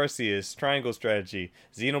Legends Arceus, Triangle Strategy,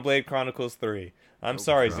 Xenoblade Chronicles 3. I'm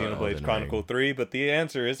sorry, Xenoblade Elden Chronicle Ring. 3, but the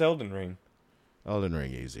answer is Elden Ring. Elden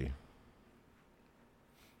Ring easy.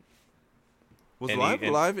 Was And Live he-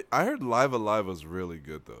 and- Alive? I heard Live Alive was really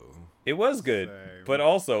good though. It was good, Same. but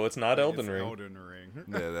also it's not Elden It's Ring. Elden Ring.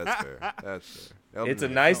 Yeah, that's fair. That's fair. Elden It's a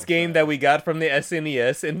Ring nice sounds game bad. that we got from the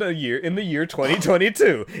SNES in the year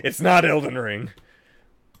 2022. It's not Elden Ring.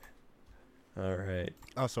 All right.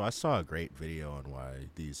 Oh, so I saw a great video on why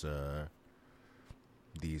these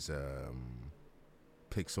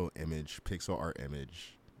pixel art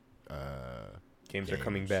image Games are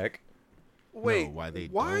coming Games. back. Wait, why they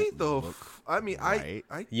why don't though? look I mean, right.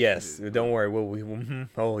 I Yes, get it. don't worry.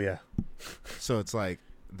 Oh yeah. So it's like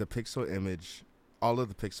the pixel image, all of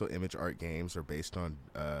the pixel image art games are based on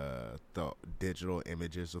the digital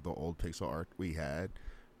images of the old pixel art we had,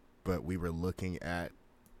 but we were looking at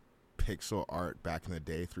pixel art back in the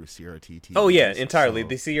day through CRT TVs. Oh yeah, entirely. So-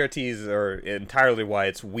 The CRTs are entirely why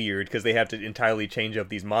it's weird because they have to entirely change up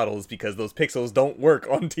these models because those pixels don't work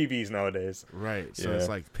on TVs nowadays. Right. So Yeah. it's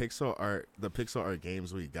like pixel art. The pixel art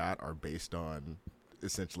games we got are based on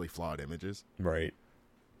essentially flawed images. Right.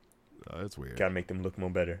 It's weird. Gotta make them look more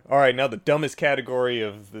better. All right, now the dumbest category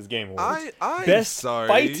of this game awards. I'm Best sorry.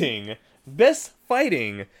 fighting. Best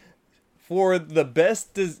fighting for the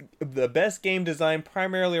best game design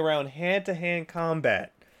primarily around hand-to-hand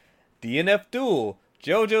combat. DNF Duel,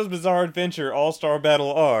 JoJo's Bizarre Adventure All-Star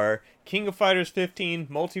Battle R, King of Fighters 15,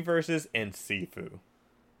 Multiverses, and Sifu.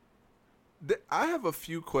 I have a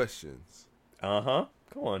few questions. Uh-huh.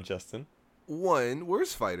 Go on, Justin. One,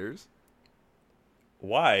 where's Fighters?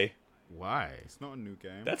 Why? Why? It's not a new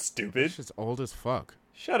game. That's This stupid. shit's old as fuck.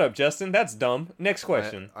 Shut up, Justin. That's dumb. Next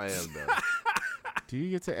question. I am done. Do you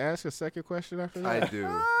get to ask a second question after I that? do.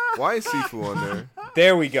 Why is Sifu on there?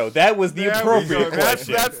 There we go. That was the There we appropriate go.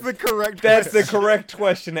 question. That's the correct. That's the question. correct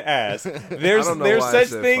question to ask. There's I don't know there's why I such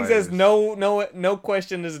said things as fighters. no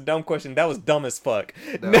question is a dumb question. That was dumb as fuck.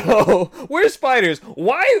 No, where's fighters?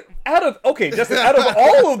 Why out of Justin, out of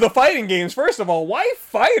all of the fighting games, first of all, why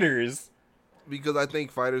fighters? Because I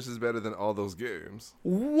think Fighters is better than all those games.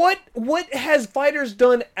 What has Fighters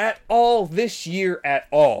done at all this year at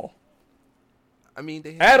all? I mean,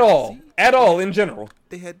 they had At all. DLC. At all in general.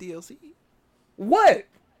 They had DLC. What?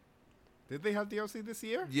 Did they have DLC this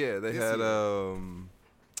year? Yeah, they This had year.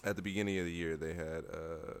 at the beginning of the year they had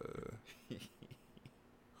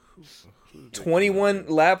 21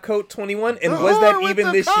 Lab Coat 21, and Oh, was that what even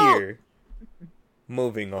the this hell? year?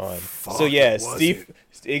 Moving on. Fuck, So yeah, was Steve.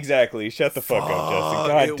 Exactly. Shut the fuck up,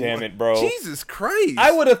 Justin. God damn it, bro. Jesus Christ!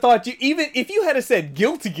 I would have thought you, even if you had said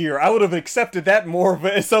Guilty Gear, I would have accepted that more of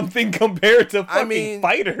a, something compared to fucking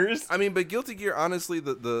Fighters. I mean, but Guilty Gear, honestly,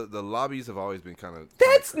 the lobbies have always been kind of.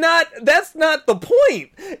 That's not the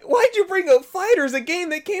point. Why'd you bring up Fighters, a game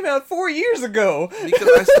that came out 4 years ago?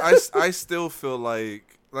 Because I still feel like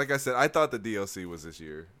I said, I thought the DLC was this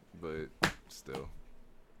year, but still.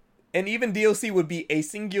 And even DLC would be a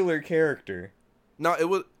singular character. No, it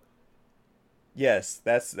would. Yes,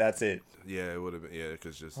 that's it. Yeah, it would have been. Yeah,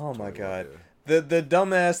 because just. Oh my 21, god. yeah. The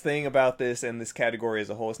dumbass thing about this and this category as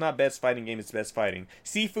a whole, it's not best fighting game, it's best fighting.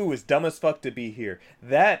 Sifu is dumb as fuck to be here.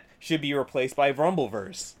 That should be replaced by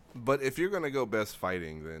Rumbleverse. But if you're gonna go best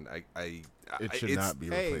fighting, then It should not be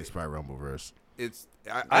replaced by Rumbleverse. It's.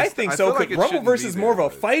 I think so, feel like because it shouldn't Rumbleverse be is more of there, a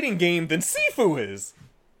but- fighting game than Sifu is.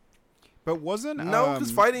 But wasn't No,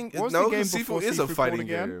 because fighting. what was No, the game because before Sifu is a Sifu fighting called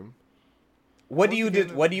again? game. What do What's you the did?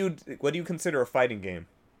 game What do you consider a fighting game?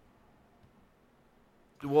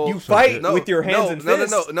 Well, You fight with your hands and no,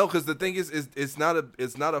 fists. no. Because the thing is it's not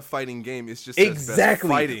a fighting game. It's just says best Exactly.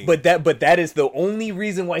 fighting. But that is the only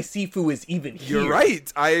reason why Sifu is even here. You're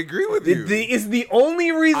right. I agree with you. It's the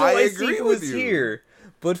only reason I why agree Sifu with is you. here.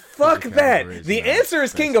 But fuck The that. category is The not answer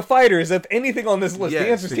is best. King of Fighters. If anything on this list, the Yes,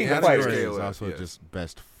 answer is the King of category Fighters. is- is also yes. just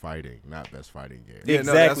best fighting, not best fighting game. Yeah,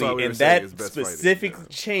 no, that's Exactly, what we were and saying that is best fighting, specific yeah.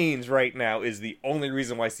 change right now is the only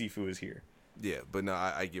reason why Sifu is here. Yeah, but no,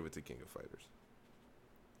 I give it to King of Fighters.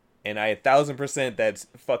 And I 1,000% that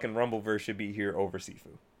fucking Rumbleverse should be here over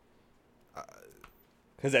Sifu.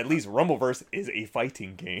 Because at least Rumbleverse is a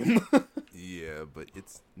fighting game. Yeah, but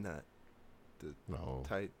it's not the No.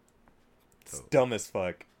 tight. It's dumb as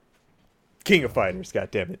fuck. King of Fighters,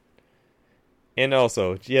 goddammit. And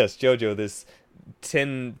also, yes, JoJo, this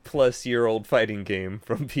 10-plus-year-old fighting game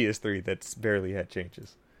from PS3 that's barely had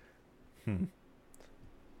changes. Dumb.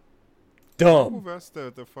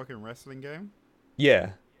 Rumbleverse, the fucking wrestling game?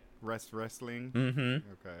 Yeah. Wrestling?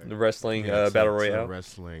 Mm-hmm. Okay. The wrestling Yeah, it's battle it's royale.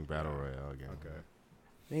 wrestling battle royale game. Okay.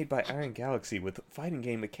 Made by Iron Galaxy with fighting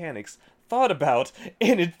game mechanics thought about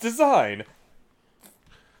in its design.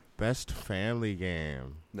 Best family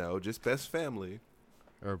game. No, just best family.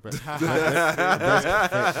 Or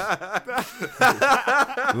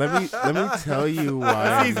let me tell you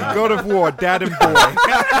why. It's easy. God of War, Dad and Boy.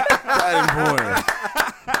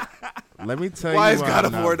 Let me tell Why you is why God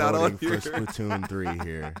I'm of War not not on voting here? for Splatoon 3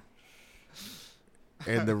 here.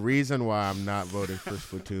 And the reason why I'm not voting for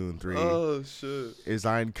Splatoon 3 Oh shit! is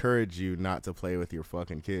I encourage you not to play with your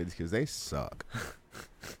fucking kids because they suck.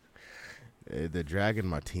 They're dragging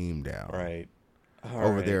my team down. Right.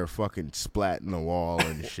 Over there fucking splatting the wall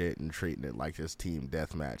and shit and treating it like this team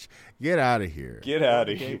deathmatch. Get out of here. Get out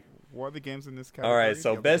of here. What are the games in this category? Alright, so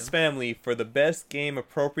The other best games? family for the best game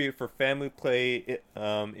appropriate for family play,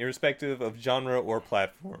 irrespective of genre or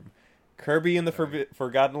platform. Kirby and the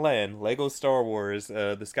Forgotten Land, Lego Star Wars,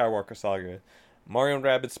 the Skywalker Saga, Mario &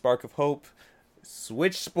 Rabbids Spark of Hope,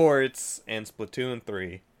 Switch Sports, and Splatoon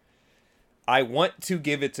 3. I want to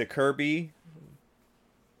give it to Kirby,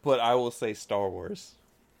 but I will say Star Wars.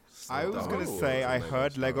 I was Star going to Wars say, and I Lego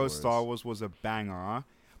heard Star Lego Wars. Star Wars was a banger,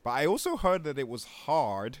 but I also heard that it was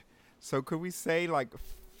hard. So could we say, like,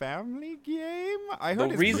 family game? I heard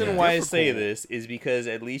The it's reason pretty why I say difficult. this is because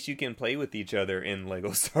at least you can play with each other in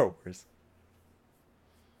Lego Star Wars.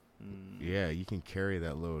 Yeah, you can carry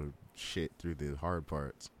that little shit through the hard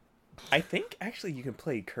parts. I think actually you can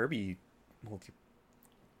play Kirby multi.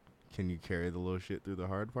 Can you carry the little shit through the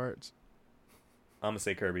hard parts? I'm gonna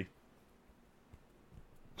say Kirby.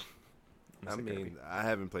 I mean, I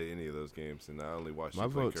haven't played any of those games, and I only watched. My you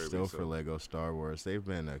play vote's Kirby, still so. for Lego Star Wars. They've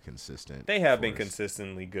been a consistent. They have been force.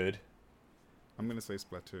 consistently good. I'm going to say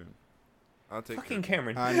Splatoon. I'll take Fucking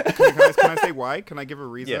Kirby. Cameron. And can I say why? Can I give a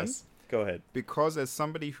reason? Yes, go ahead. Because as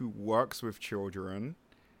somebody who works with children,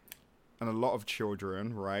 and a lot of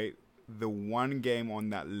children, right, the one game on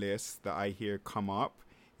that list that I hear come up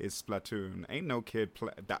is Splatoon. Ain't no kid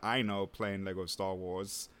that I know playing Lego Star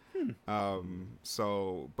Wars.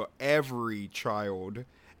 But every child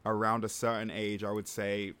around a certain age, I would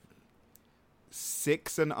say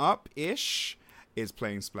 6 and up-ish, is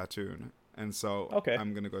playing Splatoon. And so Okay.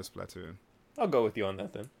 I'm going to go Splatoon. I'll go with you on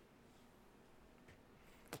that then.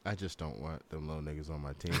 I just don't want them little niggas on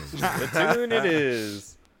my team. Splatoon it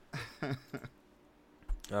is.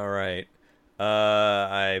 All right.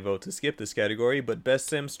 I vote to skip this category, but best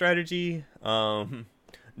sim strategy,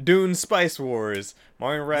 Dune Spice Wars,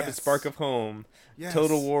 Mario Rabbids Yes. Spark of Home, Yes.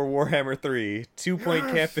 Total War Warhammer 3, 2 Point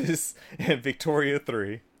Yes. Campus, and Victoria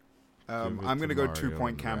 3. I'm it going to to go Mario 2 Point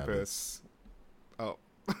and the Campus. Oh.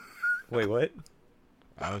 Wait, what?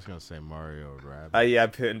 I was gonna say Mario Rabbit. Yeah,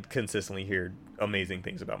 I've consistently heard amazing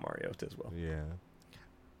things about Mario as well. Yeah.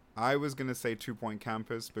 I was going to say 2 Point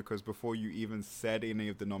Campus because before you even said any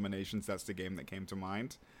of the nominations, that's the game that came to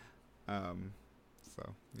mind.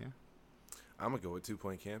 So, yeah. I'm gonna go with 2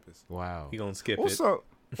 Point Campus. Wow. You gonna skip it?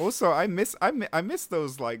 Also, I miss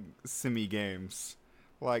those like simmy games,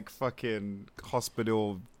 like fucking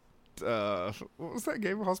Hospital. What was that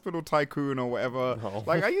game? Hospital Tycoon or whatever. Oh.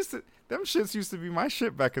 Like them shits used to be my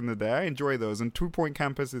shit back in the day. I enjoy those, and 2 Point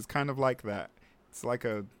Campus is kind of like that. It's like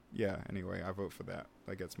Anyway, I vote for that.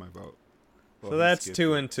 That gets my vote. So that's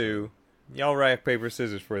 2 and 2. Y'all rock paper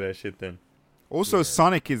scissors for that shit then. Also, Yeah.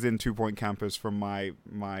 Sonic is in 2 Point Campus from my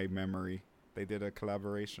memory. They did a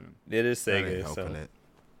collaboration. It is That ain't Sega, helping so it.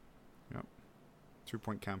 2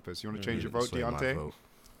 Point Campus. You want to change your vote, Sway my Deontay? vote.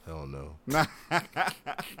 Hell no.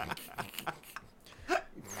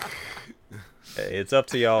 hey, it's up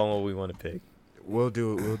to y'all on what we want to pick. We'll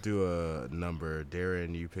do a number.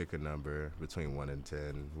 Darren, you pick a number between 1 and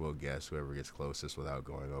 10. We'll guess whoever gets closest without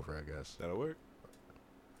going over, I guess. That'll work.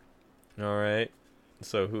 All right.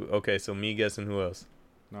 So so me guessing who else?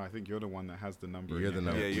 No, I think you're the one that has the number. You're in the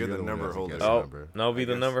your number. head. Yeah, you're the one number who has to holder. guess the Oh, number. and I'll be I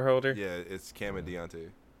the guess. number holder. Yeah, it's Cam and Deontay.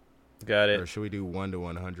 Got Or it. should we do 1 to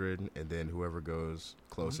 100, and then whoever goes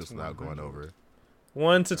closest to without going 100. over?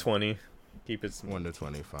 1 to 20. Keep it 1 to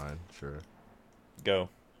 20, fine, sure. go.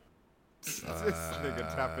 This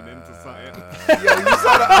nigga tapping into something. Yo, you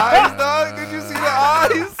saw the eyes, dog? Did you see the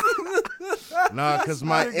eyes? Nah, because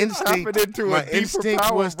my nigga instinct, tapping into a my deeper instinct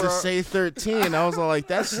power, was bro. to say 13. I was all like,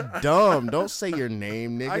 "That's dumb. Don't say your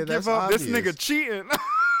name, nigga. I That's give up. obvious." This nigga cheating.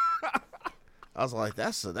 I was like,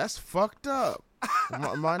 "That's fucked up.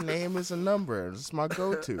 My name is a number. It's my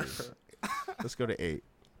go-to." Let's go to 8.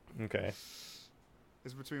 Okay.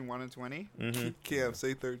 It's between 1 and 20. Mm-hmm. Cam,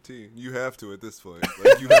 say 13. You have to at this point.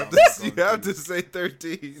 Like, you have to say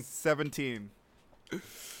 13. 17.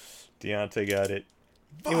 Deontay got it.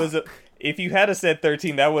 It was if you had said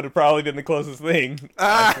 13, that would have probably been the closest thing.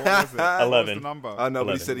 What was it? 11. What was the number? I know,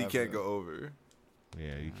 but he 11. said he can't go over.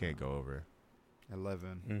 Yeah, you can't go over.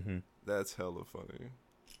 11. Mm-hmm. That's hella funny.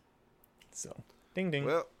 So, ding ding.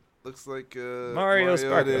 Well, looks like Mario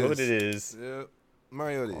Spark it Mode is. it is. Yep.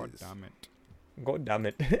 Mario it God is. damn it. God damn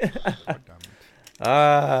it. God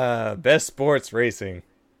damn it. Best sports racing.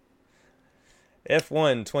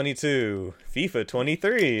 F1 22, FIFA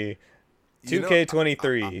 23, You know,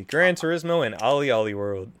 2K23, Gran Turismo, and Ollie Ollie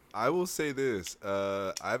World. I will say this.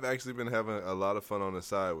 I've actually been having a lot of fun on the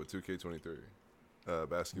side with 2K23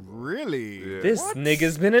 basketball. Really? Yeah. This What?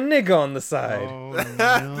 nigga's been a nigga on the side. Oh,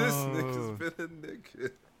 This nigga's been a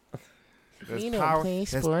nigga. There's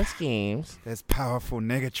games. There's powerful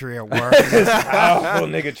negatory at work. Powerful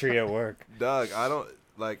nigga tree at work. Dog, I don't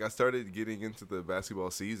like. I started getting into the basketball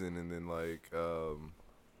season, and then like,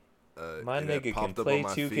 My it had nigga can popped up play on my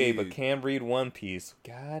 2K but feed. can't read One Piece.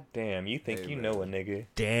 God damn, you think Hey, you man. know a nigga.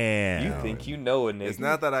 Damn. You think you know a nigga. It's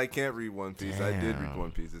not that I can't read One Piece. I did read Damn. One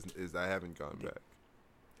Piece. Is I haven't gone back.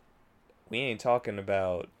 We ain't talking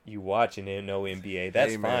about you watching it, no NBA.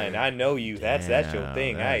 That's Hey, fine. man. I know you. That's your Damn,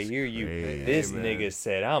 thing. I that's hear you. crazy. This Hey, man. nigga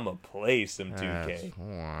said, I'ma play some 2K. That's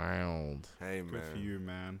wild. Hey Good for man, you,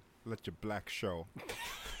 man. Let your black show.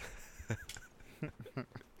 it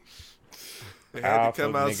had to Powerful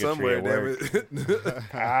come out nigga somewhere. tree Damn at it.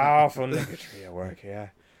 Powerful nigga tree at work, yeah.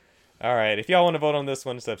 All right, if y'all want to vote on this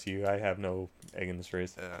one, it's up to you. I have no egg in this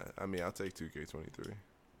race. I mean, I'll take 2K23.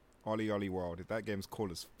 Ollie Ollie World. That game's cool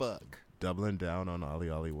as fuck. Doubling down on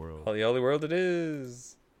Ollie Ollie World. Ollie Ollie World it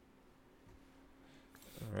is.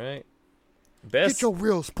 All right. Best Get your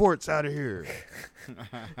real sports out of here.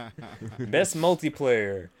 best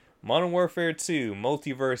multiplayer. Modern Warfare 2,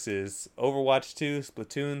 Multiverses, Overwatch 2,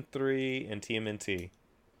 Splatoon 3, and TMNT.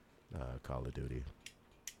 Call of Duty.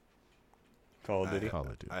 Call of Duty. Call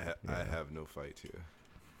of Duty. I Yeah, have no fight here.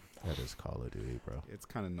 that is Call of Duty, bro. It's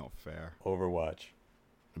kind of not fair. Overwatch.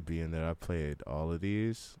 Being that I played all of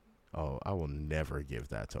these, I will never give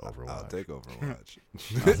that to Overwatch. I'll take Overwatch.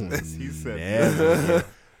 I will He said never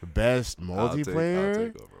give- Best I'll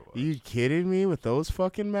multiplayer? take Overwatch. You kidding me with those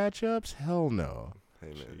fucking matchups? Hell no.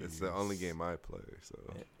 Hey man, it's the only game I play. So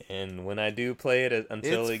And when I do play it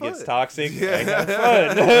until It's it gets fun. toxic, Yeah. I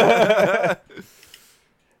have fun.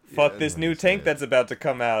 fuck this new tank that's about to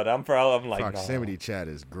come out. I'm like, proximity chat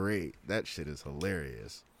is great. That shit is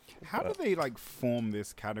hilarious. How do they like form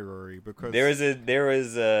this category? Because there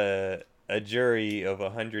is a jury of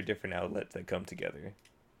 100 different outlets that come together.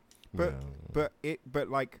 but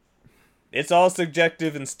like It's all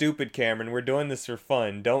subjective and stupid, Cameron. We're doing this for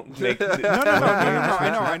fun. Don't make no.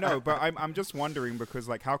 I know. But I'm just wondering because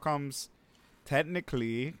like how comes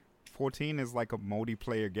technically 14 is like a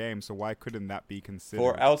multiplayer game, so why couldn't that be considered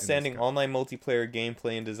for in this outstanding category? online multiplayer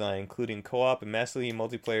gameplay and design, including co-op and massively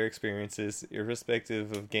multiplayer experiences,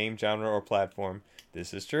 irrespective of game genre or platform.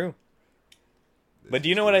 This is true. But do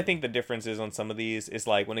you know what I think the difference is on some of these? Is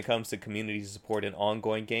like when it comes to community support and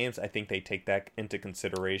ongoing games, I think they take that into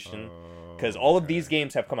consideration. Because all of these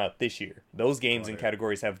games have come out this year. Those games and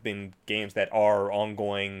categories have been games that are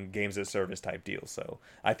ongoing games as service type deals. So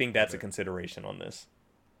I think that's a consideration on this.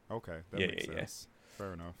 Okay, that Yeah, makes yeah, sense.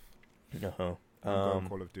 Fair enough. Uh-huh. I'm going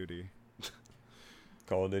Call of Duty.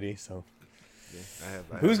 Call of Duty, so.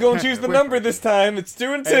 I Who's have- going to choose the number this time? It's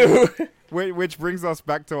 2 and 2. Which brings us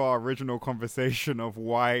back to our original conversation of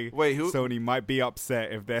why Wait, who- Sony might be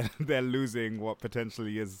upset if they're losing what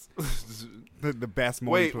potentially is the best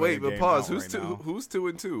multiplayer Wait, but game pause. out Who's right two? now. Who's 2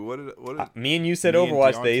 and 2? What did? Me and you said Me and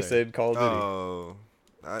Overwatch. They Deontay. said Call of Duty. Oh,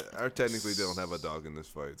 I technically don't have a dog in this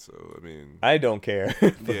fight, so I mean, I don't care. yeah,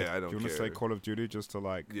 I Do you don't want to care. say Call of Duty just to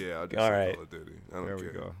like? Yeah, I'll just All say right. Call of Duty. I don't There care.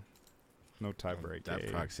 we go. No tiebreak. That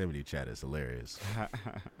proximity chat is hilarious.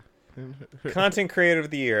 Content creator of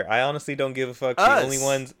the year. I honestly don't give a fuck. Us. The only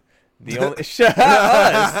ones. The only shut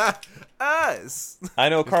us. Us. I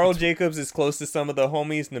know Carl Jacobs is close to some of the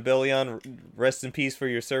homies. Nibelion, rest in peace for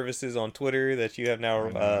your services on Twitter that you have now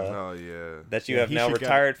Oh yeah. that you have He now should get-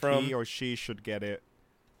 retired from. He or she should get it.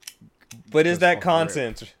 But is just that off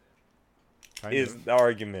content? Kind Is of. the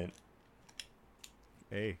argument?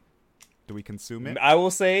 Hey, do we consume it? I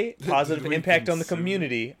will say positive we impact on the consume-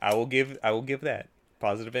 community. I will give that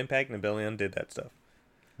positive impact. Nibelion did that stuff.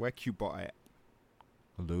 Where Qbot at?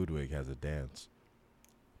 Ludwig has a dance.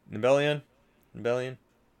 Nibelion.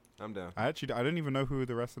 I'm down. I don't even know who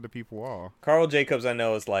the rest of the people are. Carl Jacobs, I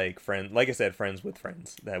know, is like friend. Like I said, friends with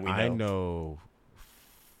friends that we know. I know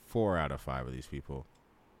 4 out of 5 of these people.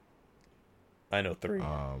 I know 3.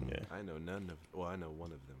 Yeah. I know none of. Well, I know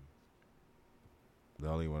one of them. The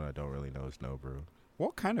only one I don't really know is Nobrew.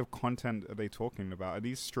 What kind of content are they talking about? Are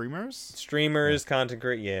these streamers? Streamers, content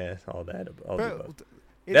creators, yeah, all that. All the above.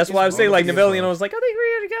 It- That's why I it's was saying, like, all of the Nibelion, I above. was like, are they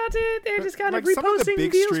creating content? They're just kind of Like, some of the reposting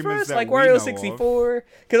big deals for streamers us, that like we know Wario of. 64.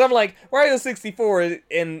 Because I'm like, Wario 64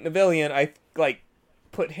 and Nibelion, I, like,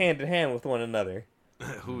 put hand in hand with one another.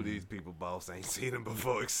 Who these people, boss? I ain't seen them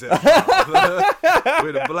before, except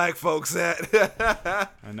where the black folks at.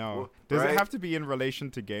 I know. Does Right? it have to be in relation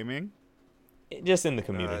to gaming? Just in the I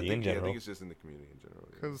community think, in yeah, I general. think it's just in the community in general.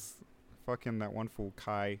 Yeah. Because fucking that one fool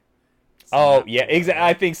Kai. Oh, yeah, exactly.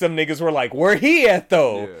 I think some niggas were like, where he at,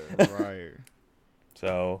 though? Yeah. Right.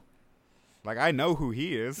 So, Like, I know who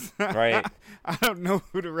he is. right. I don't know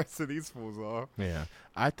who the rest of these fools are. Yeah.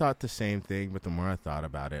 I thought the same thing, but the more I thought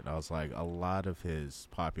about it, I was like, a lot of his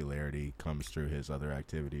popularity comes through his other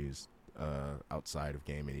activities outside of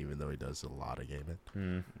gaming, even though he does a lot of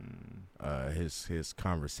gaming. His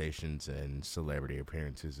conversations and celebrity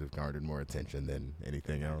appearances have garnered more attention than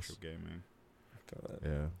anything else. Actual gaming.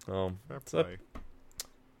 Yeah. Fair It's up, play.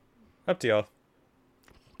 up to y'all.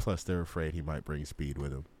 Plus, they're afraid he might bring speed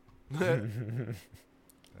with him.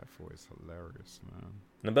 That fool is hilarious, man.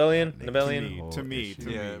 Nibelion? Yeah, Nibelion? whole To me, issue.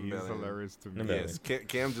 Yeah, he's Nibelion. hilarious to me. Nibelion. Yes,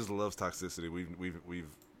 Cam just loves toxicity. We've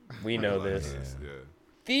We know realized this. Yeah. Yeah.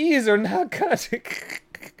 These are not content.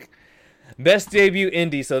 Best debut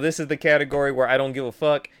indie. So this is the category where I don't give a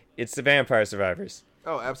fuck. It's the Vampire Survivors.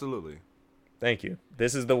 Oh, absolutely. Thank you.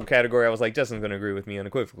 This is the category I was like, Justin's going to agree with me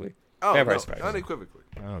unequivocally. Oh, Vampire no, Survivors. unequivocally.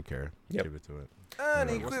 I don't care. Yep. Give it to it.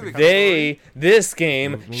 Unequivocally. This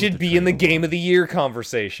game Move should the be in the trailer Game of the Year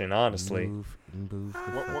conversation, honestly. Move the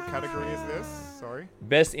What category is this? Sorry.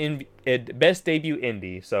 Best debut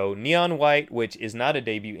indie. So Neon White, which is not a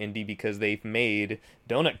debut indie because they've made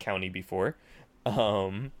Donut County before.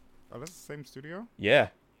 Oh, that's the same studio? Yeah.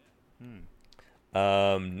 Hmm.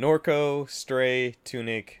 Norco, Stray,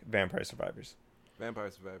 Tunic, Vampire Survivors.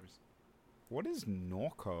 Vampire Survivors. What is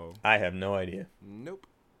Norco? I have no idea. Nope.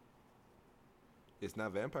 It's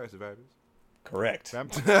not Vampire Survivors. Correct. So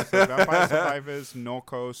Vampire Survivors,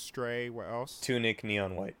 Norco, Stray, what else? Tunic,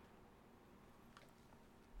 Neon White.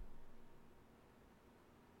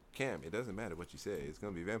 Cam, it doesn't matter what you say. It's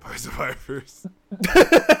gonna be Vampire Survivors.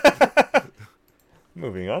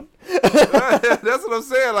 Moving on. That's what I'm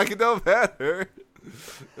saying. Like, it don't matter.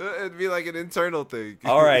 It'd be like an internal thing.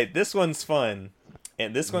 All right, this one's fun.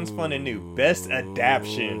 and this one's fun and new. Best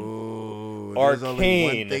adaptation: Ooh, there's only one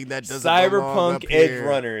Arcane, thing that doesn't belong up Cyberpunk Edge here.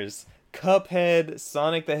 Runners, Cuphead,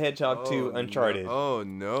 Sonic the Hedgehog 2, Uncharted. Oh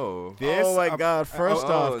no. Oh my god! First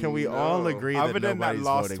oh, off, can we all no. agree Other that than that nobody's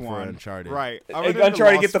last voting one, for Uncharted? right? Hey, Other than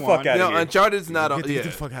Uncharted, get last the fuck one, outta No, here. Uncharted's not on. Get Yeah,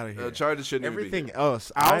 the fuck out of here. Uncharted shouldn't Everything be.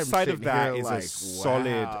 else, I'm Outside of sitting that here is a like, solid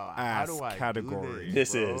wow, how ass do I do category.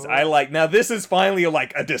 This bro? is. I like. Now this is finally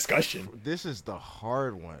like a discussion. This is the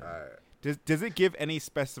hard one. Does it give any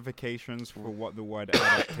specifications for what the word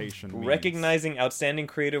adaptation means? Recognizing outstanding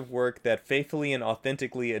creative work that faithfully and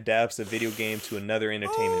authentically adapts a video game to another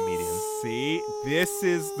entertainment medium. See, this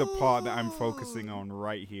is the part that I'm focusing on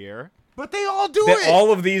right here. But they all do That it.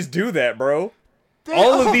 all of these do that, bro. They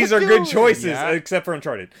All of these are do good it. choices, Yeah. except for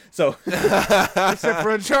Uncharted. So except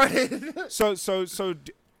for Uncharted.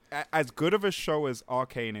 As good of a show as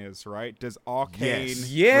Arcane is, right? Does Arcane Yes.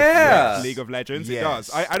 Yeah. reflect League of Legends? It Yes.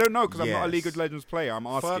 does. I don't know because I'm not a Yes. League of Legends player. I'm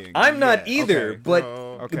asking. I'm not Yeah, either, okay, but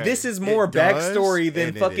Okay. this is more It does, backstory than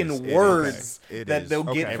and it fucking is. It is. words It that is. they'll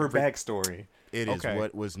get Okay. for backstory. It is Okay.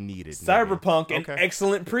 what was needed. nigga. Cyberpunk, an Okay.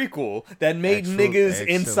 excellent prequel that made Excellent- niggas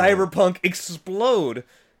in excellent. Cyberpunk explode.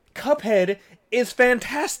 Cuphead is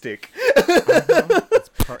fantastic.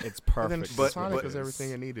 It's But then perfect. Sonic was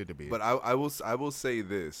everything it needed to be. But I will say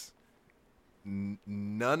this: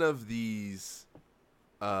 none of these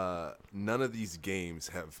games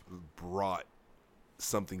have brought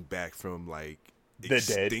something back from like The dead.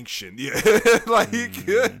 extinction. Yeah,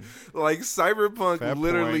 like Cyberpunk Fair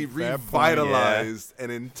literally point, fair point. revitalized an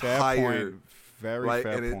Fair entire point. Very like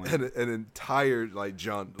fair point. an entire like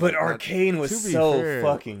John. But like, not- Arcane was To be so fair,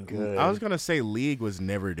 fucking good. I was gonna say League was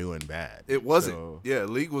never doing bad. It wasn't. So Yeah,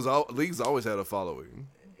 League's always had a following.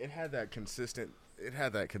 it had that consistent. It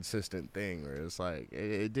had that consistent thing where it's like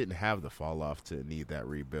it didn't have the fall off to need that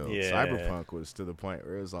rebuild. Yeah. Cyberpunk was to the point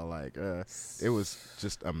where it was all like it was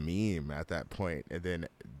just a meme at that point, and then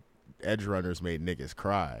Edge Runners made niggas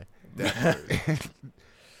cry.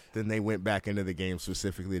 Then they went back into the game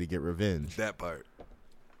specifically to get revenge. That part.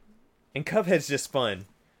 And Cuphead's just fun.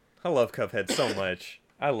 I love Cuphead so much.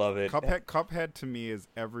 I love it. Cuphead to me is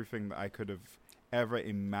everything that I could have ever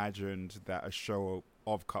imagined that a show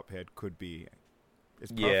of Cuphead could be.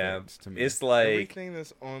 It's perfect Yeah, to me. it's like Everything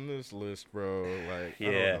that's on this list, bro. Like I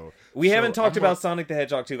yeah. don't know. We So haven't talked I'm about Sonic the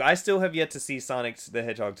Hedgehog 2. I still have yet to see Sonic the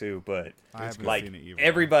Hedgehog 2, but I haven't like seen it either.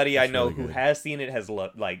 everybody I It's know really who good. has seen it has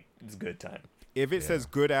loved. Like it's a good time. If it Yeah. says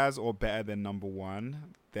good as or better than number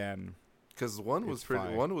one, then Because one was It's pretty.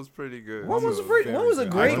 fine. One was pretty good. One was So- pretty- very one was a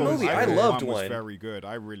good. great thought- movie. I thought loved was one. very good.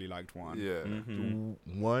 I really liked one. Yeah. Mhm.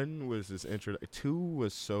 One was this intro. Two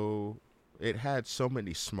was so. It had so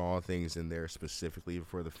many small things in there specifically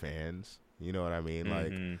for the fans. You know what I mean? Like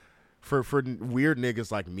Mhm. for weird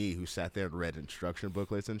niggas like me who sat there and read instruction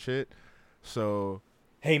booklets and shit. So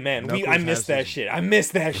Hey man, Knuckles I has missed that his- shit. I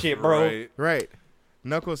missed that shit, bro. Right. right.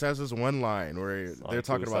 Knuckles has this one line where they're Sonic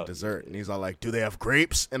talking was about out. dessert, and he's all like, "Do they have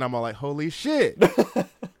grapes?" And I'm all like, "Holy shit!"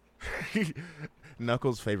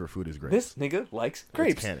 Knuckles' favorite food is grapes. This nigga likes It's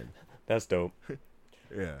grapes. canon. That's dope.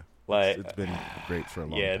 Yeah, Like it's been grapes for a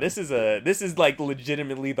long yeah, time. this is like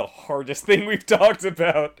legitimately the hardest thing we've talked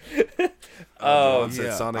about. John said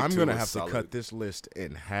Yeah, Sonic I'm 2 gonna was have solid. to cut this list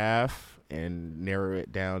in half and narrow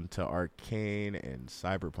it down to Arcane and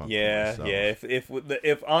Cyberpunk. for Yeah, myself. yeah.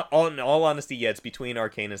 If in all honesty, yeah, it's between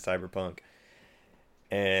Arcane and Cyberpunk.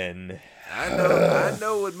 And I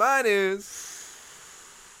know what mine is.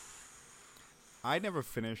 I never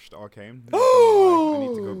finished Arcane. Not gonna lie. I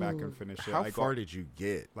need to go back and finish it. How I far got did you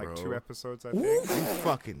get, like bro? 2 episodes, I think. You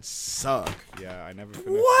fucking suck. Yeah, I never finished.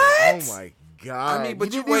 Oh my god! I mean,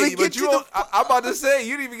 but you didn't even wait, but get you. to the I'm about to say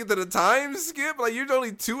you didn't even get to the time skip. Like you're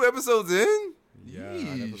only 2 episodes in. It. Yeah,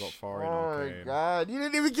 I never got far in Oh my Arcane. god! You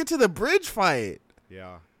didn't even get to the bridge fight.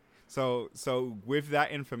 Yeah. So with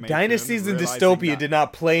that information, Dynasties and realizing Dystopia that- did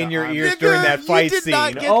not play in that your I'm- ears Nigga, during that fight you did scene.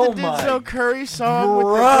 not get Oh the my! Denzel Curry song with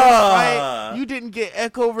the bridge Bruh. fight. You didn't get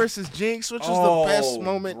Echo versus Jinx, which was the best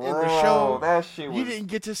moment in the show. That shit You didn't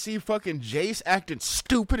get to see fucking Jace acting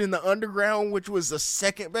stupid in the underground, which was the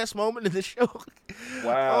second best moment in the show.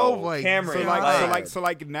 Wow. Oh my Cameron, So God.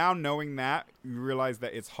 like now knowing that, you realize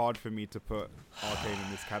that it's hard for me to put Arcane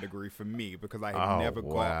in this category for me because I Oh, never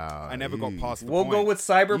wow. got past the We'll point. go with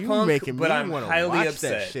You Cyberpunk, making but me I'm wanna highly watch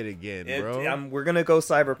upset. that shit again, bro. We're gonna go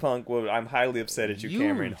Cyberpunk. Well, I'm highly upset at you,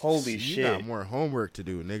 Cameron. Holy you shit, got more homework to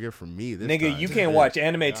do, nigga, from me. This nigga! time. You can't watch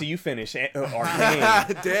anime till you finish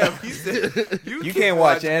Arcane. Damn, he said You can't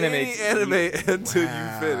watch anime any t- anime until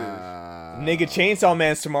you finish. Nigga, Chainsaw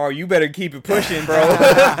Man's tomorrow. You better keep it pushing, bro.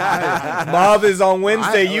 Mob is on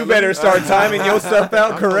Wednesday. You better start timing your stuff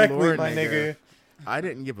out I'm a correctly, lord my nigga. nigga. I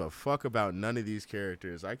didn't give a fuck about none of these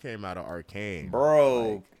characters. I came out of Arcane.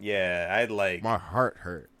 Bro, yeah, I'd like... My heart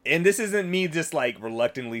hurt. And this isn't me just, like,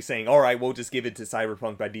 reluctantly saying, all right, we'll just give it to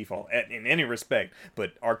Cyberpunk by default, in any respect.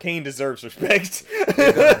 But Arcane deserves respect.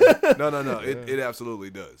 No. It absolutely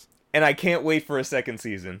does. And I can't wait for a second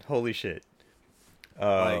season. Holy shit.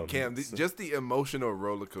 Like, Cam, just the emotional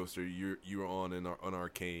roller coaster you're on on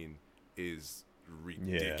Arcane is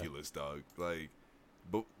ridiculous, dog. Like,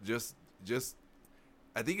 but just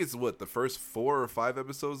I think it's the first 4 or 5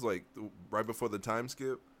 episodes, like right before the time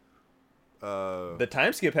skip. The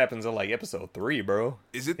time skip happens in like episode 3, bro.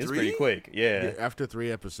 Is it 3? It's pretty quick. Yeah. After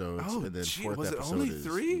 3 episodes, and then fourth was it episode only is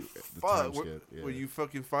 3? the Fuck. time skip. Yeah. Where you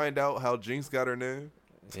fucking find out how Jinx got her name?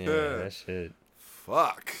 Yeah, that shit.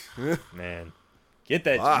 Fuck. Man. Get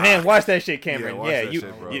that. Fuck. Man, watch that shit, Cameron. Yeah, watch Yeah, that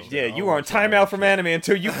shit, bro. you are on timeout from anime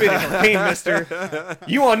until you finish Arcane, mister.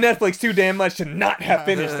 You on Netflix too damn much to not have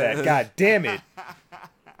finished that. God damn it.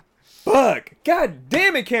 Fuck. God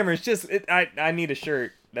damn it, Cameron. It's just, I need a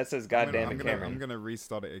shirt that says God damn it, Cameron. I'm gonna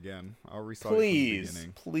restart it again. I'll restart it from the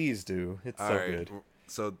beginning. Please do. It's All so right. good.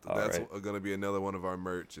 So All that's right. going to be another one of our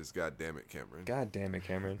merch is God damn it, Cameron. God damn it,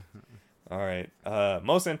 Cameron. All right.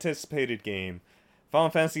 Most anticipated game. Final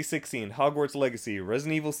Fantasy 16, Hogwarts Legacy,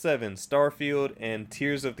 Resident Evil 7, Starfield, and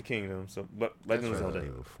Tears of the Kingdom. So, but Legend of Zelda.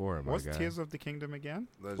 Resident Evil 4, my What's guy. Tears of the Kingdom again?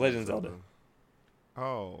 Legend of Zelda.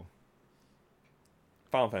 Oh,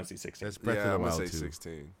 Final Fantasy 16. That's Breath Yeah, of I'm the going to Wild say 2.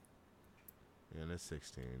 16. Yeah, that's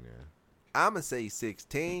 16, yeah. I'm going to say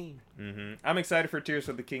 16. I'm excited for Tears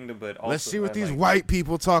of the Kingdom, but also Let's see what I these like- white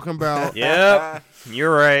people talking about. Yep,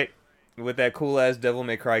 you're right. With that cool ass Devil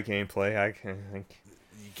May Cry gameplay, I can.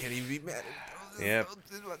 You can't even be mad at Yep.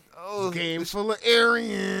 Game full of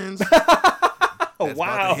Aryans. Oh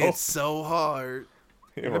wow! Hit so hard.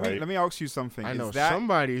 let me ask you something. I know is that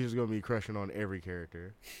somebody who's going to be crushing on every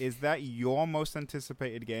character. is that your most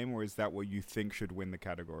anticipated game, or is that what you think should win the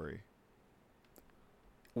category?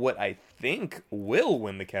 What I think will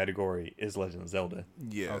win the category is Legend of Zelda.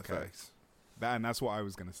 Yeah, Okay. facts. And that's what I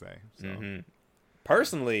was gonna say. So.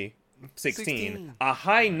 Personally, 16. A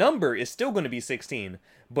high number is still going to be 16,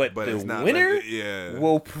 but But the it's not winner like, yeah.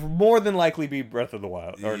 will more than likely be Breath of the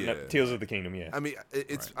Wild or Yeah. Tears of the Kingdom. Yeah, I mean,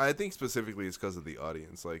 it's. I think specifically it's because of the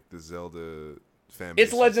audience, like the Zelda fan.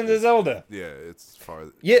 it's base Legend is- of Zelda. Yeah, it's far.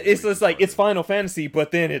 Yeah, it's way just too like far it's Final Fantasy,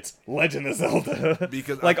 but then it's Legend of Zelda.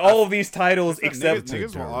 Because like I- all of these titles Listen, except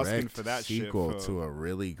niggas were asking Direct for that shit sequel for- to a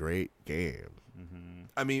really great game.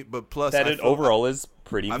 I mean, but plus that I it feel- overall is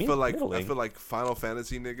pretty. I feel like middling. Final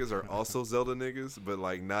Fantasy niggas are also Zelda niggas, but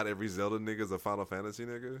like not every Zelda nigga's a Final Fantasy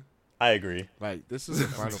nigga. I agree. Like, this is a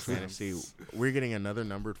Final Fantasy. We're getting another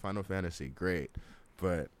numbered Final Fantasy. Great.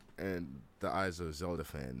 But in the eyes of Zelda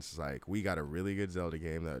fans, like, we got a really good Zelda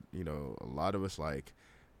game that, you know, a lot of us like.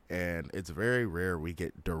 And it's very rare we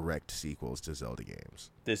get direct sequels to Zelda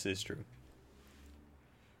games. This is true.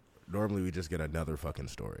 Normally, we just get another fucking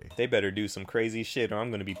story. They better do some crazy shit, or I'm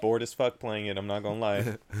gonna be bored as fuck playing it. I'm not gonna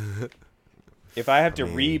lie. If I have to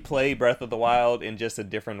replay Breath of the Wild in just a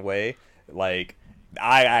different way, like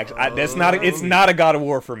that's not. It's not a God of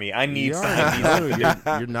War for me. I need something.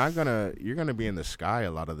 You're gonna be in the sky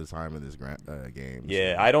a lot of the time in this game.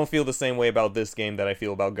 Yeah, so. I don't feel the same way about this game that I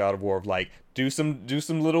feel about God of War. Of like, do some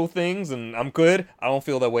little things and I'm good. I don't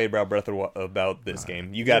feel that way about about this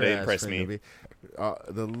game. You gotta Your ass impress finna me. be-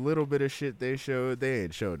 the little bit of shit they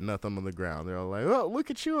ain't showed nothing on the ground. They're all like, "Oh, look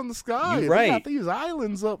at you on the sky! You They right. got these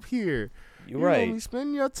islands up here. You're You right. only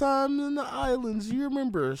spend your time in the islands. You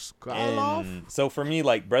remember Skyloft? And so for me,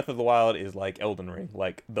 like Breath of the Wild is like Elden Ring.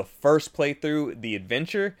 Like the first playthrough, the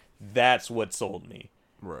adventure, that's what sold me.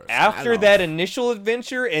 Right. After that initial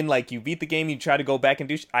adventure and like you beat the game, you try to go back and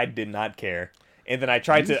do I did not care. And then I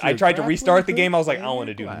tried to restart the game. I was like, I don't want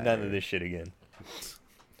to do none of this shit again.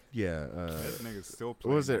 Yeah. This nigga's still What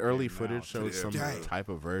playing was it? the Early game footage now. showed some Dang. type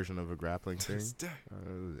of version of a grappling thing. This day. It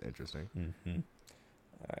was interesting.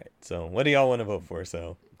 All right. So what do y'all want to vote for?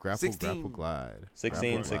 So Grapple, 16. grapple, glide.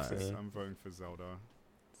 16, Grapple, glide. 16. I'm voting for Zelda.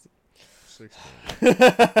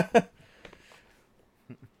 16.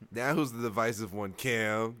 Now who's the divisive one,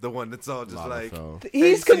 Cam? The one that's all just like Lotto.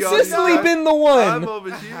 He's Hey, see, y'all consistently got- been the I'm one.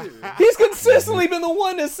 over here. He's consistently been the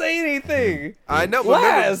one to say anything. I know, but,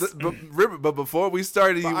 Last. but before we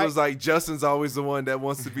started, he But was like, Justin's always the one that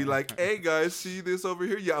wants to be like, hey guys, see this over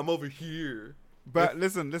here? Yeah, I'm over here. But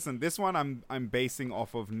listen. This one I'm basing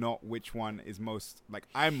off of not which one is most like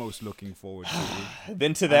I'm most looking forward to.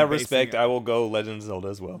 Then to that I'm basing respect, it- I will go Legend of Zelda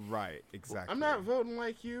as well. Right. Exactly. I'm not voting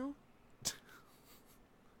like you.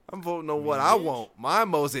 I'm voting on what I want. My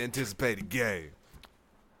most anticipated game.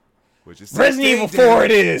 Which is Resident Evil 16, 4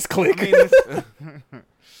 damn it is. Click. I mean,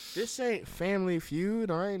 This ain't Family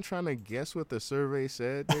Feud. I ain't trying to guess what the survey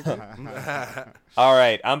said, nigga. All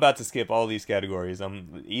right, I'm about to skip all these categories.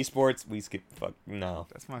 Esports, we skip. Fuck no.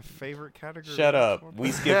 That's my favorite category. Shut up.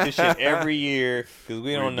 We skip this shit every year because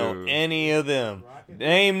we don't know any of them.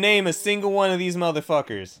 Name a single one of these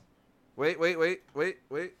motherfuckers. Wait.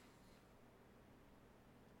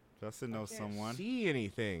 Justin knows someone. See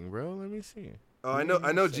anything, bro? Let me see. Oh, I know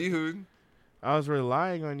Jihoon. I was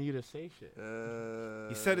relying on you to say shit.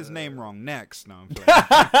 He said his name wrong. Next. No, I'm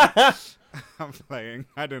playing. I'm playing.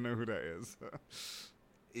 I don't know who that is.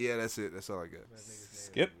 Yeah, that's it. That's all I got.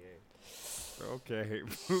 Skip. Okay,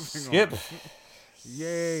 moving Skip. on.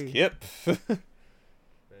 Yay. Skip.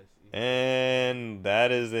 And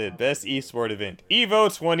that is it. Best esport event.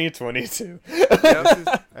 EVO 2022.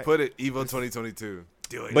 Yep. Put it EVO 2022.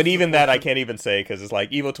 Do it. But even that I can't even say because it's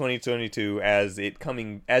like EVO 2022 as it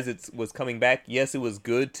was coming back. Yes, it was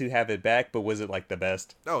good to have it back, but was it like the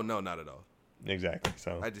best? Oh no, not at all. Exactly.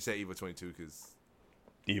 So I just said EVO 22 because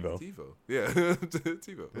EVO. TiVo. Yeah,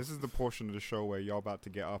 TiVo. This is the portion of the show where y'all about to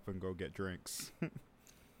get up and go get drinks.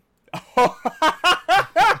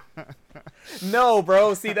 No,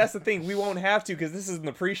 bro. See, that's the thing. We won't have to because this is in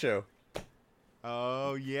the pre-show.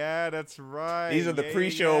 Oh yeah, that's right. These are the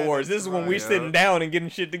pre-show yeah, awards. This is when we're right. sitting down and getting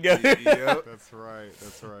shit together. Yep. That's right.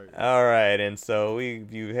 That's right. All right, and so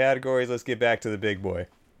you categories. Let's get back to the big boy.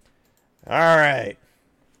 All right,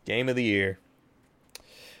 game of the year: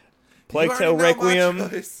 Plague Tale Requiem,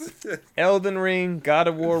 Elden Ring, God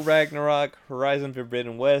of War Ragnarok, Horizon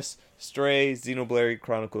Forbidden West, Stray, Xenoblade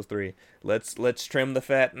Chronicles 3. Let's trim the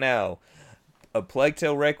fat now. A Plague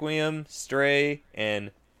Tale Requiem, Stray,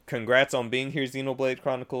 and congrats on being here, Xenoblade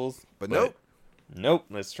Chronicles. But Nope,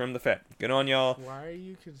 let's trim the fat. Good on y'all. Why are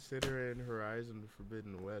you considering Horizon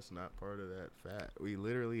Forbidden West not part of that fat? We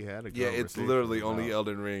literally had a Yeah, conversation it's literally about- only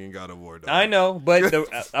Elden Ring and God of War. Dog. I know, but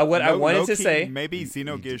what I wanted to say... maybe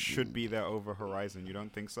Xenogears should be there over Horizon. You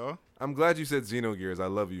don't think so? I'm glad you said Xenogears. I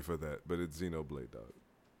love you for that, but it's Xenoblade, dog.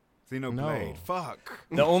 Xenoblade. No. Fuck.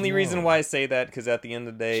 The only No. reason why I say that because at the end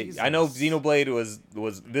of the day, I know Jesus.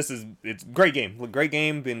 Xenoblade it's great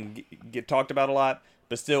game, been get talked about a lot,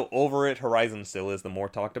 but still over it, Horizon still is the more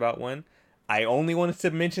talked about one. I only wanted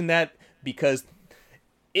to mention that because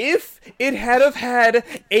if it had have had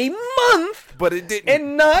a month, But it didn't.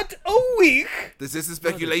 and not a week, This is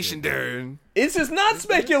speculation, Darren. this is not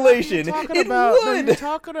speculation. It You're would.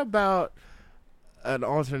 talking about an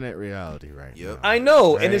alternate reality right Yep. now. I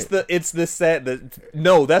know, Right? and it's the set that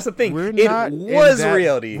no, that's the thing. We're It not was in that,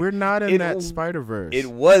 reality. We're not in It that w- Spider-Verse. It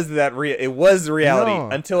was reality No,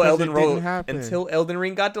 until 'cause Elden it didn't Ring happen. until Elden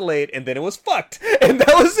Ring got delayed, and then it was fucked, and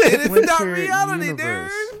that was it. It's Winter not reality,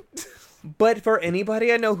 universe. Darren. But for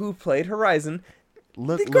anybody I know who played Horizon,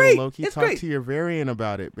 Look, It's little great. Loki, It's talk great. to your variant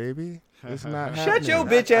about it, baby. It's not shut your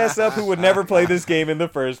happening. bitch ass up who would never play this game in the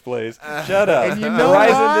first place. Shut up. And you know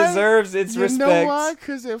Horizon why? deserves its You respect. know why?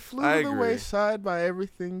 Because it flew I to the agree. wayside by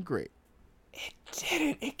everything great.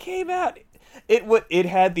 Didn't it came out? It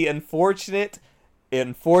had the unfortunate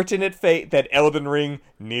fate that Elden Ring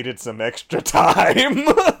needed some extra time.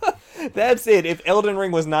 That's it. If Elden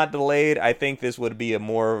Ring was not delayed, I think this would be a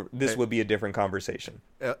different conversation.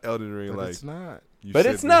 Elden Ring, But like, it's not. you But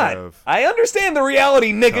said it's we not. have- I understand the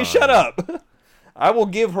reality, nigga. Time. Shut up. I will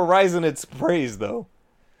give Horizon its praise, though.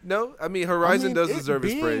 No, I mean Horizon does it deserve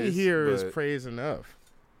its being praise. Here is but praise enough.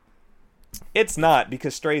 It's not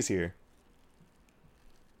because Stray's here.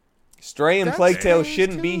 Stray and That's Plague Tale praise,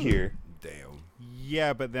 shouldn't be too. here. damn.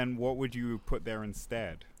 Yeah, but then what would you put there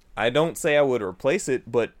instead? I don't say I would replace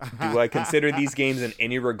it, but do I consider these games in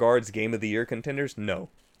any regards Game of the Year contenders? No.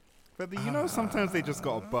 But sometimes they just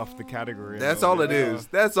gotta buff the category. a That's little all it bit. is.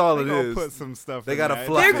 That's all They it gotta is. put some stuff. They in gotta there.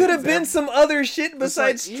 fluff There it. could have been some other shit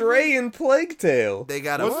besides like, Stray and Plague Tale. They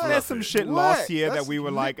gotta Wasn't there fluff some it. shit What? last year That's that we were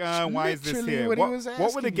like, why is this literally here? what he was What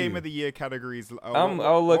were the asking Game you. of the Year categories?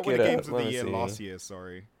 I'll look what were it the up. games of Let the me year see. last year?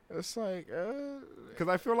 Sorry, It's like, because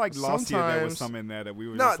I feel like last year there was Sometimes- some in there that we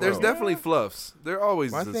were. No, just there's like, definitely fluffs. There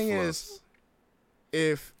always my is thing fluffs. is,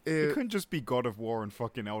 if It couldn't just be God of War and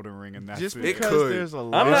fucking Elden Ring and that's just it. because could. there's a I'm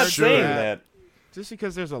large not should. saying gap- that. Just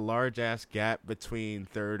because there's a large ass gap between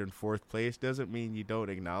third and fourth place doesn't mean you don't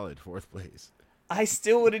acknowledge fourth place. I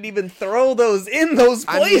still wouldn't even throw those in those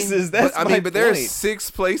places. That's my but there's point.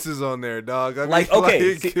 6 places on there, dog. I Like, mean,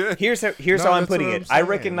 okay, like- see, here's how No, I'm that's putting what it. I'm I saying.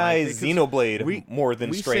 recognize Like, Xenoblade more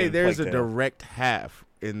than we Stray say and there's Plague a Tale. direct half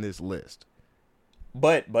in this list.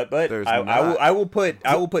 There's I will put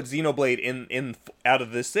not. Xenoblade in out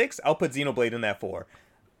of the 6. I'll put Xenoblade in that 4.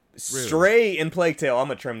 Stray and Plague Tale, I'm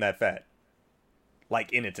gonna trim that fat,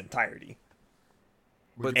 like in its entirety.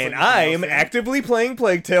 But And anything I else am in? actively playing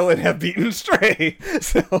Plague Tale and have beaten Stray.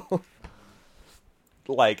 So,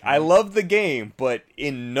 like, I love the game, but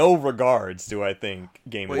in no regards do I think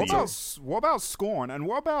Game Wait, of the Year. What about Scorn? And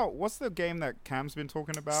what's the game that Cam's been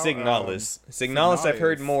talking about? Signalis. Signalis, I've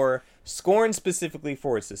heard Signalis. more. Scorn specifically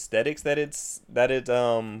for its aesthetics that it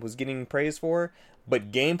was getting praised for,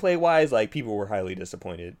 but gameplay wise, like, people were highly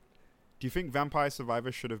disappointed. Do you think Vampire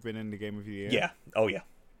Survivor should have been in the Game of the Year? Yeah. Oh yeah.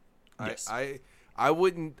 Yes. I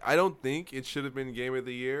don't think it should have been Game of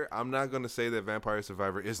the Year. I'm not going to say that Vampire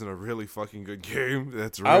Survivor isn't a really fucking good game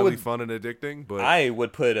that's really fun and addicting, but I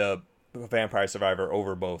would put a Vampire Survivor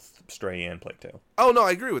over both Stray and Plague Tale. oh no,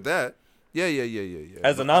 I agree with that. Yeah.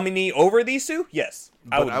 As a nominee over these two, yes.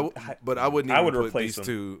 But I wouldn't even put replace these them.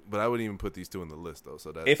 two. But I wouldn't even put these two in the list though.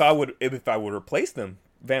 So that If I would replace them,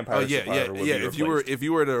 Vampire Survivor would be If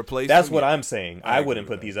you were to replace, That's them, what yeah. I'm saying. I I agree wouldn't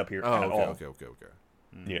with put that. these up here Oh, at okay, all. okay.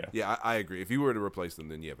 Yeah. Yeah, I agree. If you were to replace them,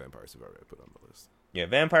 then yeah, Vampire Survivor I put on the list. Yeah,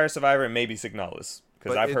 Vampire Survivor and maybe Signalis,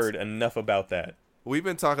 because But I've it's- heard enough about that. We've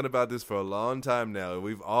been talking about this for a long time now.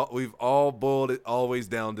 We've all boiled it always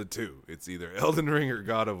down to two. It's either Elden Ring or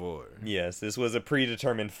God of War. Yes, this was a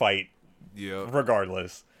predetermined fight, Yeah.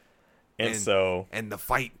 regardless. And so, And the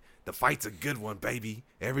fight's a good one, baby.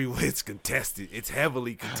 It's contested. It's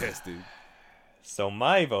heavily contested. so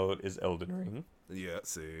my vote is Elden Ring. Yeah,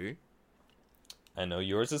 see? I know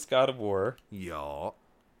yours is God of War. Yeah.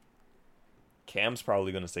 Cam's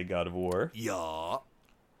probably going to say God of War. Yeah.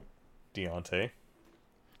 Deontay.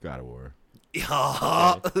 God of War.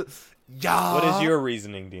 Yeah. Yeah. What is your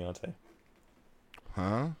reasoning, Deontay?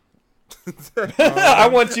 Huh? I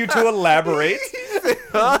want you to elaborate.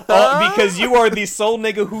 Because you are the sole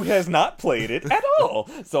nigga who has not played it at all.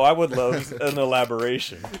 So I would love an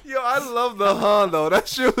elaboration. Yo, I love the though. That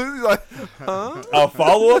shit was like, huh? A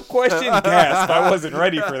follow-up question? Gasp. I wasn't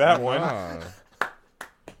ready for that one.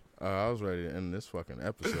 I was ready to end this fucking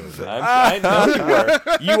episode. I know you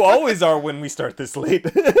were. You always are when we start this late.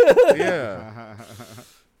 Yeah.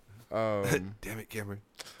 Damn it, Cameron.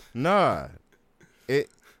 Nah. It,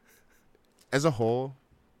 as a whole,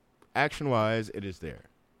 action-wise, it is there.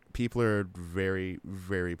 People are very,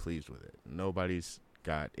 very pleased with it. Nobody's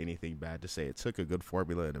got anything bad to say. It took a good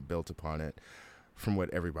formula and it built upon it from what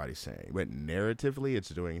everybody's saying. But narratively, it's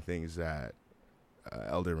doing things that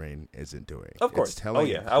Elden Ring isn't doing. Of course. It's telling Oh,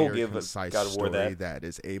 yeah. a I will clear, give concise God of War story that.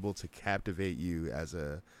 is able to captivate you as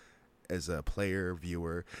a player,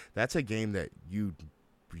 viewer. That's a game that you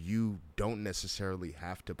don't necessarily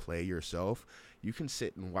have to play yourself. You can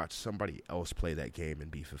sit and watch somebody else play that game and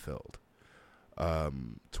be fulfilled. To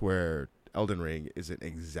where Elden Ring isn't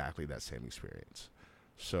exactly that same experience.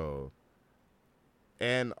 So,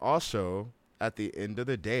 and also, at the end of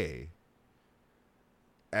the day,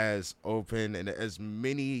 as open and as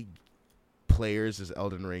many players as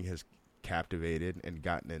Elden Ring has captivated and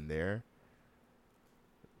gotten in there,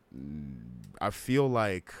 I feel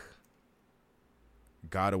like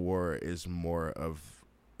God of War is more of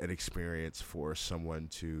an experience for someone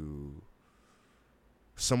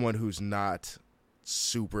who's not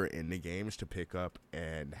super into games to pick up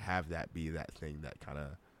and have that be that thing that kind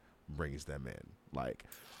of brings them in. Like,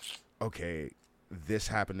 okay, this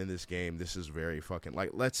happened in this game. This is very fucking, like,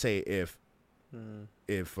 let's say if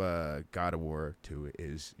God of War 2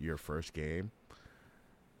 is your first game,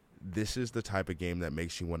 this is the type of game that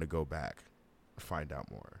makes you want to go back, find out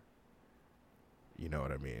more. You know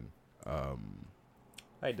what I mean?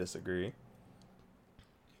 I disagree.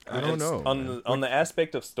 I don't know. On the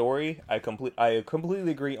aspect of story, I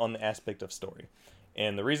completely agree on the aspect of story.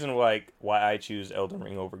 And the reason why I choose Elden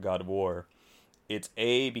Ring over God of War, it's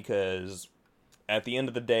because at the end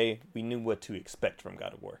of the day, we knew what to expect from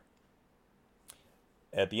God of War.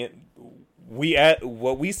 At the end,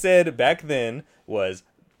 what we said back then was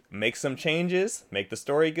make some changes, make the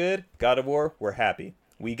story good. God of War, we're happy.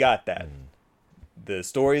 We got that. The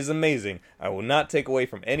story is amazing. I will not take away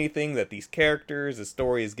from anything that these characters, the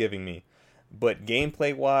story is giving me. But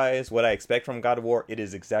gameplay-wise, what I expect from God of War, it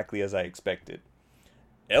is exactly as I expected.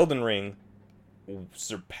 Elden Ring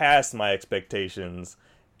surpassed my expectations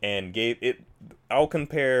and gave it... I'll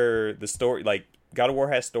compare the story... Like, God of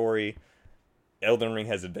War has story, Elden Ring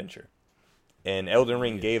has adventure. And Elden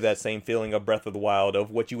Ring gave that same feeling of Breath of the Wild,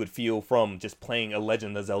 of what you would feel from just playing a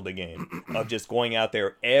Legend of Zelda game, of just going out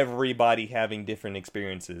there, everybody having different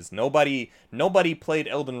experiences. Nobody played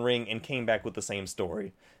Elden Ring and came back with the same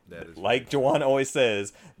story. That is Like Jawan always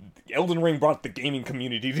says, Elden Ring brought the gaming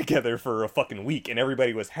community together for a fucking week, and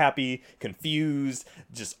everybody was happy, confused,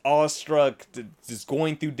 just awestruck, just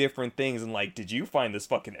going through different things. And like, did you find this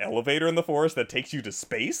fucking elevator in the forest that takes you to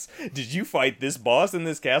space? Did you fight this boss in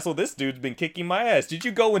this castle? This dude's been kicking my ass. Did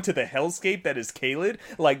you go into the hellscape that is Caelid?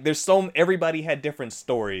 Like, everybody had different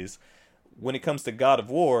stories. When it comes to God of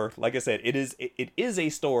War, like I said, it is a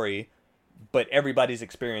story, but everybody's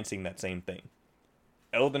experiencing that same thing.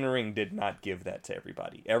 Elden Ring did not give that to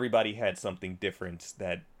everybody. Everybody had something different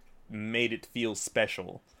that made it feel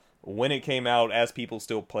special when it came out, as people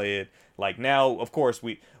still play it. Like now, of course,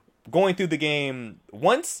 going through the game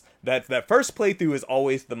once, that first playthrough is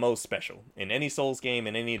always the most special. In any Souls game,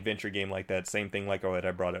 in any adventure game like that, same thing like what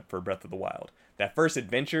I brought up for Breath of the Wild. That first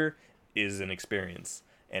adventure is an experience.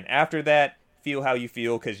 And after that, feel how you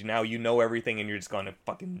feel, because now you know everything and you're just going to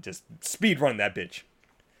fucking just speedrun that bitch.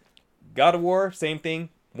 God of War, same thing.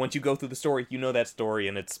 Once you go through the story, you know that story,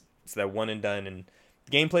 and it's that one and done. And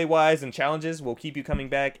gameplay-wise and challenges will keep you coming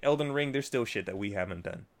back. Elden Ring, there's still shit that we haven't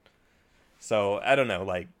done. So, I don't know.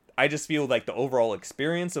 Like, I just feel like the overall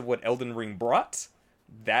experience of what Elden Ring brought,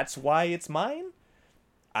 that's why it's mine.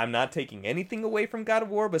 I'm not taking anything away from God of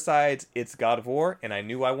War besides it's God of War, and I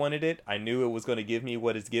knew I wanted it. I knew it was going to give me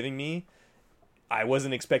what it's giving me. I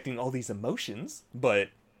wasn't expecting all these emotions, but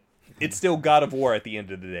it's still God of War at the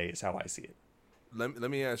end of the day is how I see it. Let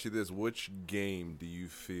me ask you this. Which game do you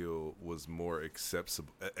feel was more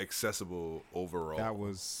accessible overall? That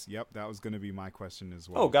was going to be my question as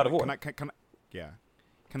well. Oh, God of War. Can I piggyback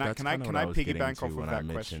off of that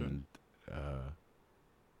question?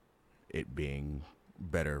 It being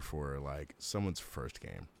better for like someone's first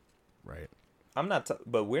game, right?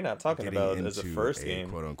 But we're not talking about as a first game,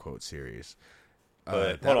 quote unquote series.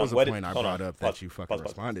 But that was a point I brought up that you fucking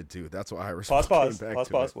responded to. That's why I responded.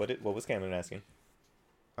 Pause. What was Cameron asking?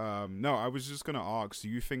 No, I was just gonna ask. Do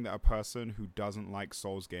you think that a person who doesn't like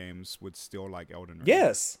Souls games would still like Elden Ring?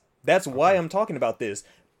 Yes, that's why I'm talking about this.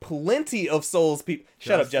 Plenty of Souls people.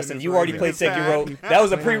 Shut up, Justin. You already played Sekiro. That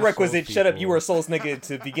was a prerequisite. Shut up. You were a Souls nigga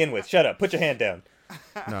to begin with. Shut up. Put your hand down.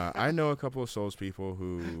 Nah, I know a couple of Souls people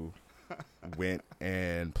who went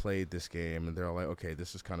and played this game, and they're like, okay,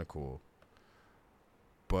 this is kind of cool.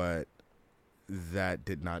 But that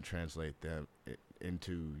did not translate them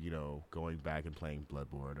into, going back and playing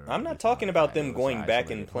Bloodborne. I'm not talking about them going back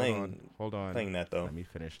and playing. Hold on. Playing that though. Let me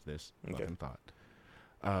finish this fucking thought.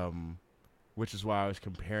 Which is why I was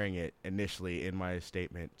comparing it initially in my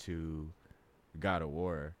statement to God of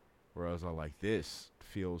War, where I was all like, this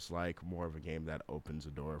feels like more of a game that opens a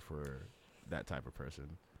door for that type of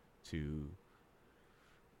person to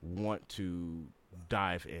want to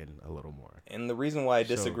dive in a little more. And the reason why I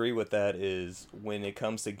disagree with that is when it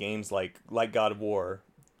comes to games like God of War,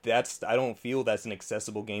 I don't feel that's an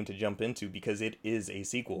accessible game to jump into because it is a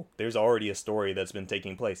sequel. There's already a story that's been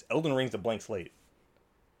taking place. Elden Ring's a blank slate.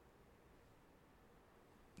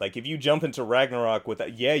 Like, if you jump into Ragnarok with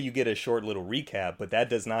that, you get a short little recap, but that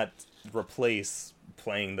does not replace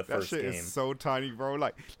playing the first game. That shit is so tiny, bro.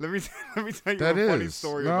 Like, let me tell you a funny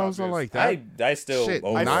story about this. Like that. I still,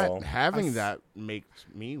 overall, not having that makes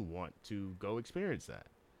me want to go experience that.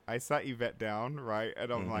 I sat Yvette down, right?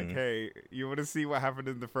 And I'm like, hey, you want to see what happened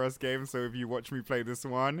in the first game? So if you watch me play this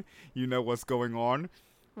one, you know what's going on.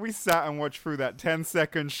 We sat and watched through that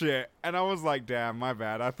 10-second shit, and I was like, damn, my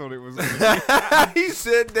bad. I thought it was He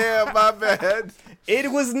said, damn, my bad.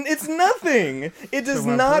 It's nothing. It does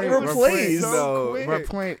not replace. My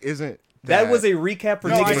point isn't that was a recap for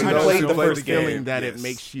niggas who played the first game. That it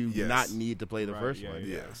makes you not need to play the first one.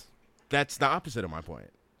 Yes. That's the opposite of my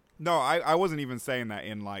point. No, I wasn't even saying that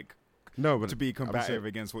in like but to be combative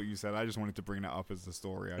against what you said. I just wanted to bring that up as the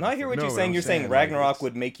story. I hear what you're saying. You're saying Ragnarok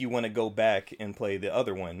would make you want to go back and play the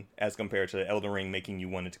other one as compared to Elden Ring making you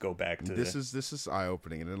want to go back to This is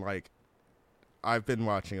eye-opening. And like, I've been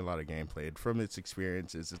watching a lot of gameplay. From its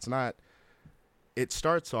experiences, it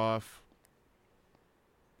starts off,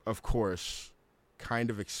 of course,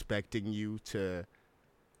 kind of expecting you to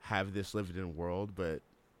have this lived-in world, but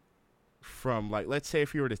from, like, let's say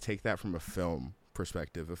if you were to take that from a film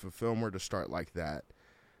perspective, if a film were to start like that,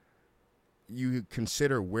 you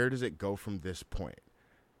consider where does it go from this point?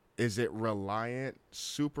 Is it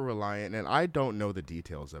super reliant, and I don't know the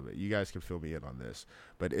details of it. You guys can fill me in on this,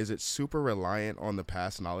 but is it super reliant on the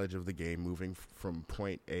past knowledge of the game moving from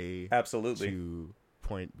point A to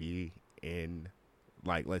point B in,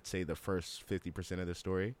 like, let's say the first 50% of the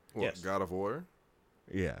story? Yes. God of War?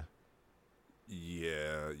 Yeah.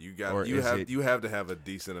 Yeah, you have to have a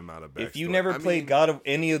decent amount of backstory. If you never played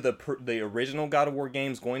any of the original God of War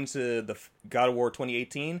games, going to the God of War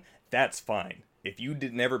 2018, that's fine. If you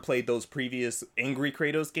never played those previous Angry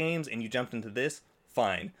Kratos games and you jumped into this,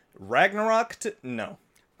 fine. Ragnarok, no.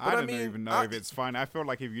 I don't even know if it's fine. I feel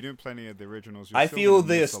like if you didn't play any of the originals, I feel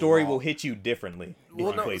the story will hit you differently if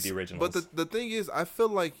you played the originals. But the thing is, I feel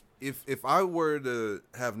like if I were to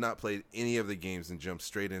have not played any of the games and jump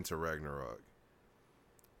straight into Ragnarok,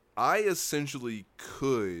 I essentially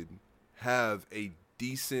could have a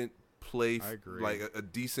decent play, like a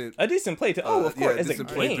decent play to of course, as a decent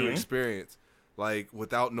playthrough experience, like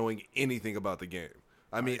without knowing anything about the game.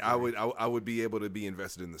 I mean, I would be able to be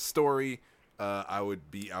invested in the story. I would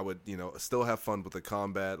still have fun with the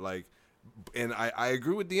combat, like, and I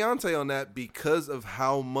agree with Deontay on that because of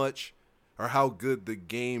how much or how good the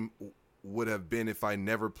game would have been if I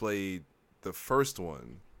never played the first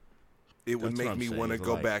one. It would make me want to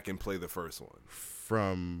go back and play the first one.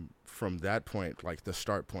 From that point, like the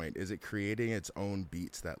start point, is it creating its own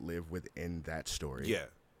beats that live within that story?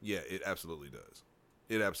 Yeah, it absolutely does.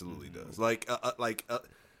 It absolutely does.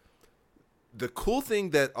 The cool thing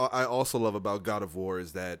that I also love about God of War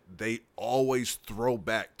is that they always throw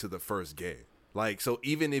back to the first game. Like, so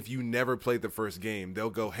even if you never played the first game, they'll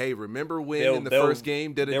go, "Hey, remember when in the first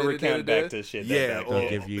game?" They'll recount back to shit. They'll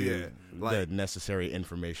give you the necessary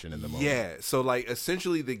information in the moment. Yeah, so like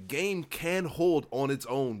essentially, the game can hold on its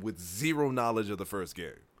own with zero knowledge of the first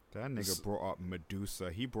game. That nigga brought up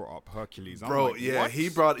Medusa. He brought up Hercules. Bro, he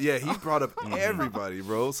brought up everybody,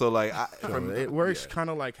 bro. So like, it works kind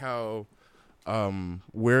of like how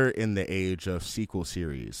we're in the age of sequel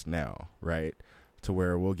series now, right? To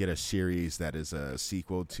where we'll get a series that is a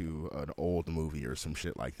sequel to an old movie or some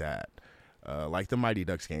shit like that, like the Mighty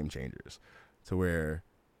Ducks Game Changers, to where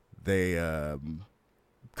they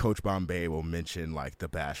Coach Bombay will mention like the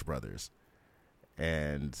Bash Brothers,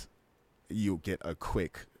 and you get a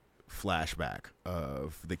quick flashback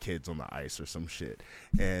of the kids on the ice or some shit.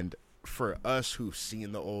 And for us who've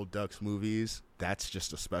seen the old Ducks movies, that's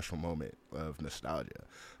just a special moment of nostalgia.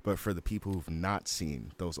 But for the people who've not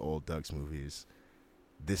seen those old Ducks movies,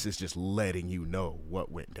 this is just letting you know what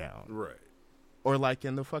went down. Right. Or like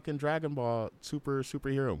in the fucking Dragon Ball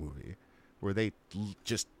superhero movie, where they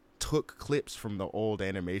just took clips from the old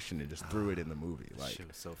animation and just threw it in the movie. Like, shit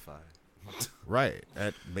was so fine. Right.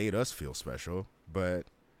 That made us feel special, but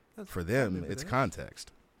for them, it's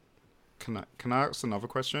context. Can I ask another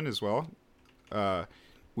question as well?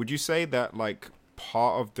 Would you say that like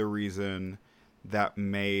part of the reason that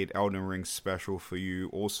made Elden Ring special for you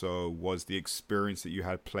also was the experience that you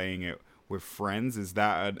had playing it with friends? Is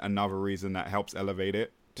that another reason that helps elevate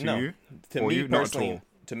it to you?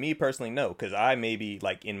 To me personally, no, because I maybe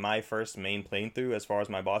like in my first main playing through, as far as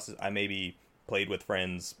my bosses, I maybe played with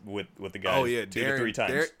friends with the guys. Oh yeah, 2 to 3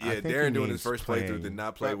 times. Darren doing his first playthrough did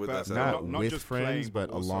not play with us at all. Not with just friends, playing, but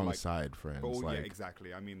alongside like, friends. Oh like, yeah,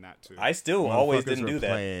 exactly. I mean that too. I still always didn't do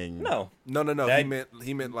that. No.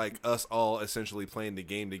 He meant like us all essentially playing the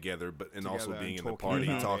game together, but and also being in the party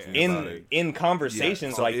about talking it. about it. In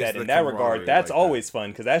conversations so like it's that, the in that regard, that's camaraderie like always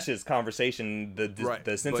fun because that's just conversation,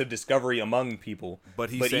 the sense of discovery among people.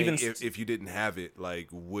 But he's saying if you didn't have it, like,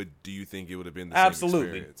 do you think it would have been the same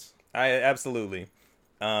experience? Absolutely.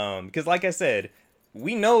 Because like I said,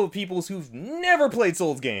 we know people who've never played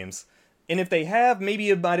Souls games. And if they have, maybe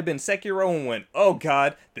it might have been Sekiro and went, oh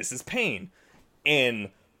god, this is pain.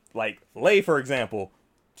 And like Lei, for example,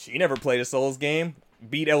 she never played a Souls game,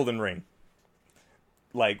 beat Elden Ring.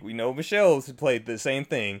 Like, we know Michelle's played the same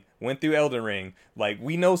thing, went through Elden Ring. Like,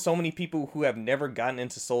 we know so many people who have never gotten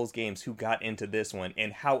into Souls games who got into this one.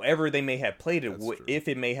 And however they may have played it, if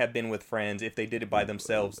it may have been with friends, if they did it by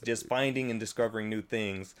themselves, just finding and discovering new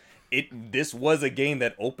things, this was a game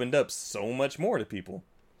that opened up so much more to people.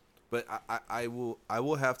 But I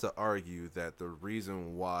will have to argue that the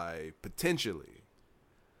reason why, potentially,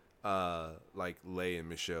 like Lei and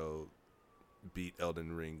Michelle beat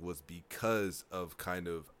Elden Ring was because of kind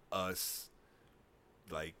of us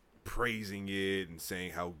like praising it and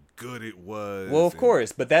saying how good it was. Well, of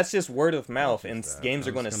course, but that's just word of mouth, and games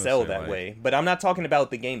are going to sell that way. But I'm not talking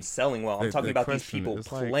about the game selling well. I'm talking about these people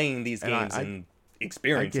playing these games and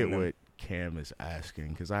experiencing them. I get what Cam is asking,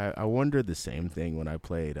 because I wondered the same thing when I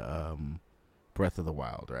played Breath of the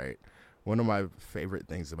Wild, right? One of my favorite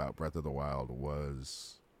things about Breath of the Wild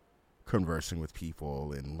was conversing with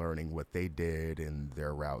people and learning what they did and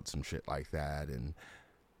their routes and shit like that, and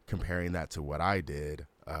comparing that to what I did.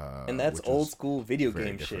 And that's old school video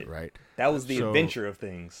game shit, right? That was the adventure of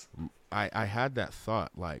things. I had that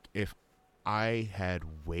thought, like, if I had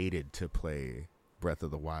waited to play Breath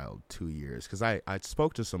of the Wild 2 years, because I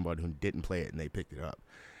spoke to somebody who didn't play it and they picked it up,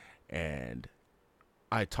 and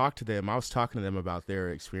I talked to them. I was talking to them about their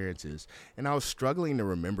experiences, and I was struggling to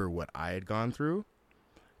remember what I had gone through.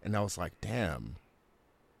 And I was like, damn,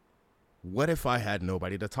 what if I had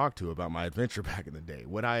nobody to talk to about my adventure back in the day?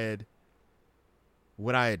 Would I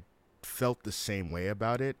had felt the same way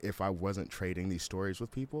about it if I wasn't trading these stories with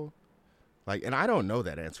people? Like, and I don't know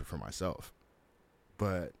that answer for myself,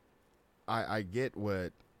 but I get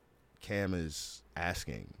what Cam is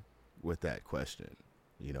asking with that question.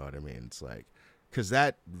 You know what I mean? It's like, because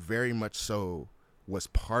that very much so was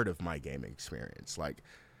part of my gaming experience. Like,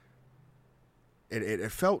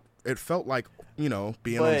 it felt like, you know,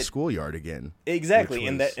 being on the schoolyard again. Exactly,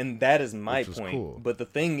 and that is my point. Cool. But the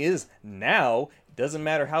thing is, now it doesn't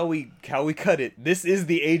matter how we cut it. This is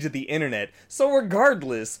the age of the internet. So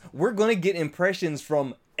regardless, we're gonna get impressions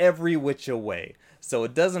from every which way. So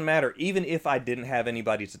it doesn't matter, even if I didn't have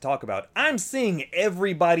anybody to talk about. I'm seeing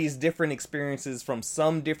everybody's different experiences from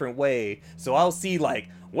some different way. So I'll see, like,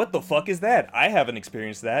 what the fuck is that? I haven't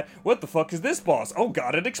experienced that. What the fuck is this boss? Oh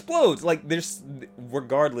god, it explodes. Like,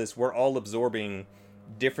 regardless, we're all absorbing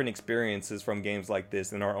different experiences from games like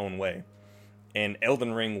this in our own way. And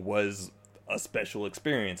Elden Ring was a special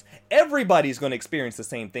experience. Everybody's going to experience the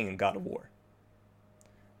same thing in God of War.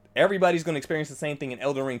 Everybody's going to experience the same thing in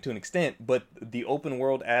Elden Ring to an extent, but the open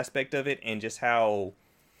world aspect of it and just how,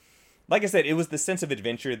 like I said, it was the sense of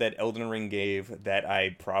adventure that Elden Ring gave that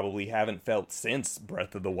I probably haven't felt since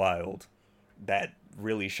Breath of the Wild that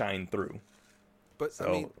really shined through. But so,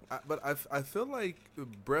 I mean, I feel like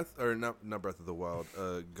not Breath of the Wild,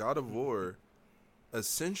 God of War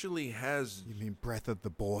essentially has. You mean Breath of the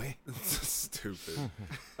Boy? Stupid.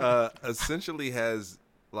 Essentially has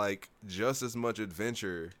like just as much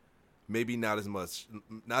adventure. Maybe not as much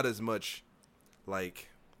like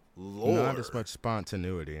lore. Not as much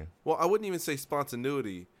spontaneity. Well, I wouldn't even say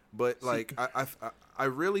spontaneity, but like I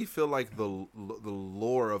really feel like the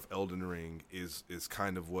lore of Elden Ring is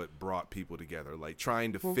kind of what brought people together, like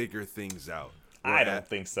trying to figure things out. I don't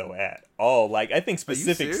think so at all. Like, I think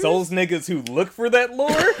specific Souls niggas who look for that lore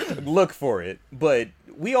look for it, but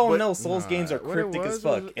we all know Souls games are cryptic as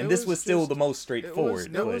fuck, and this was still the most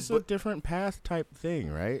straightforward. It was a different path type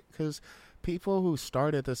thing, right? Because people who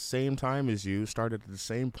start at the same time as you, started at the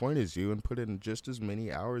same point as you, and put in just as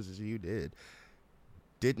many hours as you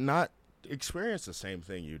did not experience the same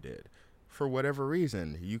thing you did. For whatever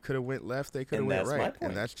reason, you could have went left, they could have went right,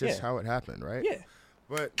 and that's just how it happened, right? Yeah.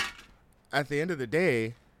 But at the end of the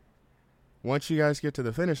day, once you guys get to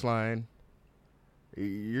the finish line,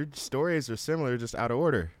 your stories are similar, just out of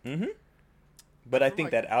order. Mm-hmm. But I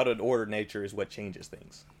think that out of order nature is what changes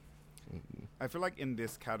things. I feel like in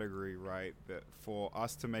this category, right, that for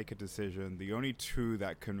us to make a decision, the only two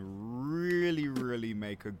that can really, really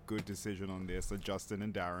make a good decision on this are Justin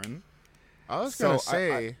and Darren. I was gonna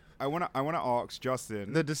say, I wanna ask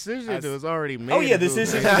Justin. The decision was already made. Oh yeah, the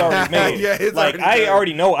decision was already made. Yeah, it's like already I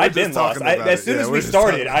already know I've been lost. As soon as we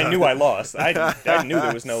started, I knew I lost. I knew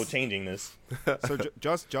there was no changing this. So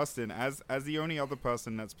just Justin, as the only other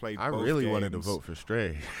person that's played, I both really games, wanted to vote for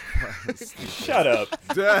Stray. Shut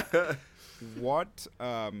up. What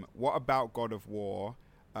about God of War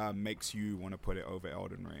makes you want to put it over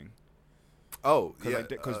Elden Ring? Oh, yeah.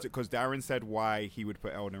 Because Darren said why he would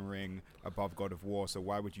put Elden Ring above God of War, so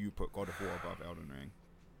why would you put God of War above Elden Ring?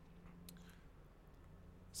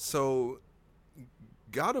 So,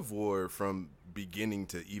 God of War, from beginning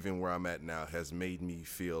to even where I'm at now, has made me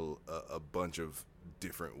feel a bunch of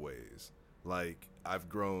different ways. Like, I've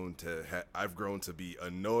grown to be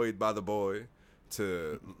annoyed by the boy,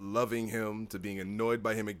 to loving him, to being annoyed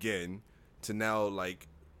by him again, to now, like,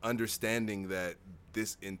 understanding that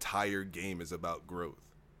this entire game is about growth,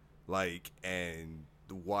 like, and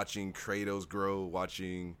watching Kratos grow,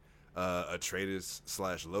 watching Atreus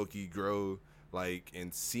 / Loki grow, like,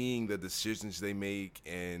 and seeing the decisions they make,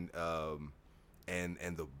 and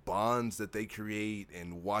the bonds that they create,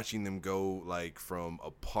 and watching them go, like, from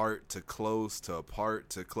apart to close to apart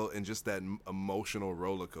to close, and just that emotional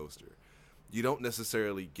roller coaster. You don't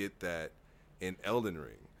necessarily get that in Elden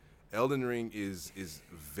Ring. Elden Ring is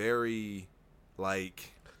very,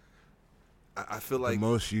 like, I feel like the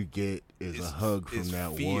most you get is a hug from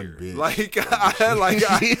that fear. one bitch.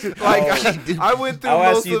 I went through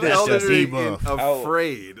most of Elden Ring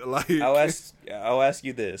afraid. I'll ask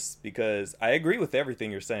you this, because I agree with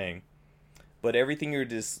everything you're saying, but everything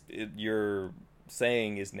you're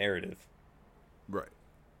saying is narrative, right?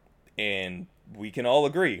 And we can all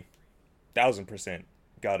agree, 1000%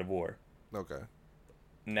 God of War. Okay.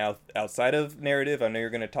 Now, outside of narrative, I know you're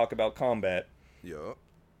going to talk about combat. Yeah.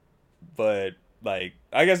 But Like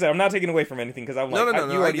I said, I'm not taking away from anything because I'm like,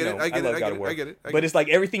 No. you already know. I get love it. God of War. I get it. But it's like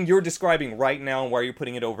everything you're describing right now and why you're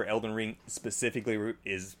putting it over Elden Ring specifically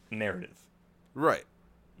is narrative. Right.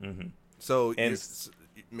 Mm-hmm. So And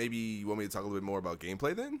maybe you want me to talk a little bit more about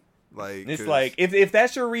gameplay then? Like it's like if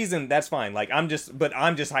that's your reason, that's fine. Like I'm just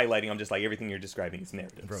highlighting. I'm just like everything you're describing is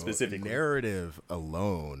narrative Bro, specifically. narrative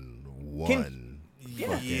alone won.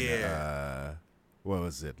 What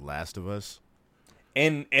was it? Last of Us.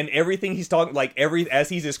 And everything he's talking, like as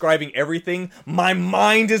he's describing everything, my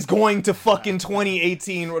mind is going to fucking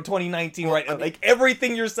 2018 or 2019, right? I mean, like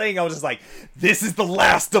everything you're saying, I was just like, this is The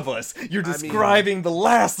Last of Us. You're describing The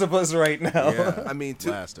Last of Us right now. Yeah, I mean,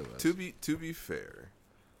 Last of Us. to be fair,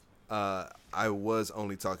 I was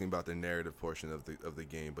only talking about the narrative portion of the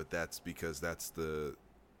game, but that's because that's the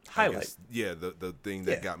Highlight. The thing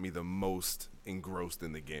that got me the most engrossed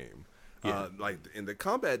in the game. Like in the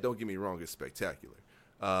combat, don't get me wrong, is spectacular.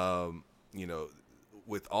 You know,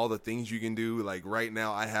 with all the things you can do, like right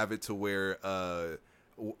now I have it to where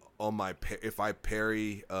on my if I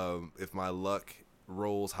parry, if my luck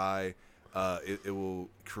rolls high, it will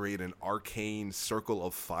create an arcane circle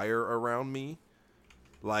of fire around me,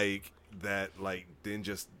 like that, like then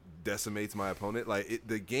just decimates my opponent. Like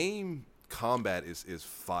the game combat is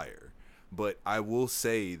fire, but I will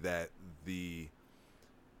say that the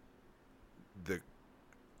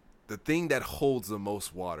thing that holds the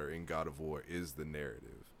most water in God of War is the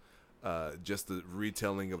narrative. Just the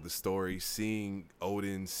retelling of the story, seeing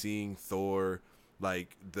Odin, seeing Thor,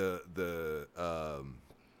 like the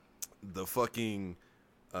fucking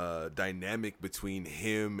dynamic between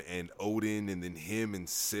him and Odin, and then him and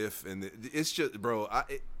Sif, and it's just, bro.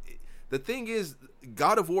 The thing is,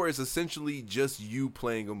 God of War is essentially just you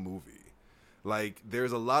playing a movie. Like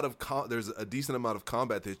there's a lot of there's a decent amount of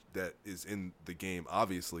combat that is in the game,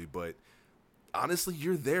 obviously, but honestly,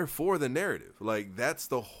 you're there for the narrative. Like that's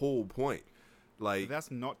the whole point. Like but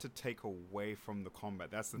that's not to take away from the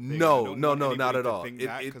combat. That's the thing. No, not at all.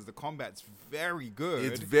 Because the combat's very good.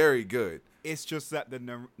 It's very good. It's just that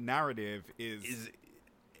the narrative is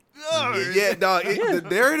the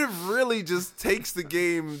narrative really just takes the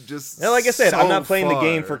game just. Now, like I said, so I'm not playing far. the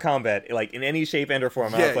game for combat, like in any shape and or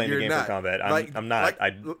form. I'm not playing the game for combat. I'm not.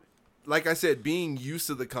 Like I said, being used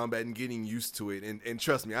to the combat and getting used to it, and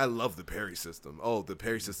trust me, I love the parry system. Oh, the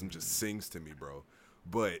parry system just sings to me, bro.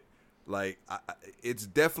 But like, it's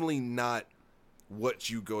definitely not what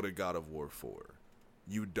you go to God of War for.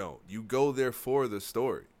 You don't. You go there for the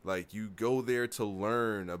story. Like, you go there to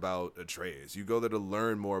learn about Atreus. You go there to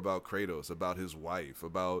learn more about Kratos, about his wife,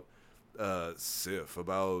 about Sif,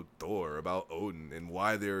 about Thor, about Odin, and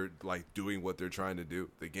why they're like doing what they're trying to do.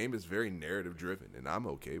 The game is very narrative driven, and I'm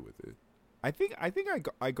okay with it. I think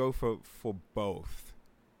I go for both.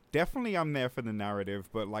 Definitely, I'm there for the narrative,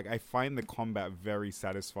 but like I find the combat very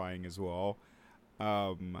satisfying as well.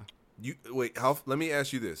 You wait. Let me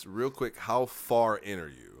ask you this real quick. How far in are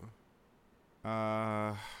you?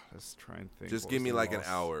 Let's try and think. Just give me like an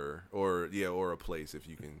hour, or a place if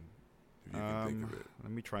you can think of it.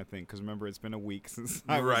 Let me try and think, because remember, it's been a week since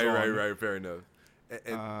I was right. Fair enough.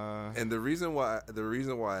 And the reason why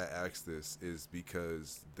I asked this is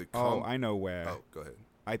because I know where. Oh, go ahead.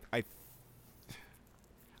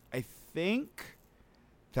 I think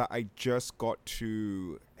that I just got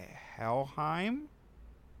to Helheim.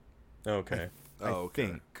 Okay. I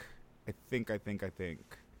think.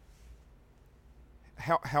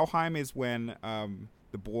 Helheim is when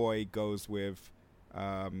the boy goes with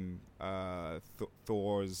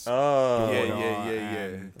Thor's daughter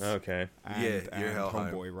and, okay. and you're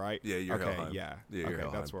Helheim. Homeboy, right? Yeah, you're okay, Helheim. Yeah, you're okay,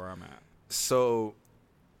 Helheim. that's where I'm at. So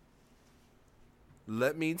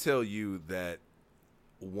let me tell you that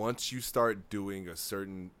once you start doing a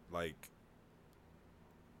certain like,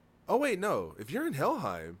 oh wait, no, if you're in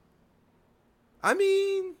Helheim, I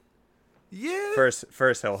mean, yeah, First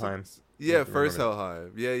Helheim. Yeah, first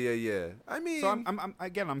Helheim. Yeah. I mean, so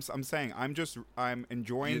I'm saying I'm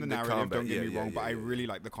enjoying the narrative. combat, don't get me wrong, but I really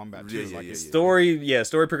like the combat too.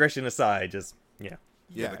 Story progression aside, just the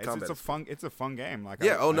it's a fun game. Like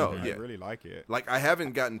I really like it. Like I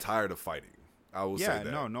haven't gotten tired of fighting. I will say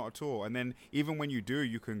that. No, not at all. And then even when you do,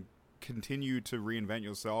 you can continue to reinvent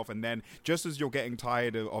yourself, and then just as you're getting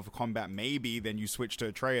tired of combat, maybe then you switch to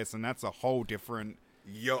Atreus, and that's a whole different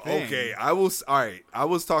thing. Okay, I was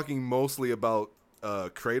talking mostly about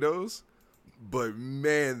Kratos, but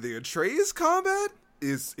man, the Atreus combat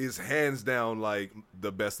is hands down like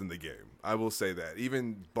the best in the game. I will say that.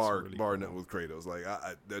 Even bar none with Kratos, like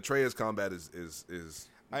the Atreus combat is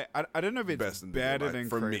I don't know if it's Best in the better game, than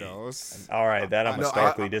for me. Kratos. All right, that I'm No, gonna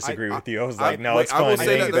starkly disagree with you. I was like, no, wait, it's I will fine.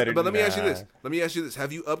 say It ain't that, better but let me than ask you this. that. Let me ask you this.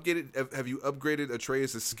 Have you upgraded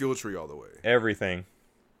Atreus' skill tree all the way? Everything.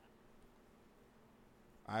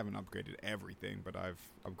 I haven't upgraded everything, but I've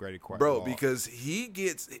upgraded quite a Bro, lot. because he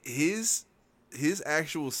gets his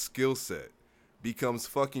actual skill set becomes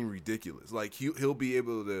fucking ridiculous. Like he'll be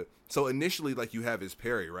able to. So initially, like you have his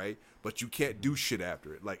parry, right? But you can't do shit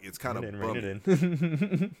after it. Like it's kind of Rein bummy. it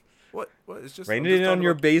in. What? It's just Rain I'm it just in talking on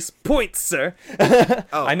your about- base points, sir.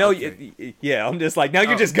 Oh, I know. okay. Yeah, I'm just like now.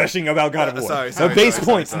 You're Oh. just gushing about God of War. Sorry, So base sorry,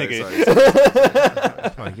 points, sorry, nigga. sorry.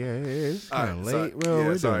 Like, yeah, it's kind of Sorry, late. Well,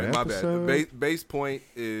 we're sorry, doing my episode. bad. Base point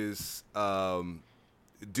is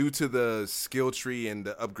due to the skill tree and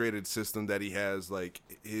the upgraded system that he has. Like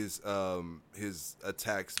his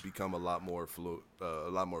attacks become a lot more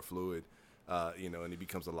fluid. And he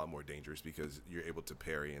becomes a lot more dangerous because you're able to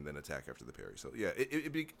parry and then attack after the parry. So yeah,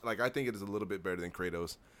 it be like I think it is a little bit better than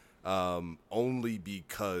Kratos, only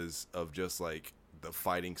because of just like the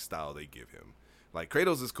fighting style they give him. Like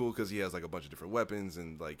Kratos is cool because he has like a bunch of different weapons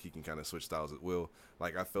and like he can kind of switch styles at will.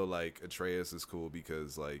 Like I feel like Atreus is cool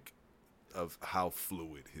because like of how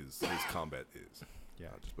fluid his combat is. Yeah,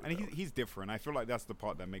 I'll just put it and that way. he's different. I feel like that's the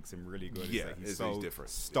part that makes him really good. Yeah, is that he's he's so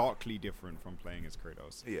different. starkly different from playing as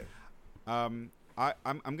Kratos. Yeah. I'm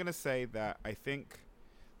gonna say that I think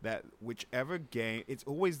that whichever game, it's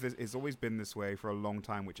always been this way for a long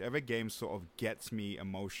time. Whichever game sort of gets me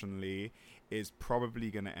emotionally is probably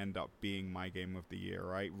gonna end up being my game of the year,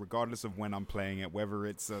 right? Regardless of when I'm playing it, whether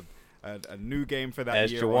it's a new game for that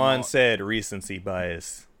As year or Jawan not. said, recency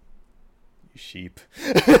bias. You sheep.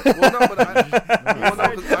 Well, no, but I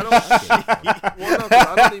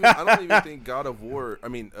don't even think God of War. I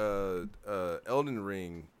mean, Elden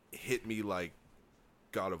Ring hit me like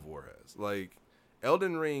God of War has. Like,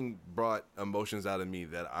 Elden Ring brought emotions out of me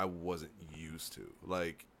that I wasn't used to.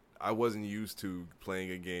 Like, I wasn't used to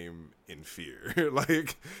playing a game in fear.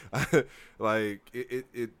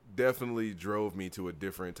 It definitely drove me to a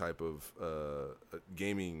different type of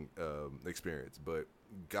gaming experience. But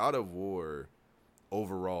God of War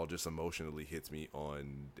overall just emotionally hits me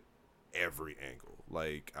on every angle.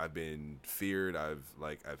 Like, I've been feared, I've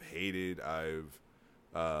hated, I've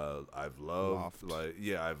loved, I've laughed,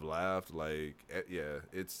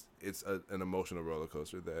 it's an emotional roller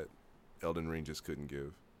coaster that Elden Ring just couldn't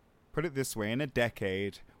give. Put it this way: in a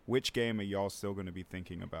decade, which game are y'all still going to be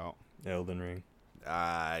thinking about? Elden Ring.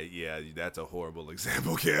 Yeah, that's a horrible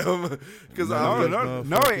example, Kim. Because I'm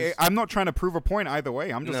not trying to prove a point either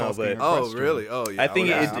way. I'm just No, asking. but- a question. really? Oh, yeah. I think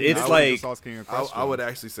it's I'm like just asking a question. I would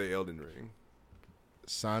actually say Elden Ring.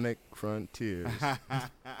 Sonic Frontiers.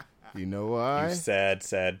 You know why? you sad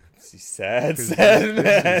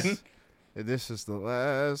man. This is the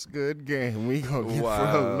last good game we gonna get for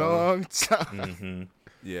Wow. a long time. Mm-hmm.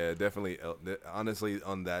 Yeah, definitely. Honestly,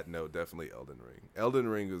 on that note, definitely Elden Ring. Elden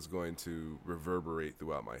Ring is going to reverberate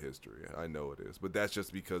throughout my history. I know it is, but that's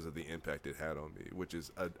just because of the impact it had on me, which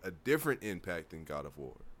is a different impact than God of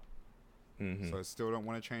War. Mm-hmm. So still don't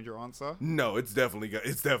want to change your answer? No, it's definitely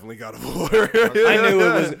God of War. I knew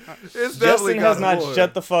it was. It's Justin definitely God has of not War.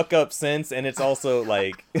 shut the fuck up since, and it's also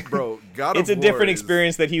like, Bro, God of it's a War different is-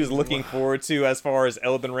 experience that he was looking forward to as far as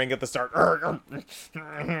Elden Ring at the start,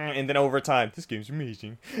 and then over time, this game's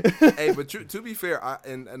amazing. Hey, but to be fair, I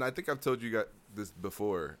think I've told you guys this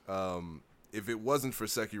before. If it wasn't for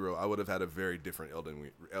Sekiro, I would have had a very different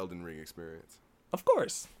Elden Ring experience. Of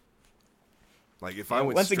course. Like if I And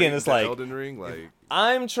went once straight again, it's into like, Elden Ring, like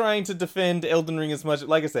I'm trying to defend Elden Ring as much.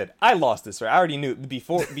 Like I said, I lost this. Right? I already knew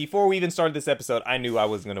before we even started this episode. I knew I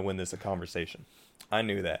was going to win this conversation. I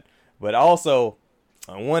knew that, but also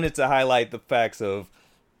I wanted to highlight the facts of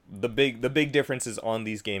the big differences on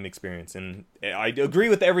these game experience, and I agree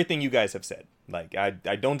with everything you guys have said. Like I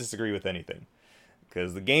don't disagree with anything.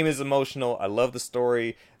 Because the game is emotional. I love the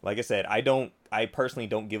story. Like I said, I personally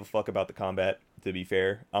don't give a fuck about the combat, to be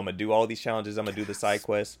fair. I'm going to do all these challenges. I'm going to do the side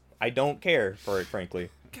quests. I don't care for it, frankly.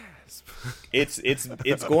 It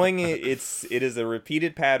is a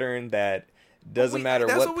repeated pattern that doesn't matter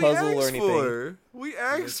that's what we puzzle or asked anything. for. We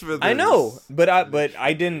asked for this. I know, but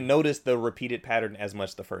I didn't notice the repeated pattern as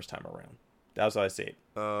much the first time around. That's what I say.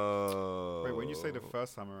 Wait, when you say the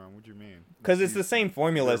first time around, what do you mean? Because it's the same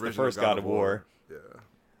formula as the original first God of War. Yeah.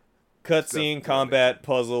 Cutscene, Definitely. combat,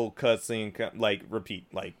 puzzle, cutscene, like repeat.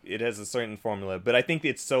 Like it has a certain formula, but I think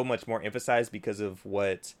it's so much more emphasized because of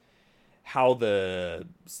how the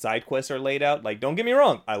side quests are laid out. Like, don't get me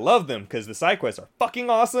wrong, I love them because the side quests are fucking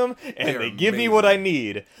awesome and They're they give me what I amazing.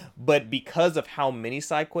 need. But because of how many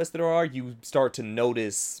side quests there are, you start to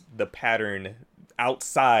notice the pattern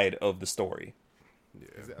outside of the story.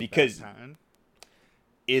 Yeah. Is it a Because- bad pattern?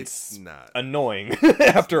 It's not. annoying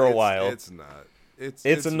after a while. It's not.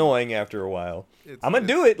 It's annoying after a while. It's- I'm gonna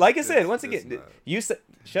it's- do it. Like I said, it's- once it's again, not. you said,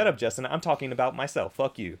 "Shut up, Justin." I'm talking about myself.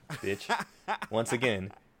 Fuck you, bitch. Once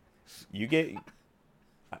again, you get.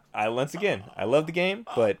 I once again, I love the game,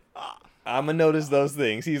 but I'm gonna notice those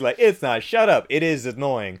things. He's like, "It's not. Shut up. It is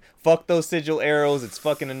annoying. Fuck those sigil arrows. It's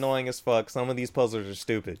fucking annoying as fuck. Some of these puzzles are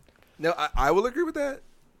stupid." No, I will agree with that.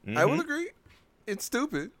 I will Mhm. agree. It's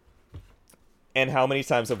stupid. And how many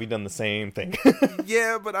times have we done the same thing?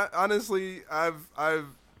 Yeah, but honestly,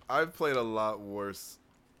 I've played a lot worse.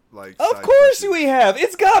 Like, Of side course quests. we have.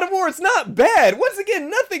 It's God of War. It's not bad. Once again,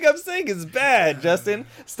 nothing I'm saying is bad, Justin.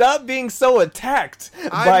 Stop being so attacked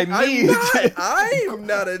by me. I'm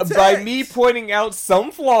not attacked. By me pointing out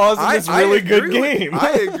some flaws in this really good agree with- game.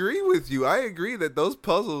 I agree with you. I agree that those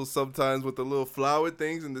puzzles sometimes with the little flower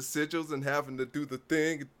things and the sigils and having to do the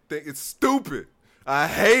thing, it's stupid. I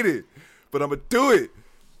hate it, but I'm gonna do it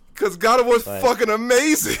because God of War's But fucking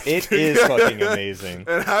amazing. It is fucking amazing.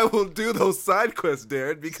 And I will do those side quests,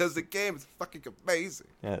 Darren, because the game is fucking amazing.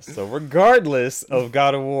 Yes, so regardless of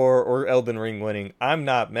God of War or Elden Ring winning, I'm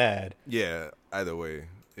not mad. Yeah, either way,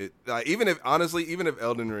 it even if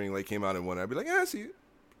Elden Ring like came out and won, I'd be like, yeah, I see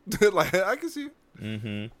it. Like I can see it.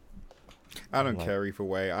 Mm-hmm. I don't care either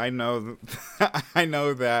way. I know, I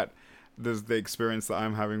know that there's the experience that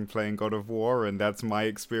I'm having playing God of War, and that's my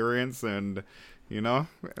experience, and you know,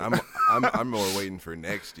 I'm more waiting for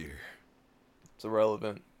next year. It's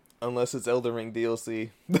irrelevant. Unless it's Elden Ring DLC.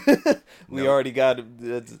 We No. already got a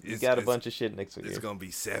It's- bunch of shit next year. It's gonna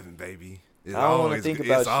be 7, baby. It's I don't wanna always, think it's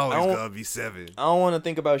about- always I don't- gonna be 7. I don't want to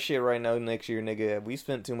think about shit right now next year, nigga. We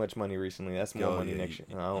spent too much money recently. That's more Oh, money yeah, next year.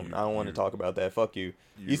 you- I don't you- want to you- talk about that. Fuck you.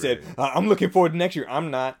 you You said, right. I'm looking forward to next year.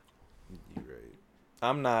 I'm not. You right.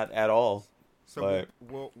 I'm not at all. so But-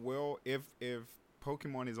 will if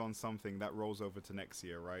Pokemon is on something that rolls over to next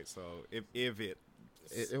year, right? So if it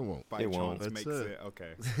It won't. by It chance won't. That's makes it. it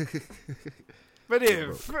okay. But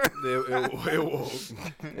if It won't.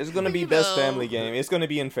 It's going to be best family game. It's going to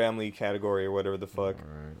be in family category or whatever the fuck.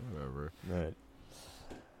 Alright, whatever.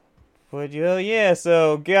 But yeah,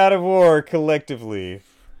 so God of War collectively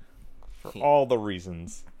for all the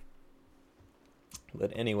reasons.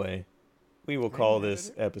 But anyway, we will call mad at this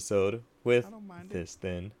it. episode with I don't mind it. this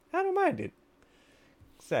then. I don't mind it.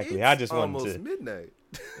 Exactly. It's I just almost wanted to. midnight.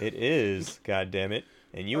 It is, goddammit.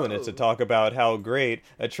 And you wanted to Oh. talk about how great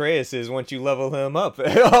Atreus is once you level him up.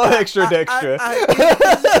 All extra dextra.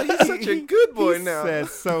 He's such a good boy he now.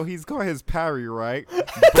 says, so he's got his parry right.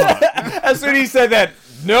 As soon as he said that,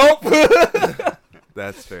 nope.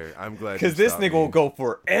 That's fair. I'm glad. Because you this stopped nigga me. will go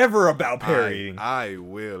forever about parrying. I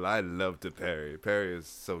will. I love to parry. Parry is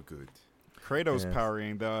so good. Kratos Yes.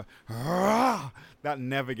 parrying the that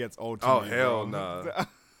never gets old to Oh me. hell bro.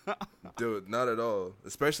 nah. Dude, not at all.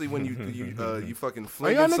 Especially when you fucking Are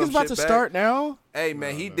fling y'all some niggas about shit to back. start now? Hey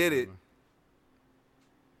man, he did it.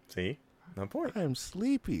 See? My point. I am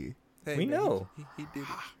sleepy. Hey, We man, know. he did it.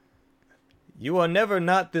 You are never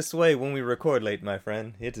not this way when we record late, my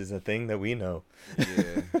friend. It is a thing that we know.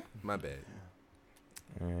 Yeah, my bad.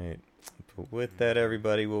 Alright. But with that,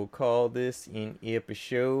 everybody, we'll call this an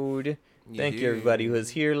episode. Thank you, everybody who is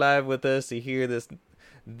here live with us to hear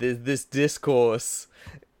this discourse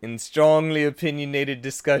and strongly opinionated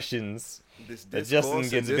discussions This that discourse Justin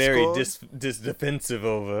and gets very discord? defensive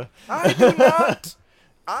over. I do not.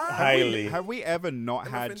 Highly. Have we ever not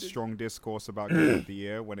I'm had offended. strong discourse about Game of the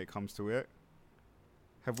Year when it comes to it?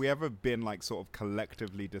 Have we ever been like sort of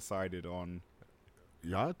collectively decided on?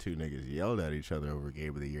 Y'all two niggas yelled at each other over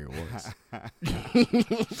Game of the Year once.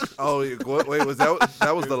 Oh, wait, was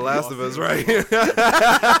that was The Last of Us, right?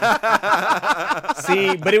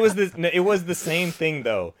 See, but it was the same thing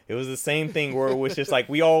though. It was the same thing where it was just like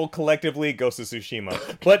we all collectively Ghost of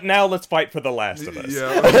Tsushima, but now let's fight for The Last of Us.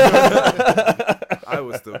 Yeah. I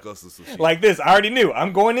was still Ghost of Tsushima. Like this, I already knew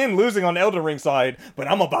I'm going in losing on the Elden Ring side, but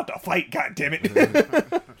I'm about to fight. God damn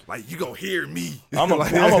it! Like you gonna hear me. I'm about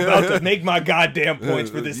to make my goddamn points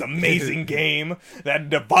for this amazing game that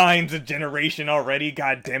defines a generation already.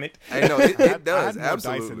 God damn it! I know it I had does more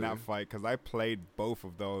absolutely. dice in that fight because I played both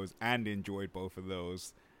of those and enjoyed both of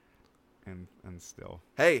those, and still.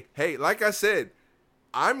 Hey, like I said,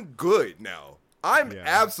 I'm good now. I'm Yeah.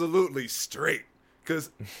 absolutely straight because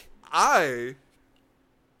I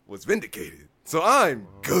was vindicated. So I'm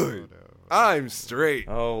good. I'm straight.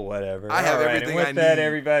 Oh, whatever. I have All right, everything and with I that, need.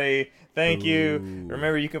 everybody, thank you. Ooh.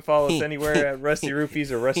 Remember, you can follow us anywhere at Rusty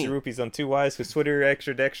Rupees or Rusty Rupees on 2Ys because Twitter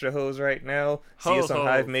extra dextra hoes right now. See us on Ho, ho.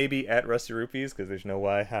 Hive maybe at Rusty Rupees because there's no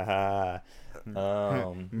Y. Haha.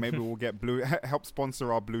 Maybe we'll get blue. Help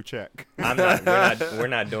sponsor our blue check. We're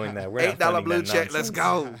not doing that. We're not $8 funding blue that check. Let's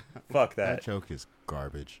nonsense. go. Fuck That that. joke is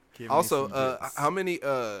garbage. Give me Also, some bits.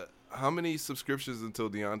 how many subscriptions until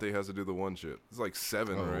Deontay has to do the one ship? It's like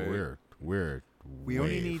 7, right? We're we way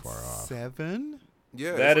only need far off. 7.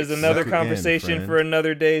 Yeah, That it's is like another 7. conversation friend. for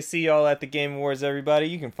another day. See y'all at the Game Awards, everybody.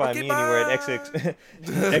 You can find Okay, me anywhere at bye.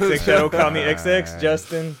 XX Show. Call me XX.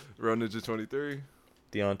 Justin, Real Ninja 23.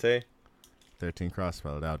 Deontay, 13 cross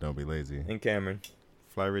spelled out. Don't be lazy. and Cameron.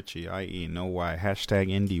 Fly Richie, IE, no why. Hashtag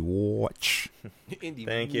Indie Watch.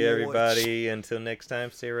 Thank you, everybody. Until next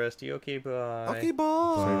time, stay rusty. Okay, bye. Okay,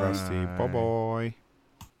 bye. Say Rusty. Bye bye.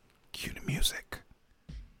 Cue the music.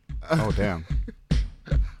 Oh, damn.